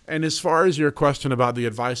 And as far as your question about the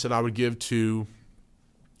advice that I would give to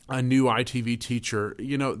a new ITV teacher,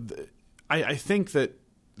 I think that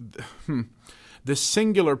the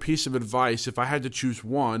singular piece of advice, if I had to choose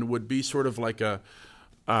one, would be sort of like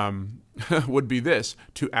would be this: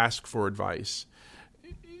 to ask for advice.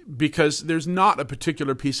 Because there's not a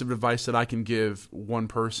particular piece of advice that I can give one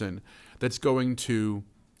person that's going to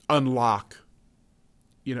unlock,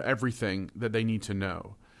 everything that they need to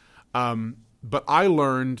know. But I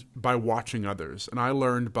learned by watching others, and I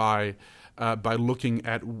learned by looking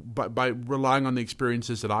at, by relying on the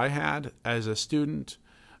experiences that I had as a student,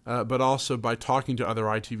 but also by talking to other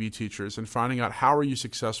ITV teachers and finding out how are you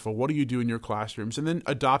successful, what do you do in your classrooms, and then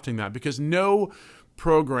adopting that, because no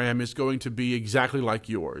program is going to be exactly like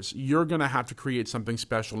yours. You're going to have to create something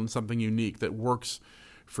special and something unique that works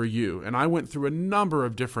for you. And I went through a number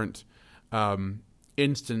of different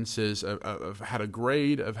instances of how to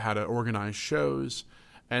grade, of how to organize shows,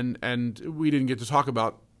 and we didn't get to talk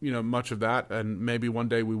about much of that, and maybe one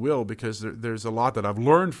day we will, because there's a lot that I've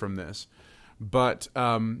learned from this. But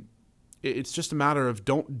it's just a matter of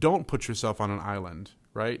don't put yourself on an island,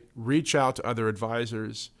 right? Reach out to other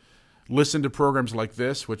advisors. Listen to programs like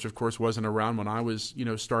this, which of course wasn't around when I was,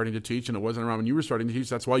 starting to teach, and it wasn't around when you were starting to teach.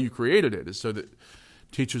 That's why you created it, is so that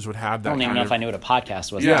teachers would have that. I don't even know if I knew what a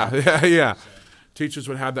podcast was. Yeah. Teachers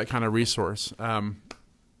would have that kind of resource.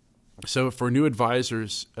 So for new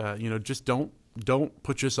advisors, just don't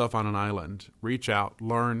put yourself on an island. Reach out,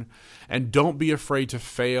 learn, and don't be afraid to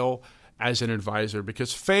fail as an advisor,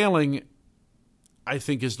 because failing, I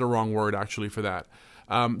think, is the wrong word actually for that.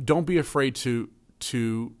 Don't be afraid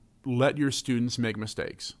to let your students make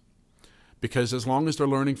mistakes, because as long as they're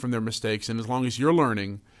learning from their mistakes, and as long as you're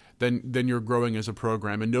learning, then you're growing as a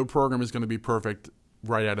program, and no program is going to be perfect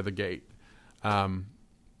right out of the gate.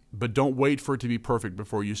 But don't wait for it to be perfect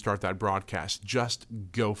before you start that broadcast. Just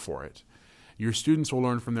go for it. Your students will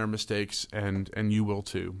learn from their mistakes, and you will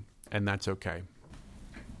too, and that's okay.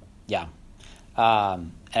 Yeah.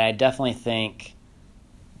 And I definitely think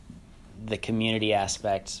the community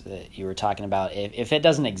aspect that you were talking about, if it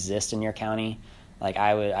doesn't exist in your county, like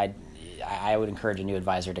I would encourage a new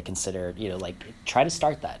advisor to consider, try to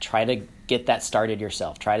start that, try to get that started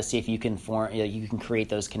yourself, try to see if you can form, you can create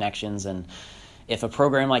those connections. And if a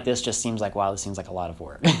program like this just seems like, wow, this seems like a lot of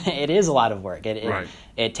work, it is a lot of work.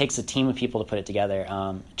 It takes a team of people to put it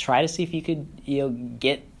together. Try to see if you could,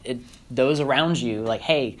 get those around you, like,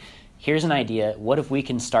 hey, here's an idea. What if we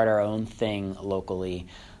can start our own thing locally?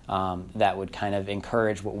 That would kind of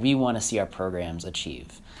encourage what we want to see our programs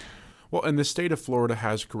achieve. Well, and the state of Florida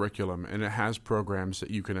has curriculum, and it has programs that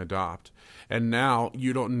you can adopt. And now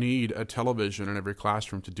you don't need a television in every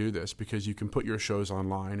classroom to do this, because you can put your shows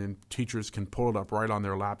online, and teachers can pull it up right on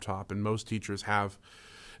their laptop. And most teachers have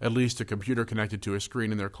at least a computer connected to a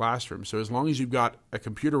screen in their classroom. So as long as you've got a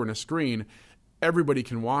computer and a screen, everybody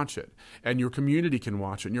can watch it, and your community can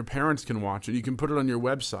watch it, and your parents can watch it. You can put it on your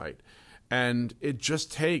website. And it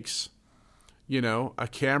just takes, a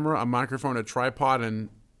camera, a microphone, a tripod, and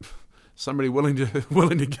somebody willing to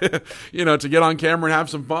get, to get on camera and have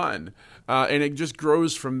some fun. And it just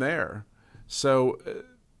grows from there. So,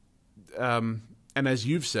 and as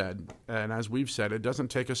you've said, and as we've said, it doesn't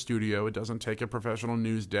take a studio. It doesn't take a professional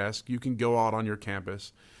news desk. You can go out on your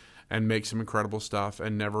campus and make some incredible stuff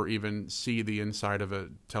and never even see the inside of a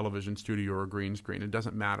television studio or a green screen. It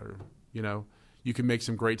doesn't matter, You can make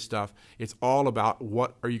some great stuff. It's all about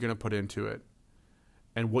what are you going to put into it.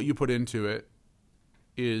 And what you put into it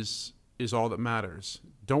is all that matters.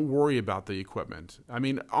 Don't worry about the equipment. I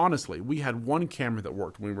mean, honestly, we had one camera that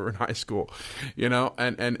worked when we were in high school,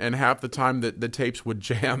 and half the time the tapes would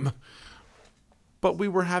jam. But we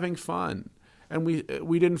were having fun. And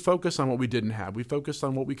we didn't focus on what we didn't have. We focused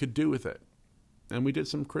on what we could do with it. And we did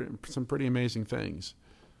some pretty amazing things.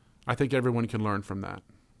 I think everyone can learn from that.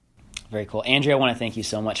 Very cool. Andrew, I want to thank you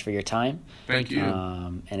so much for your time. Thank you.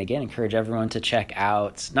 And again, encourage everyone to check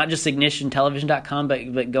out not just ignitiontelevision.com,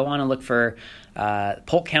 but go on and look for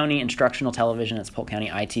Polk County Instructional Television. It's Polk County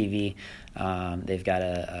ITV. They've got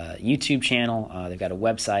a YouTube channel. They've got a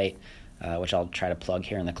website, which I'll try to plug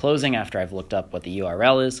here in the closing after I've looked up what the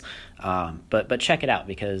URL is. But check it out,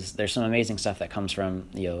 because there's some amazing stuff that comes from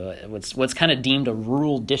what's kind of deemed a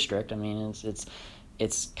rural district. I mean,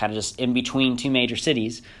 it's kind of just in between two major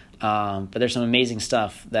cities. But there's some amazing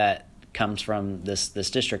stuff that comes from this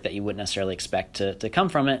district that you wouldn't necessarily expect to come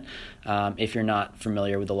from it if you're not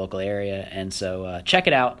familiar with the local area. And so check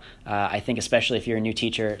it out. I think especially if you're a new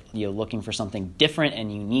teacher, looking for something different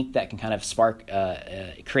and unique that can kind of spark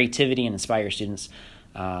creativity and inspire your students,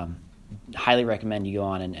 highly recommend you go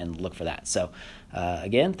on and look for that. So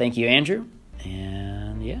again, thank you, Andrew.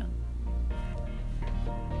 And yeah.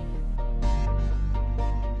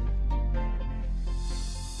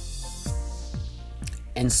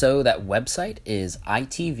 And so that website is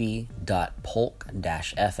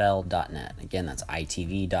itv.polk-fl.net. Again, that's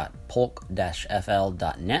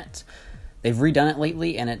itv.polk-fl.net. They've redone it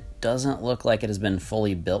lately, and it doesn't look like it has been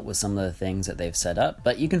fully built with some of the things that they've set up,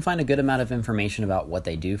 but you can find a good amount of information about what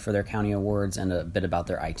they do for their county awards and a bit about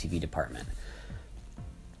their ITV department.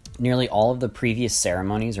 Nearly all of the previous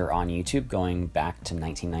ceremonies are on YouTube going back to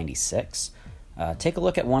 1996. Take a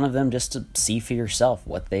look at one of them just to see for yourself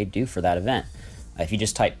what they do for that event. If you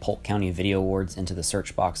just type Polk County Video Awards into the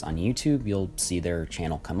search box on YouTube, you'll see their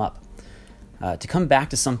channel come up. To come back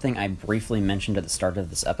to something I briefly mentioned at the start of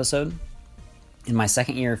this episode, in my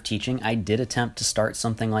second year of teaching, I did attempt to start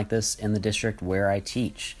something like this in the district where I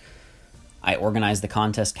teach. I organized the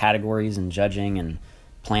contest categories and judging and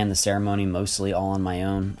planned the ceremony mostly all on my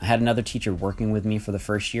own. I had another teacher working with me for the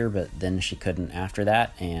first year, but then she couldn't after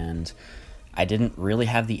that, and I didn't really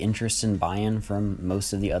have the interest in buy-in from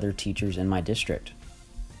most of the other teachers in my district.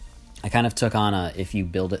 I kind of took on a if you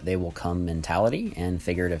build it, they will come mentality and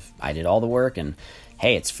figured if I did all the work and,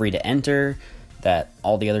 hey, it's free to enter, that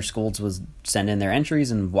all the other schools would send in their entries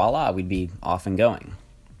and voila, we'd be off and going.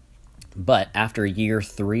 But after year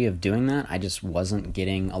 3 of doing that, I just wasn't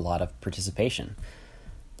getting a lot of participation.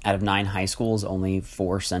 Out of 9 high schools, only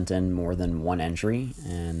 4 sent in more than 1 entry,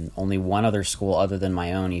 and only 1 other school other than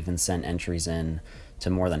my own even sent entries in to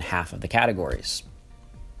more than half of the categories.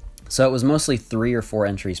 So it was mostly 3 or 4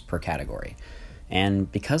 entries per category.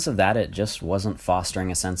 And because of that, it just wasn't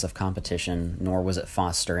fostering a sense of competition, nor was it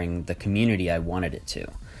fostering the community I wanted it to.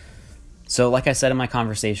 So like I said in my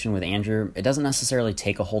conversation with Andrew, it doesn't necessarily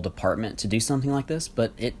take a whole department to do something like this,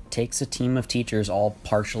 but it takes a team of teachers all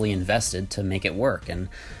partially invested to make it work, and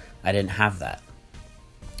I didn't have that.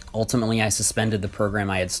 Ultimately, I suspended the program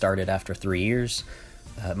I had started after 3 years.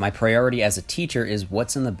 My priority as a teacher is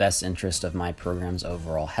what's in the best interest of my program's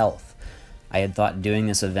overall health. I had thought doing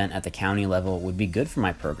this event at the county level would be good for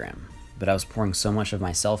my program, but I was pouring so much of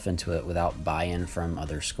myself into it without buy-in from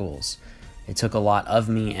other schools. It took a lot of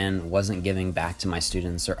me and wasn't giving back to my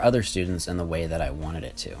students or other students in the way that I wanted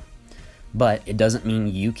it to. But it doesn't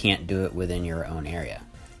mean you can't do it within your own area.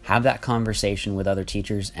 Have that conversation with other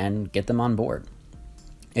teachers and get them on board.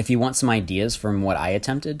 If you want some ideas from what I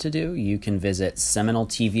attempted to do, you can visit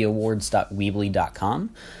SeminoleTVAwards.weebly.com.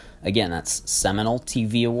 Again, that's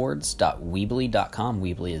SeminoleTVAwards.weebly.com.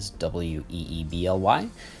 Weebly is Weebly.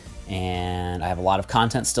 And I have a lot of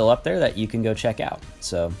content still up there that you can go check out.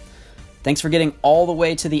 So thanks for getting all the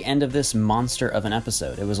way to the end of this monster of an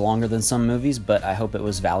episode. It was longer than some movies, but I hope it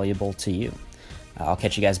was valuable to you. I'll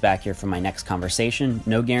catch you guys back here for my next conversation.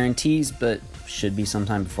 No guarantees, but should be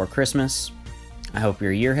sometime before Christmas. I hope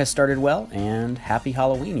your year has started well, and happy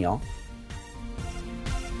Halloween, y'all.